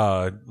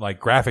 like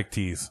graphic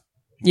tees.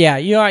 Yeah,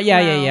 you are.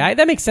 Yeah.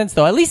 That makes sense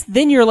though. At least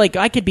then you're like,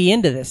 I could be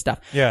into this stuff.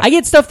 Yeah. I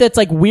get stuff that's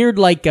like weird,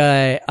 like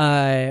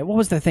what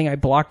was the thing I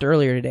blocked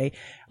earlier today?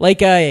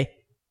 Like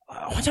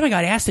one time I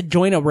got asked to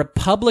join a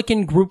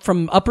Republican group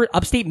from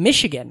upstate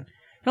Michigan.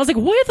 And I was like,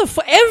 what the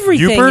fuck?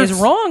 Everything Youpers? is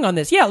wrong on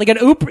this. Yeah, like a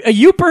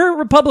Yooper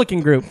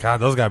Republican group. God,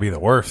 those gotta be the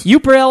worst.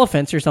 Yooper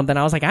elephants or something.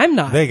 I was like, I'm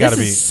not. They gotta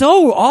this be- is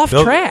so off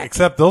Those- track.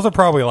 Except those are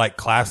probably like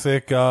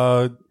classic,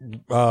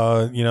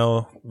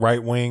 right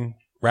wing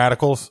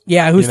radicals.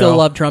 Yeah, who you still know?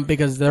 love Trump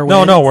because they're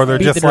No, winning. where they're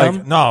Beat just the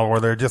like drum. where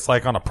they're just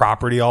like on a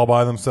property all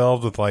by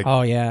themselves with like.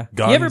 Oh yeah.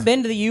 guns. You ever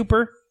been to the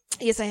Yooper?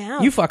 Yes, I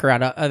have. You fuck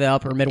around the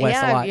upper Midwest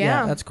Yeah, a lot.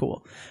 Yeah, yeah. that's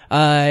cool.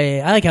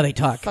 I like how they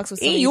talk. Fucks with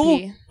Hey, some you.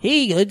 EP.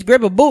 Hey, let's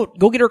grab a boat.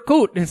 Go get her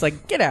coat. And it's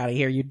like, get out of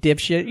here, you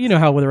dipshit. You know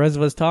how the rest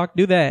of us talk.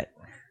 Do that.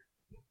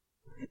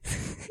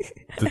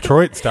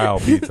 Detroit style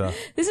pizza.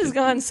 This has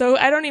gone so.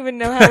 I don't even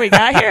know how we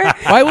got here.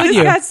 Why would this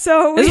you? Got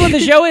so. This is what the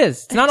show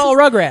is. It's not all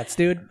Rugrats,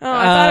 dude. Oh,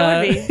 I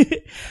thought it would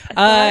be. I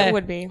thought it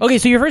would be. Okay,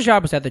 so your first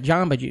job was at the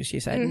Jamba Juice, you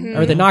said,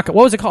 or the knock. What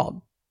was it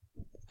called?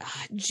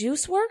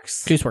 Juice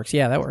Works. Juice Works.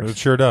 Yeah, that works. It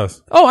sure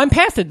does. Oh, I'm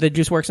Pat at the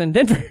Juice Works in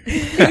Denver.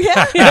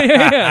 Yeah, yeah.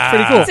 It's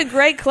pretty cool. it's a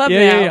great club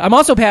Yeah, now. yeah. I'm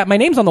also Pat. My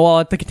name's on the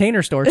wall at the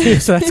Container Store too,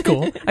 so that's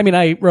cool. I mean,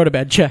 I wrote a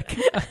bad check.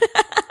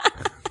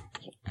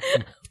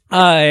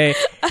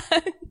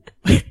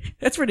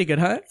 That's That's pretty good,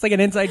 huh? It's like an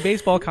inside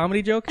baseball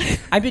comedy joke.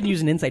 I've been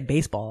using inside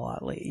baseball a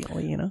lot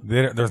lately, you know?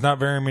 There's not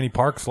very many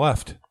parks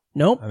left.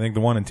 Nope. I think the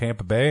one in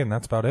Tampa Bay, and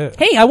that's about it.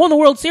 Hey, I won the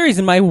World Series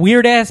in my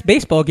weird-ass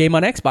baseball game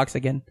on Xbox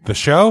again. The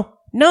show?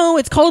 No,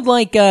 it's called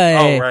like,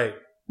 Oh, right.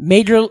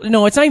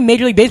 no, it's not even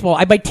Major League Baseball.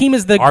 My team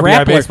is the RBI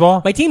Grapplers.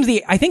 Baseball? My team's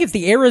I think it's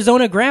the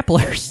Arizona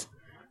Grapplers.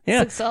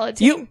 Yeah. It's a solid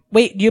team.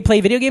 Do you play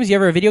video games? You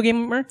ever a video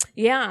gamer?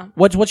 Yeah.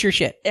 What's your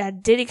shit?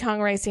 Diddy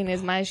Kong Racing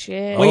is my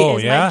shit. Oh,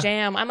 is yeah? my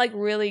jam. I'm like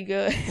really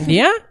good.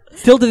 Yeah?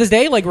 Still to this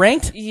day, like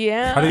ranked?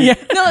 Yeah. How do you-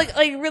 No, like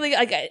really,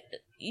 like,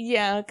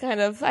 yeah, kind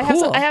of. I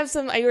Cool. have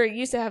some, I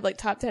used to have like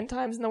top 10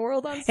 times in the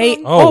world on some. Hey,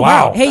 Oh,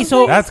 wow. Hey,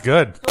 so That's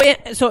good.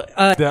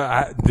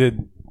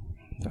 the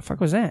fuck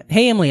was that?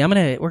 Hey, Emily,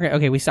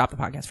 okay, we stopped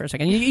the podcast for a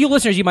second. You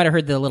listeners, you might have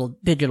heard the little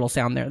digital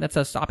sound there. That's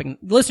us stopping.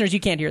 Listeners, you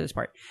can't hear this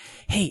part.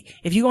 Hey,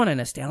 if you go on a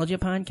nostalgia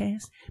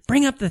podcast,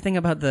 bring up the thing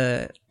about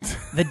the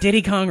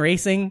Diddy Kong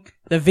Racing,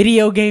 the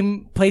video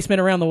game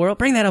placement around the world.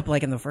 Bring that up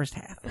like in the first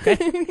half, okay?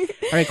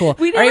 All right, cool.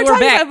 We All right, never we're talked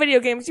back. about video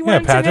games. You Yeah,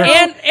 want to Patrick.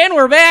 know? And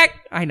we're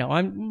back. I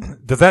know,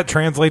 Does that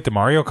translate to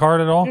Mario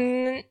Kart at all?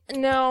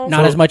 No.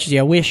 not as much as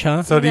you wish,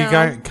 huh? So do you No.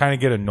 kind of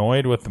get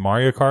annoyed with the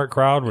Mario Kart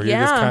crowd where you're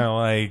just Yeah. kind of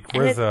like,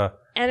 where's the...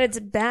 And it's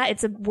bad.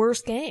 It's a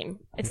worse game.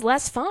 It's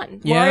less fun.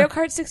 Yeah. Mario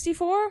Kart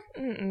 64?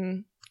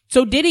 Mm-mm.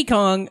 So Diddy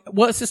Kong,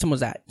 what system was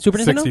that? Super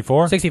Nintendo?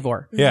 64?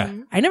 64. Yeah.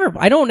 I never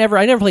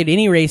played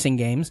any racing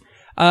games.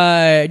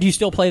 Do you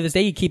still play this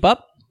day? You keep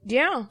up?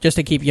 Yeah. Just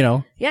to keep,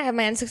 Yeah, I have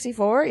my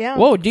N64. Yeah.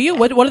 Whoa, do you?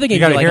 What are the games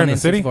got you it like here on in the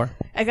city? N64?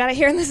 I got it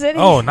here in the city.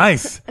 Oh,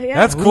 nice. Yeah.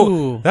 That's cool.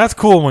 Ooh. That's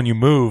cool when you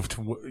moved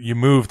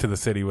to the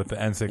city with the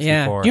N64.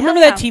 Yeah. Do you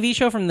remember that TV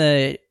show from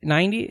the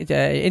 90s,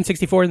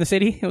 N64 in the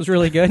city? It was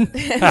really good.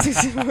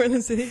 N64 in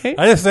the city.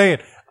 I just say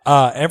it.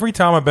 Every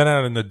time I've been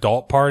at an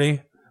adult party,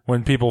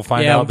 when people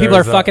find Yeah, out when people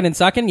are there's fucking and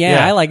sucking.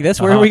 Yeah, I like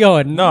this. Where are Uh-huh. we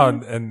going? No,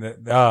 and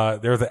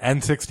there's an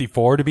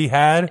N64 to be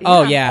had.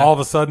 Oh, yeah. All of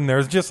a sudden,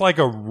 there's just like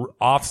a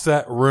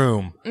offset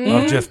room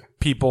of just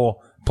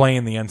people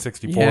playing the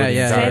N64 Yeah, the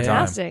yeah, entire yeah. time.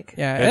 Fantastic.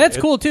 Yeah, It- and that's it-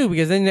 cool too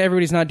because then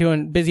everybody's not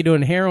busy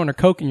doing heroin or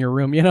coke in your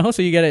room, you know.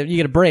 So you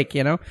get a break,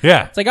 you know.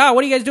 Yeah. It's like, oh,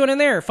 what are you guys doing in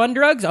there? Fun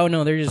drugs? Oh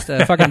no, they're just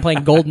fucking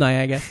playing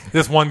Goldeneye, I guess.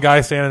 This one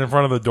guy standing in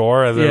front of the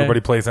door as Yeah. everybody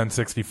plays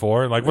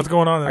N64. Like, what's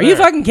going on? Are you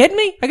fucking kidding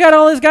me? I got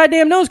all this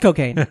goddamn nose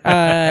cocaine.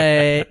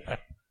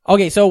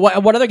 Okay, so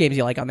what other games do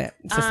you like on that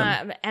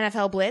system?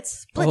 NFL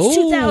Blitz. Blitz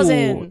Oh,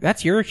 2000.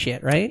 That's your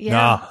shit, right? Yeah.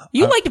 Nah.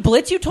 You liked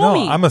Blitz? You told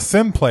No, me. I'm a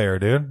sim player,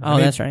 dude. Oh,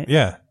 that's right.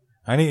 Yeah.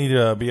 I need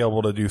to be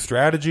able to do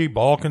strategy,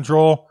 ball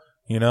control,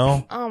 you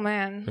know. Oh,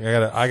 man.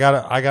 I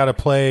gotta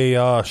play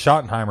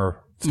Schottenheimer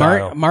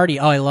style. Marty.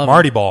 Oh, I love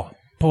Marty him. ball.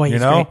 Boy, you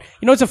he's know? great.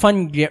 You know, it's a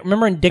fun.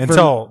 Remember when Dick?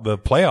 Until the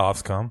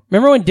playoffs come.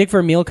 Remember when Dick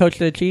Vermeil coached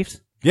the Chiefs?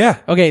 Yeah.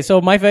 Okay,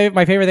 so my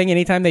favorite thing,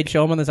 anytime they'd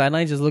show him on the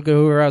sidelines, just look at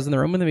whoever I was in the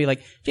room with and be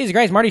like, Jesus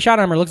Christ, Marty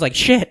Schottenheimer looks like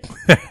shit.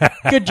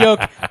 Good joke.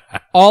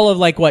 All of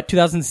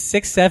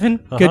 2006, 7?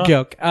 Good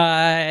joke.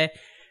 Okay,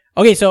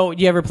 so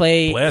do you ever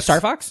play Blitz.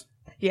 Star Fox?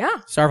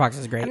 Yeah. Star Fox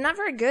is great. I'm not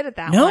very good at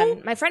that No?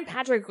 one. My friend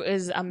Patrick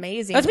is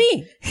amazing. That's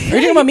me. Are you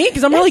talking about me?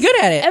 Because I'm really good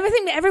at it.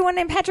 Everyone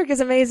named Patrick is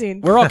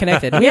amazing. We're all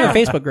connected. We have a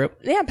Facebook group.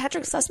 Yeah,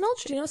 Patrick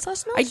Sussmilch. Do you know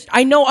Sussmilch?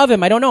 I know of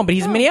him. I don't know him, but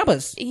he's in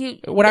Minneapolis.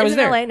 When I was in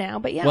there. LA now,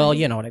 but yeah. Well,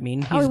 you know what I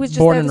mean. Oh, He's he was just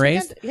born there and this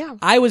raised. weekend? Yeah.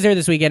 I was there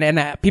this weekend, and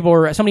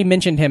somebody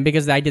mentioned him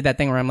because I did that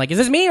thing where I'm like, "Is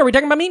this me? Are we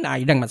talking about me?" Nah,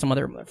 you're talking about some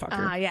other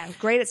motherfucker. Yeah,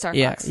 great at Star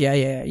Yeah, Fox.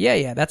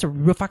 yeah. That's a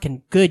real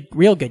fucking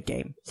real good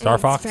game. Star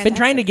It's Fox. fantastic. Been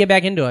trying to get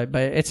back into it,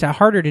 but it's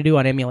harder to do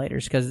on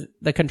emulators because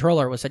the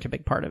controller was such a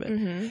big part of it.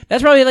 Mm-hmm.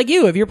 That's probably like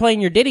you if you're playing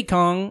your Diddy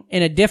Kong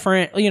in a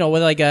different,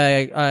 with like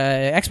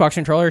a Xbox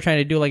controller trying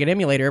to do like an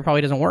emulator, it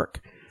probably doesn't work.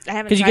 I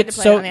haven't Because you tried get to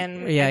play so on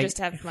and yeah. I just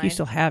have If my. you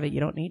still have it,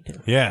 you don't need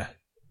to. Yeah.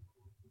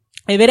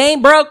 If it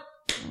ain't broke,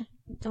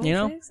 Don't you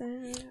know? fix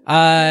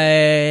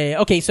it.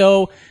 Okay,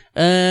 so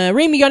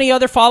Reem, you got any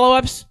other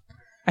follow-ups?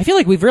 I feel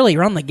like we've really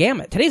run the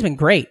gamut. Today's been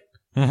great.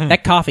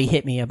 That coffee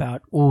hit me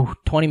about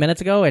 20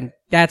 minutes ago, and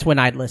that's when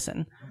I'd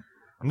listen.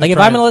 Like, if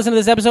I'm going to listen to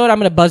this episode, I'm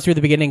going to buzz through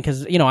the beginning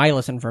because, I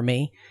listen for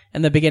me.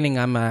 In the beginning,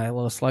 I'm a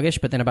little sluggish,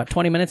 but then about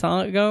 20 minutes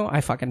ago,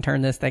 I fucking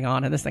turned this thing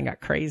on and this thing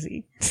got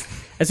crazy.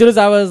 As soon as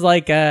I was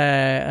like,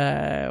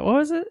 what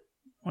was it?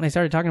 When I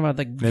started talking about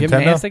the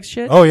gymnastics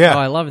shit? Oh, yeah. Oh,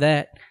 I love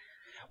that.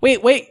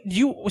 Wait,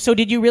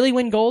 did you really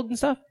win gold and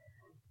stuff?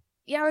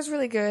 Yeah, I was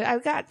really good. I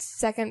got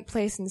second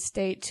place in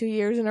state 2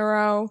 years in a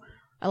row.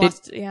 I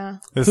lost, yeah.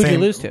 The Who'd you same-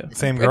 lose to?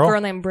 Same A girl?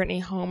 girl named Brittany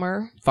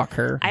Homer. Fuck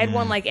her. I had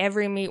won like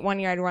every meet. One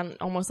year I'd run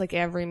almost like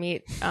every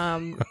meet.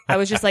 I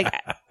was just like,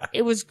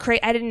 it was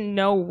crazy. I didn't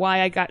know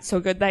why I got so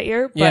good that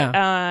year,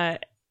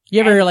 but, You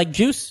ever like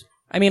juice?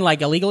 I mean,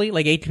 like illegally,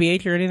 like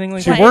HPH or anything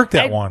like She that? worked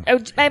at one.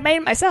 I made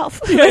it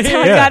myself. That's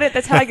how I got it.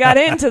 That's how I got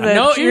into the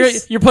No,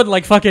 juice. you're putting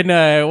like fucking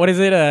what is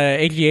it,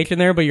 HGH in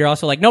there, but you're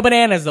also like no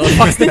bananas though. It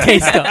fucks the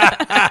taste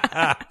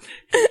up.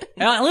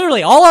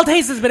 Literally, all I'll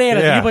taste is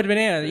bananas. Yeah. You put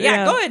bananas. Yeah,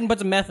 Yeah. go ahead and put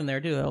some meth in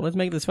there too, though. Let's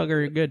make this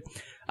fucker good.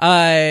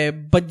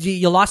 But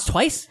you lost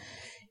twice.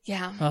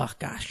 Yeah. Oh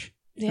gosh.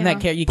 Yeah.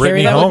 And that you Brittany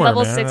carry that. Homer,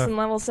 level man. 6 and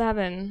level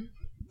 7.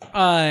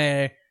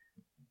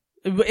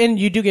 And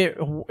you do get,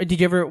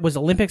 was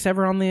Olympics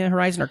ever on the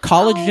horizon or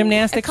college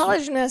gymnastics?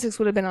 College gymnastics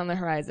would have been on the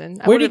horizon.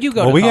 Where did you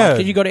go to college?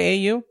 Did you go to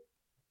AU?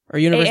 Or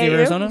University of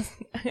Arizona?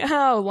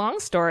 Oh, long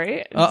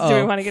story. Uh-oh. Do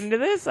we want to get into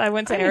this? I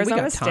went to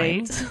Arizona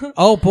State.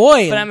 Oh,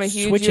 boy. But I'm a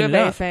huge U of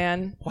A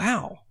fan.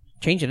 Wow.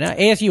 Changing it up.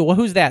 ASU, well,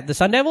 who's that? The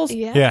Sun Devils?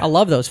 Yeah. I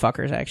love those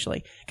fuckers,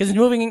 actually. Because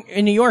moving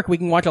in New York, we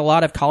can watch a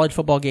lot of college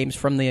football games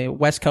from the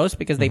West Coast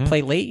because they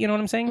play late, you know what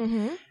I'm saying?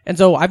 Mm-hmm. And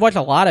so I've watched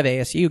a lot of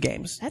ASU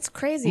games. That's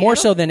crazy. More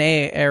so than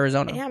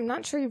Arizona. Yeah, I'm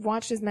not sure you've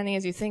watched as many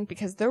as you think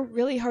because they're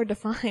really hard to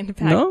find.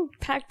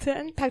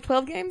 Pac-10,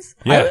 Pac-12 games?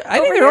 Yeah.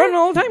 I think they're on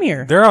all the time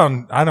here. They're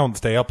on. I don't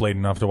stay up late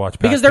enough to watch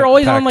because they're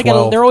always on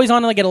they're always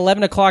on like at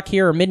 11 o'clock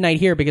here or midnight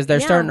here because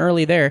they're starting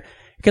early there.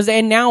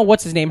 And now,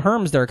 what's his name?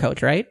 Herm's their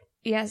coach, right?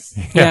 Yes.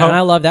 Yeah, and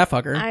I love that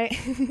fucker.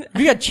 If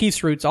you got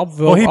Chiefs roots, I'll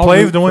vote. Well, he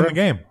plays to win the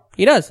game.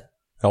 He does.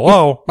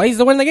 Hello. But he's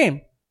to win the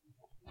game.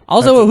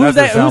 Also, who's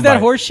that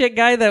horse shit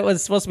guy that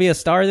was supposed to be a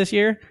star this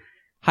year?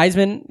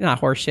 Heisman, not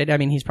horse shit. I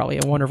mean, he's probably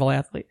a wonderful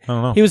athlete. I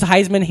don't know. He was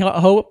Heisman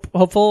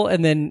hopeful,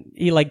 and then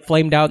he like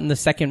flamed out in the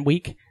second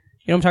week. You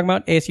know what I'm talking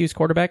about? ASU's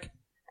quarterback.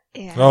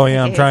 Yeah,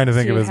 I'm trying to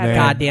think of his name.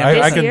 God damn.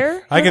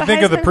 I can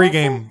think of the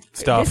pregame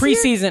stuff.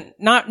 Preseason,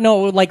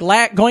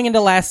 going into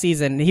last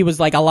season, he was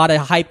like a lot of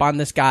hype on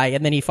this guy,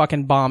 and then he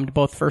fucking bombed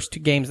both first two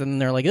games, and then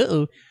they're like,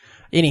 uh-oh.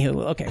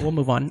 Anywho, okay, we'll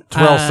move on.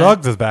 Terrell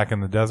Suggs is back in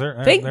the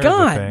desert. Thank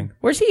God.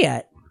 Where's he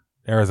at?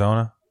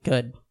 Arizona.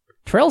 Good.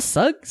 Terrell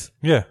Suggs?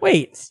 Yeah.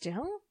 Wait.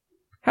 Still?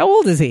 How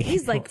old is he?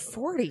 He's like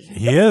 40.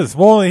 He is.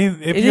 Well,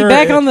 if you're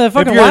back on the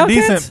fucking Wildcats? If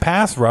you're a decent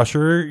pass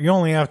rusher, you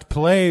only have to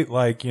play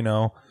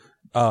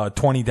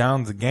 20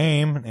 downs a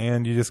game,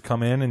 and you just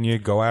come in and you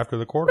go after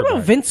the quarterback. What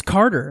about Vince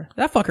Carter?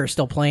 That fucker's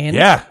still playing.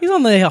 Yeah. He's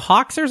on the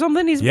Hawks or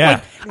something.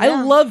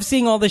 I love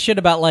seeing all this shit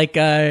about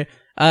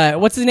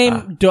what's his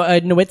name?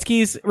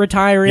 Nowitzki's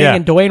retiring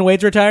and Dwayne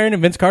Wade's retiring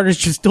and Vince Carter's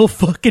just still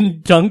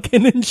fucking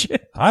dunking and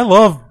shit. I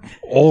love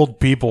old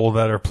people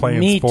that are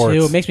playing sports. Me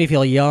too. It makes me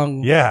feel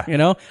young. Yeah. You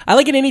know? I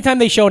like it anytime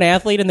they show an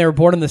athlete and they were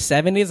born in the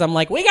 70s. I'm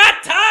like, we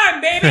got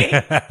time,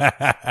 baby!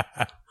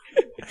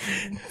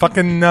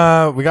 Fucking,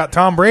 we got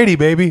Tom Brady,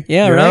 baby.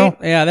 Yeah, you right? know?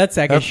 Yeah, that's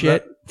second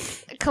shit.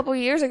 A couple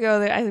years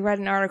ago, I read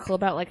an article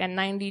about like a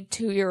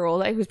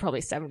 92-year-old, he was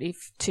probably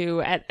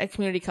 72, at a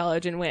community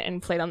college and went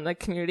and played on the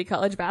community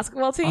college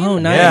basketball team. Oh,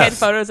 nice. He had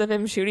photos of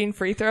him shooting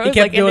free throws he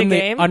kept doing in the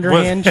game.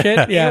 Underhand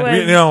shit.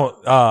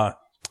 Yeah.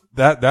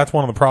 That's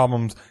one of the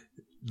problems.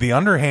 The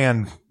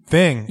underhand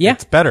thing,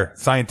 it's better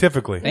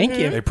scientifically. Thank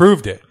you. They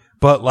proved it.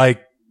 But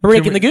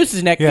breaking the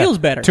goose's neck feels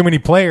better. Too many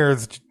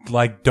players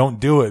don't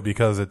do it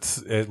because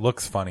it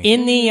looks funny.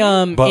 In the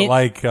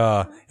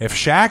if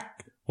Shaq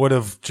would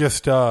have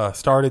just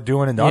started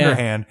doing an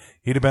underhand,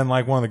 he'd have been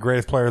like one of the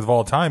greatest players of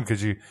all time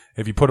because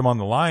if you put him on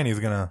the line, he's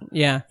gonna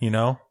but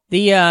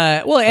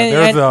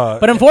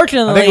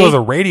unfortunately, I think it was a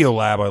Radio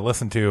Lab I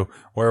listened to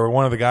where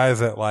one of the guys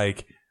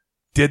that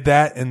did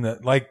that in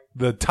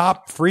the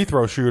top free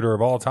throw shooter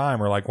of all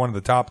time, or one of the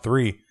top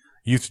three,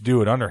 used to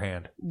do it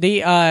underhand.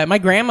 My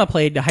grandma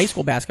played high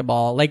school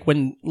basketball,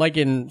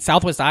 in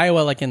Southwest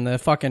Iowa, in the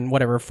fucking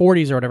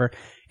 40s or whatever.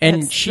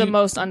 And That's the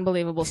most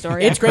unbelievable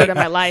story I've heard in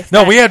my life.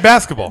 No, we had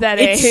basketball.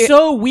 It's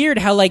so weird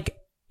how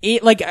they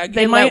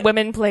let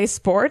women play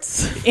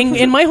sports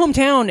in my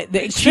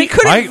hometown. She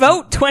couldn't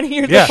vote 20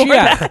 years before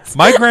that.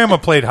 My grandma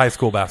played high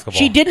school basketball.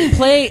 She didn't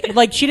play.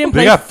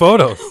 They got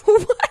photos.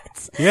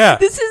 What? Yeah.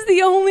 This is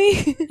the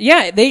only.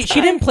 Yeah,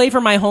 she didn't play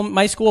for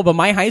my school, but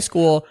my high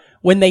school,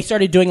 when they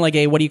started doing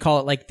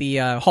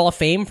the Hall of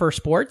Fame for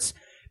sports,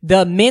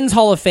 the men's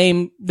Hall of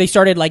Fame, they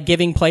started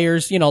giving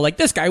players,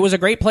 this guy was a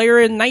great player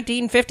in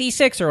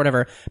 1956 or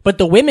whatever. But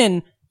the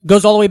women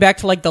goes all the way back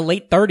to the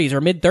late 30s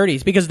or mid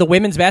 30s because the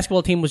women's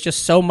basketball team was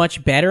just so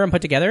much better and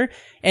put together.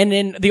 And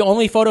in the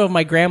only photo of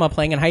my grandma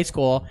playing in high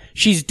school,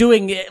 she's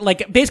doing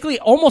basically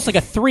almost like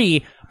a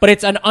three, but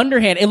it's an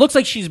underhand. It looks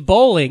like she's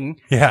bowling.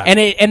 Yeah.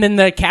 And then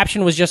the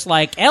caption was just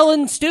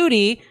Ellen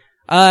Studi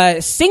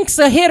sinks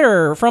a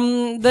hitter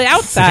from the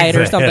outside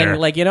or something.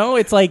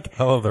 It's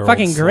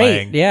fucking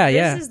great.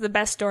 Yeah. This is the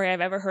best story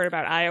I've ever heard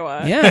about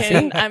Iowa. Yeah.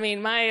 And, I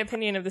mean, my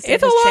opinion of the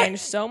state has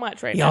changed so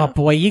much now. Oh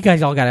boy, you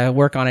guys all gotta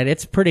work on it.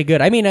 It's pretty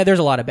good. I mean, there's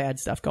a lot of bad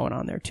stuff going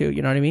on there too.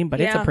 You know what I mean? But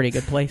it's a pretty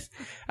good place.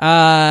 For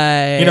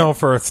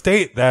a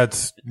state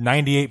that's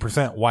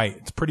 98% white,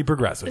 it's pretty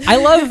progressive. I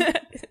love.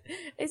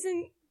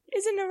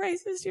 Isn't a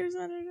racist your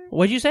senator?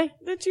 What'd you say?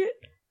 That you.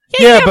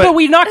 Yeah, but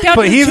we knocked out.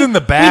 But he's in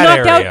the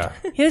bad area.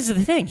 Here's the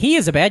thing: he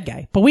is a bad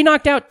guy. But we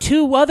knocked out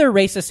two other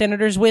racist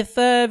senators with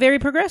very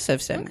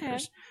progressive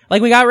senators. Okay.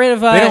 We got rid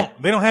of.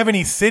 They don't have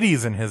any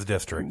cities in his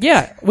district.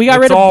 Yeah, we got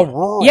rid of. It's all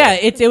rural. Yeah,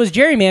 it was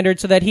gerrymandered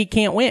so that he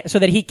can't win, so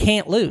that he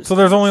can't lose. So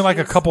there's only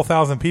a couple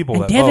thousand people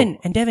that vote.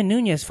 And Devin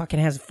Nunes fucking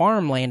has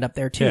farmland up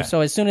there too. Yeah.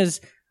 So as soon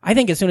as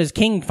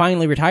King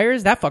finally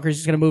retires, that fucker's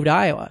just going to move to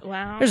Iowa.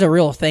 Wow. There's a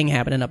real thing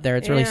happening up there.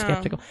 It's really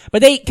skeptical.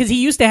 But because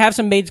he used to have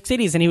some major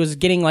cities and he was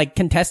getting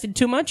contested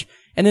too much.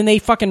 And then they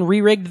fucking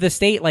re-rigged the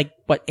state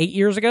 8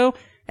 years ago.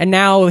 And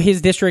now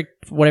his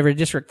district, whatever,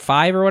 District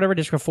 5 or whatever,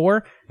 District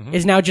 4,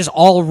 is now just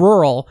all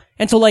rural.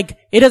 And so, like,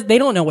 they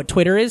don't know what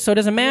Twitter is, so it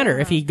doesn't matter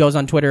if he goes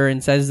on Twitter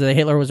and says that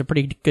Hitler was a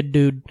pretty good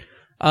dude.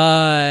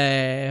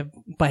 But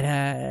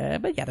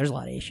yeah, there's a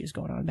lot of issues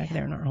going on back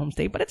there in our home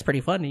state, but it's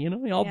pretty fun, you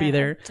know, I'll be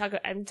there.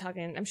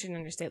 I'm shooting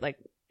interstate, like,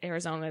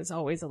 Arizona has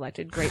always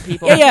elected great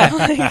people. Yeah.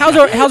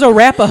 How's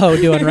Arapahoe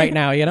doing right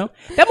now, you know?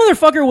 That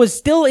motherfucker was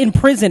still in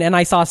prison and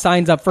I saw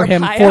signs up for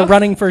him for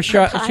running for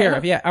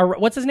sheriff. Yeah.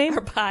 What's his name?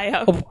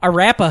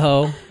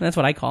 Arapahoe. That's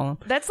what I call him.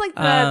 That's like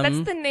that's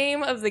the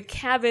name of the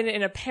cabin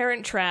in a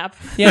Parent Trap.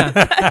 Yeah.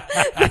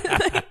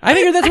 I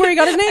figured that's where he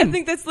got his name. I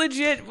think that's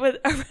legit with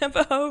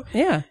Arapahoe.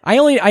 Yeah. I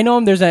know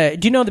him. Do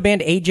you know the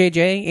band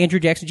AJJ, Andrew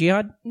Jackson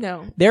Jihad?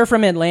 No. They're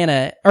from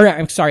Atlanta, or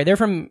I'm sorry, they're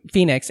from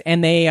Phoenix,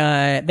 and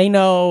they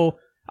know,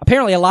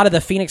 apparently a lot of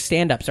the Phoenix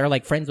stand-ups are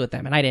like friends with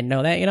them, and I didn't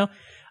know that, you know?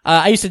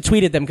 I used to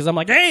tweet at them because I'm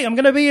like, hey, I'm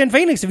going to be in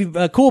Phoenix if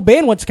a cool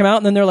band wants to come out,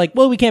 and then they're like,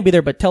 well, we can't be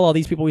there, but tell all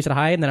these people we said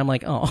hi, and then I'm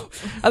like, oh.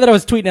 I thought I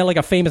was tweeting at like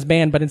a famous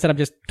band, but instead I'm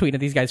just tweeting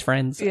at these guys'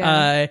 friends.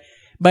 Yeah.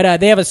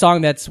 But they have a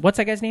song that's, what's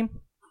that guy's name?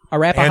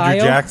 Arapahoe?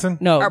 Andrew Jackson?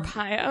 No.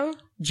 Arpaio?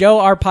 Joe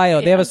Arpaio.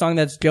 Yeah. They have a song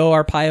that's Joe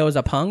Arpaio is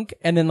a punk,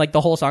 and then like the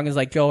whole song is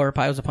like Joe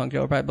Arpaio's a punk,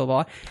 Joe Arpaio, blah, blah,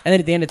 blah. And then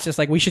at the end it's just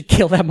like, we should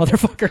kill that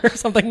motherfucker or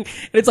something. And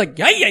it's like,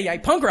 yeah,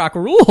 punk rock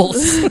rules.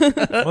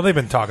 Well, they've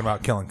been talking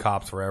about killing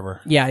cops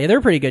forever. Yeah, they're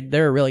pretty good.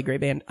 They're a really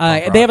great band.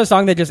 They have a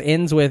song that just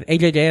ends with,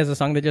 AJJ has a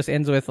song that just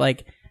ends with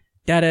like,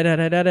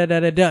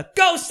 da-da-da-da-da-da-da-da,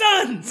 go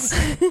Suns!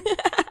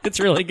 It's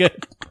really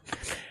good.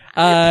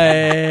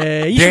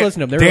 You should listen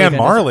to them. They're Dan really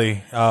Marley,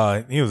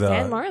 he was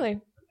Dan Marley.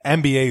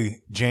 NBA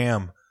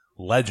Jam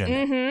legend.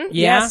 Mm-hmm.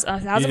 Yeah. Yes,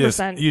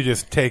 1,000%. You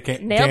just take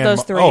it. Nailed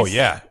those threes. Oh,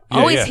 yeah.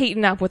 Always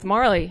heating up with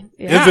Marley.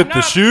 Yeah. Is it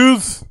the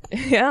shoes?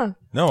 Yeah.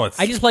 No, it's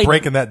I just played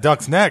breaking that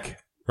duck's neck.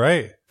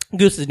 Right.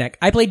 Goose's neck.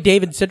 I played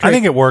David Citrick. I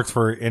think it works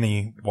for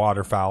any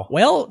waterfowl.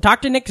 Well,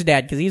 talk to Nick's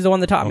dad because he's the one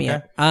that taught me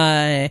it.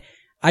 I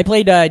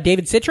played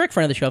David Citrick,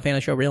 friend of the show, fan of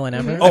the show, Real and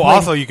Ever. Oh,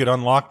 also you could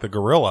unlock the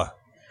gorilla.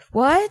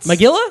 What?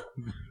 Magilla?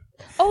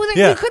 Oh, then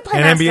Yeah, you could play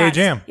an NBA mascots.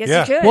 Jam. Yes,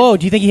 Yeah. you could. Whoa,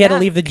 do you think he had to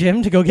leave the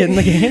gym to go get in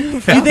the game?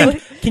 Do you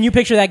think, can you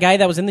picture that guy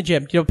that was in the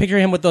gym? You know, picture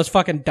him with those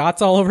fucking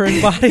dots all over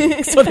his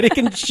body so that he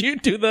can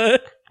shoot to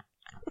the...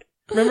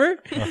 Remember?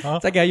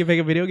 It's that guy you make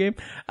a video game.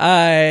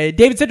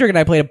 David Citrick and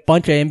I played a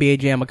bunch of NBA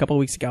Jam a couple of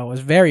weeks ago. It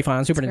was very fun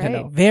on Super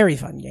Nintendo. great. Very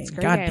fun game. a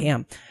great God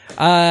game.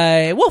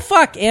 damn. Well,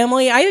 fuck,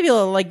 Emily. I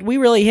feel like we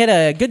really hit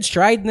a good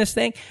stride in this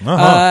thing.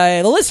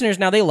 The listeners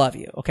now, they love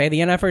you. Okay, the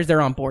NFers, they're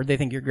on board. They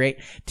think you're great.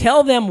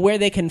 Tell them where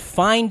they can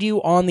find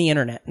you on the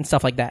internet and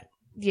stuff like that.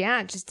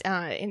 Yeah, just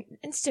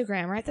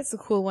Instagram, right? That's a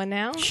cool one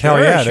now. Hell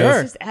yeah, it sure.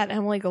 is. Just at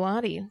Emily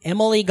Galati.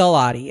 Emily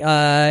Galati.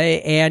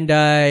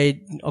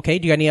 Okay,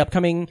 do you got any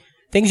upcoming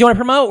things you want to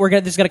promote?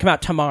 This is gonna come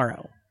out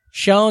tomorrow.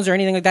 Shows or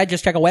anything like that?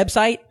 Just check a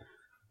website.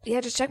 Yeah,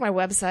 just check my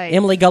website.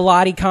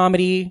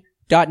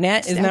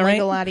 EmilyGalatiComedy.net, isn't that right?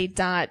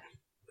 EmilyGalati.org.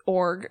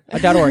 .org,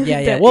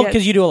 yeah. Well,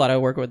 because you do a lot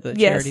of work with the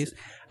charities.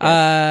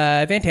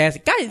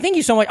 Fantastic. Guys, thank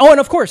you so much. Oh, and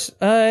of course,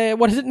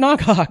 what is it?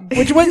 Noghog,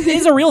 which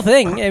is a real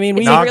thing. I mean,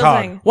 It's a real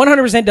thing.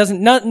 100%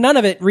 doesn't, none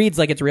of it reads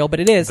like it's real, but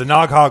it is. The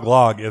Noghog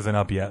log isn't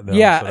up yet, though.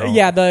 Yeah, so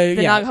yeah, The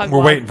Noghog we're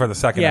blog. waiting for the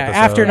second Yeah, episode.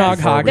 after before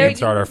Noghog. we can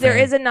start our There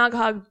fan. is a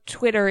Noghog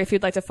Twitter if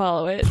you'd like to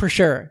follow it. for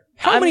sure.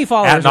 How many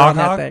followers at are on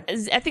that Noghog?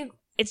 thing? I think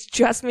it's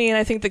just me, and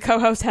I think the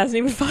co-host hasn't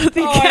even followed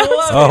the I account.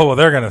 love Oh, well,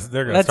 they're gonna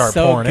That's start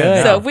so pouring in. good.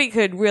 now. So if we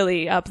could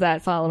really up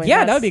that following.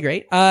 Yeah, that would be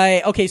great.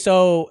 Okay,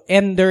 so,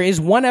 and there is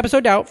one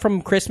episode out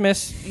from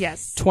Christmas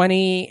Yes.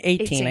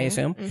 2018, I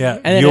assume. Yeah,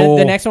 And then you'll,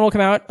 the next one will come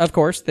out, of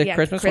course, Yeah,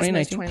 Christmas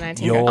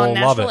 2019. You'll on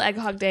love National it. Egg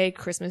Hog Day,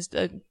 Christmas.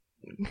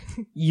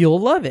 You'll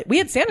love it. We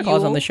had Santa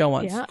Claus on the show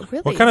once. Yeah,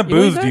 really. What kind of You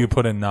believe booze that? do you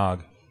put in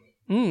Nog?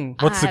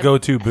 What's the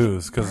go-to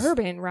booze? Because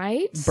bourbon,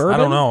 right? Bourbon? I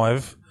don't know.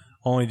 I've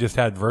only just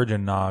had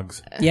virgin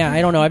Nogs, Yeah,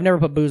 I don't know. I've never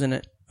put booze in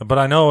it. but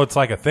I know it's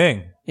like a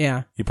thing.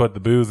 Yeah. You put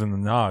the booze in the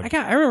Nog.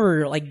 I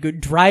remember like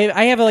good drive.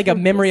 I have like a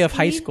memory of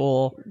high Whiskey?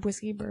 school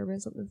Whiskey, bourbon,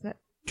 something like that.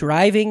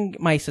 driving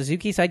my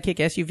Suzuki Sidekick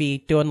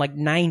SUV doing like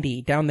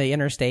 90 down the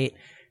interstate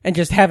and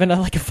just having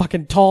a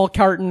fucking tall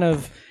carton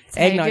of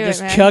how you eggnog, do it,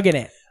 just man. chugging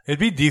it. It'd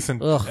be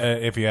decent Ugh.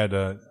 if you had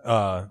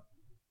to.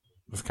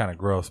 It's kind of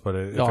gross, but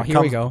if Oh, it here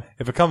comes, we go.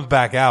 If it comes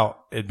back out,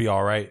 it'd be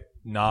all right.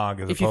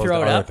 Nog as If you opposed throw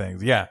to it other up?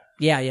 things. Yeah,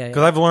 Yeah.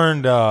 because I've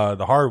learned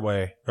the hard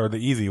way or the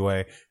easy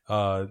way.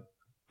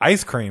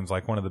 Ice cream's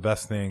like one of the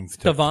best things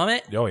To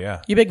vomit? Oh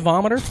yeah. You big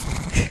vomiter?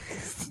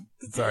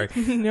 Sorry,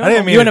 No. I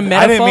didn't mean. You in a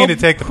I didn't mean to metaphobe?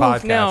 take the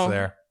podcast No.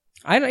 there.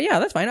 I know. Yeah,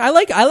 that's fine. I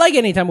like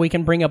anytime we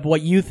can bring up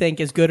what you think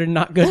is good and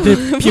not good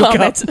to puke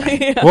up.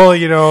 Vomit. Yeah. Well,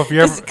 you know, if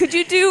you ever Could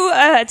you do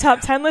a top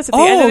 10 list at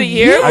the end of the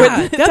year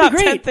yeah, with the that'd top be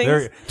 10 great. things?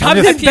 there- Top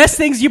I'm 10 just- best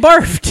things you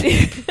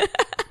barfed.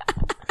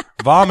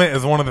 vomit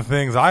is one of the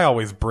things I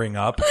always bring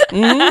up.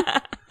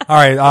 All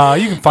right,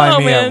 you can find Oh,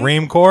 me at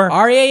man. Reamcore.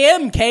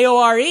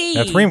 RAMKORE.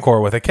 That's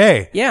Reamcore with a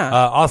K. Yeah.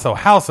 Also,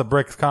 House of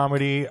Bricks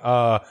Comedy.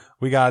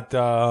 We got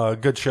a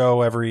good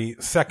show every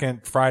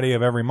second Friday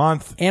of every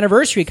month.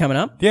 Anniversary coming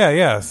up.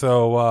 Yeah.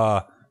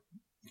 So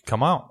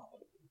come out.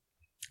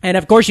 And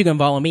of course, you can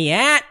follow me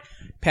at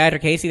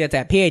Patrick Hasty. That's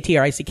at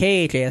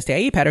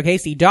PatrickHastie,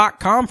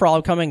 PatrickHastie.com for all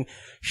upcoming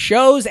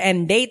shows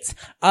and dates.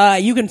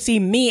 You can see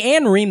me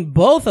and Reem,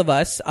 both of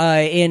us,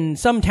 in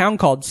some town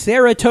called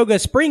Saratoga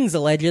Springs,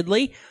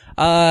 allegedly.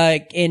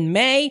 In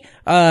May,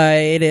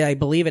 I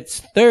believe it's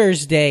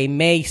Thursday,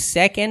 May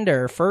 2nd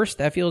or 1st.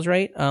 That feels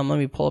right. Let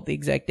me pull up the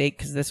exact date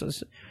because this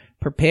was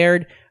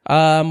prepared.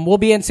 We'll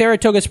be in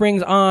Saratoga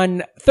Springs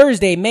on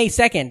Thursday, May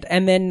 2nd.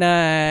 And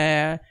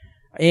then,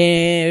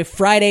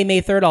 Friday,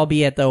 May 3rd, I'll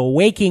be at the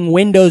Waking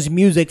Windows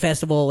Music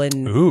Festival in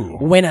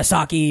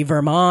Winnisocky,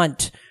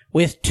 Vermont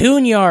with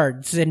Tune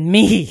Yards and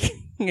me,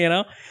 you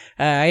know?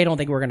 I don't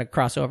think we're going to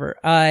cross over.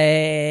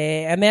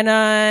 And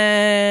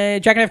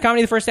then, Jack and F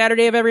Comedy the first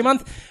Saturday of every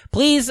month.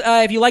 Please,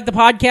 if you like the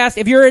podcast,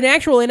 if you're an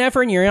actual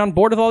NFer and you're on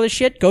board with all this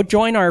shit, go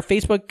join our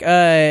Facebook,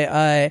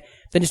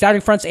 the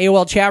Nostalgic Fronts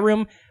AOL chat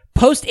room.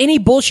 Post any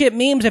bullshit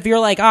memes if you're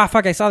like,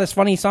 fuck, I saw this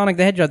funny Sonic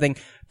the Hedgehog thing.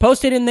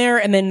 Post it in there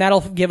and then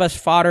that'll give us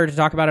fodder to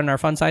talk about in our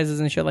fun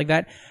sizes and shit like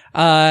that.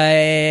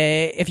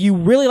 If you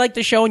really like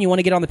the show and you want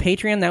to get on the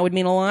Patreon, that would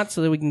mean a lot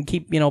so that we can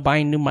keep,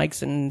 buying new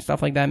mics and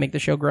stuff like that, make the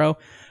show grow.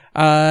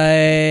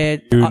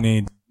 We do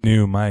need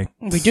new mics.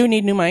 We do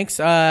need new mics.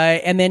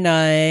 And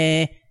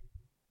then,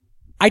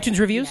 iTunes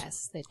reviews?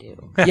 Yes, they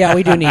do. Yeah,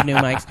 we do need new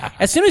mics.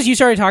 As soon as you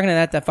started talking to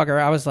that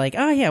fucker, I was like,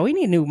 oh yeah, we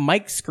need new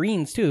mic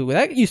screens too.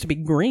 That used to be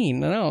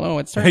green. I don't know.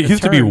 It's starting It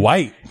used to be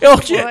white. Oh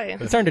shit. Boy.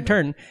 It's starting to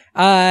turn.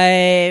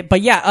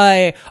 But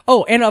yeah,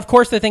 and of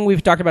course the thing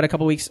we've talked about a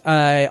couple weeks,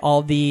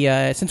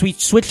 since we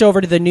switched over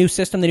to the new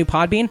system, the new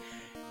Podbean,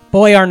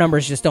 boy, our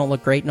numbers just don't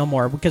look great no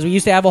more because we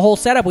used to have a whole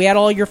setup. We had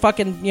all your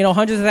fucking,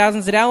 hundreds of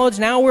thousands of downloads.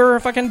 Now we're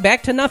fucking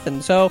back to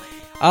nothing. So,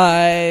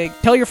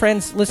 tell your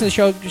friends, listen to the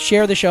show,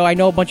 share the show. I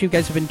know a bunch of you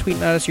guys have been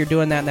tweeting at us. You're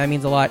doing that, and that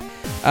means a lot.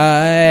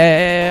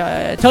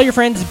 Tell your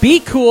friends,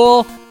 be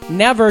cool,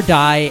 never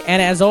die,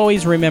 and as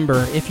always,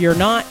 remember, if you're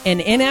not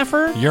an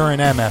NFer, You're an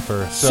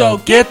MFer. so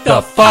get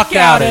the fuck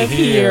out of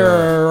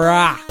here.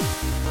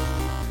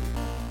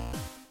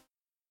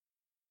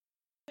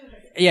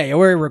 Yeah,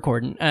 we're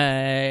recording.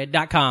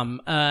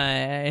 .com.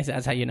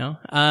 That's how you know.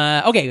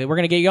 Okay, we're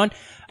gonna get you on.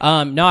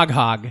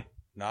 Noghog.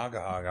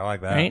 Nagahog, I like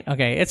that. Right?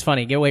 Okay, it's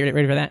funny. Get ready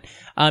for that.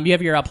 You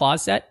have your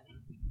applause set?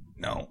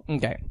 No.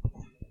 Okay.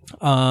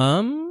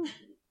 Oh,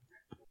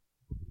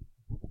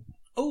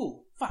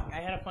 fuck.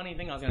 I had a funny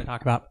thing I was going to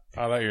talk about.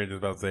 I thought you were just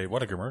about to say,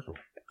 what a commercial.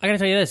 I got to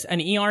tell you this.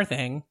 An ER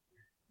thing.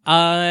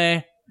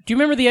 Do you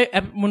remember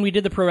when we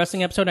did the pro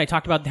wrestling episode and I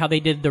talked about how they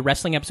did the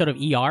wrestling episode of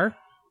ER?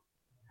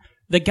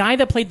 The guy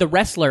that played the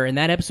wrestler in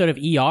that episode of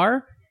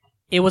ER,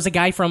 it was a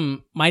guy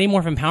from Mighty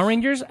Morphin Power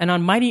Rangers, and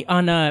on My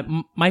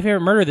Favorite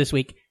Murder this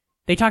week,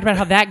 they talked about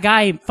how that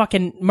guy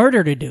fucking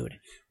murdered a dude.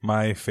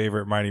 My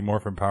favorite Mighty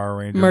Morphin Power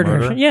Ranger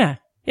Murder. Yeah.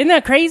 Isn't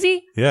that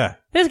crazy? Yeah.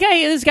 This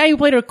guy who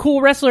played a cool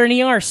wrestler in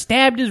ER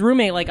stabbed his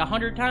roommate like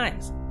 100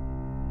 times.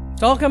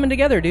 It's all coming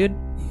together, dude.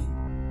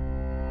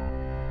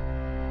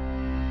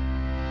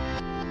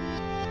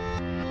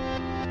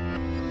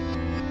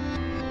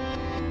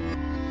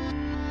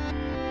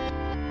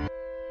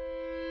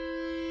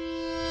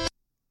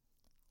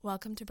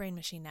 Welcome to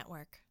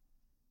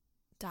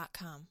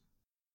BrainMachineNetwork.com.